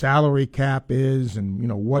salary cap is and,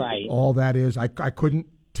 what all that is. I couldn't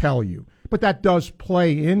tell you. But that does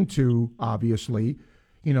play into, obviously,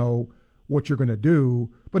 what you're going to do.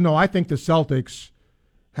 But, no, I think the Celtics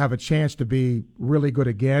have a chance to be really good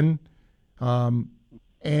again. And,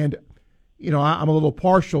 I'm a little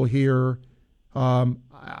partial here.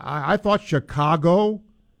 I thought Chicago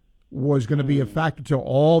was going to be a factor to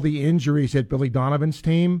all the injuries at Billy Donovan's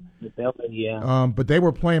team. Yeah. But they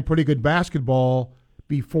were playing pretty good basketball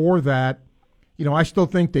before that. I still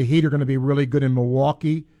think the Heat are going to be really good in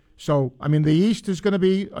Milwaukee. So, the East is going to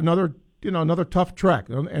be another tough trek.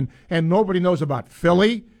 And nobody knows about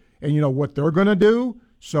Philly and, what they're going to do.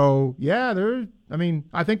 So, yeah,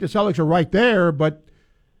 I think the Celtics are right there, but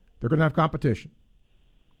they're going to have competition.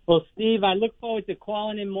 Well, Steve, I look forward to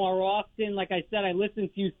calling in more often. Like I said, I listen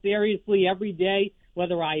to you seriously every day,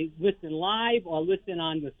 whether I listen live or listen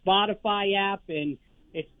on the Spotify app. And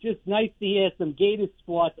it's just nice to hear some Gator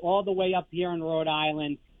sports all the way up here in Rhode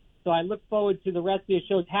Island. So I look forward to the rest of your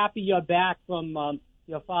shows. Happy you're back from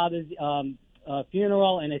your father's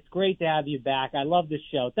funeral, and it's great to have you back. I love this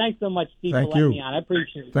show. Thanks so much, Steve, for letting me on. I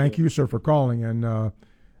appreciate it. Thank you, sir, for calling. And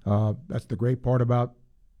that's the great part about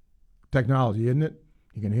technology, isn't it?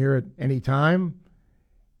 You can hear it anytime,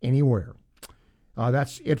 anywhere.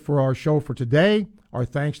 That's it for our show for today. Our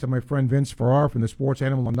thanks to my friend Vince Farrar from the Sports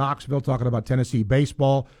Animal in Knoxville, talking about Tennessee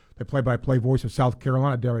baseball. The play-by-play voice of South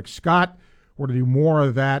Carolina, Derek Scott. We're going to do more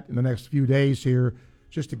of that in the next few days here,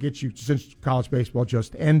 just to get you, since college baseball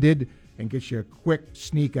just ended, and get you a quick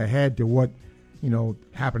sneak ahead to what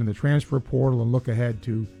happened in the transfer portal and look ahead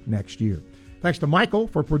to next year. Thanks to Michael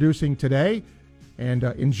for producing today, and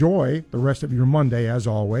enjoy the rest of your Monday as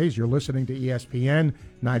always. You're listening to ESPN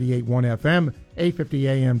 98.1 FM, 850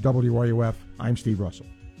 AM WRUF. I'm Steve Russell.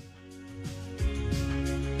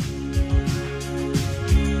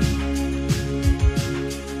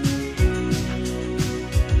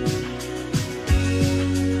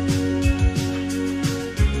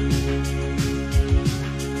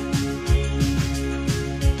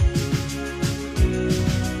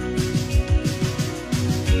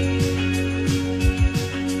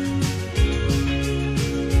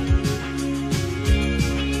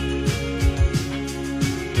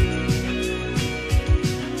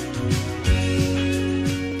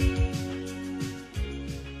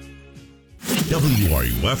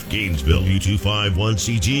 WRUF Gainesville,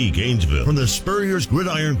 U251CG Gainesville, from the Spurrier's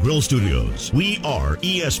Gridiron Grill Studios. We are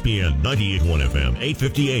ESPN 98.1 FM,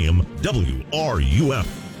 850 AM, WRUF.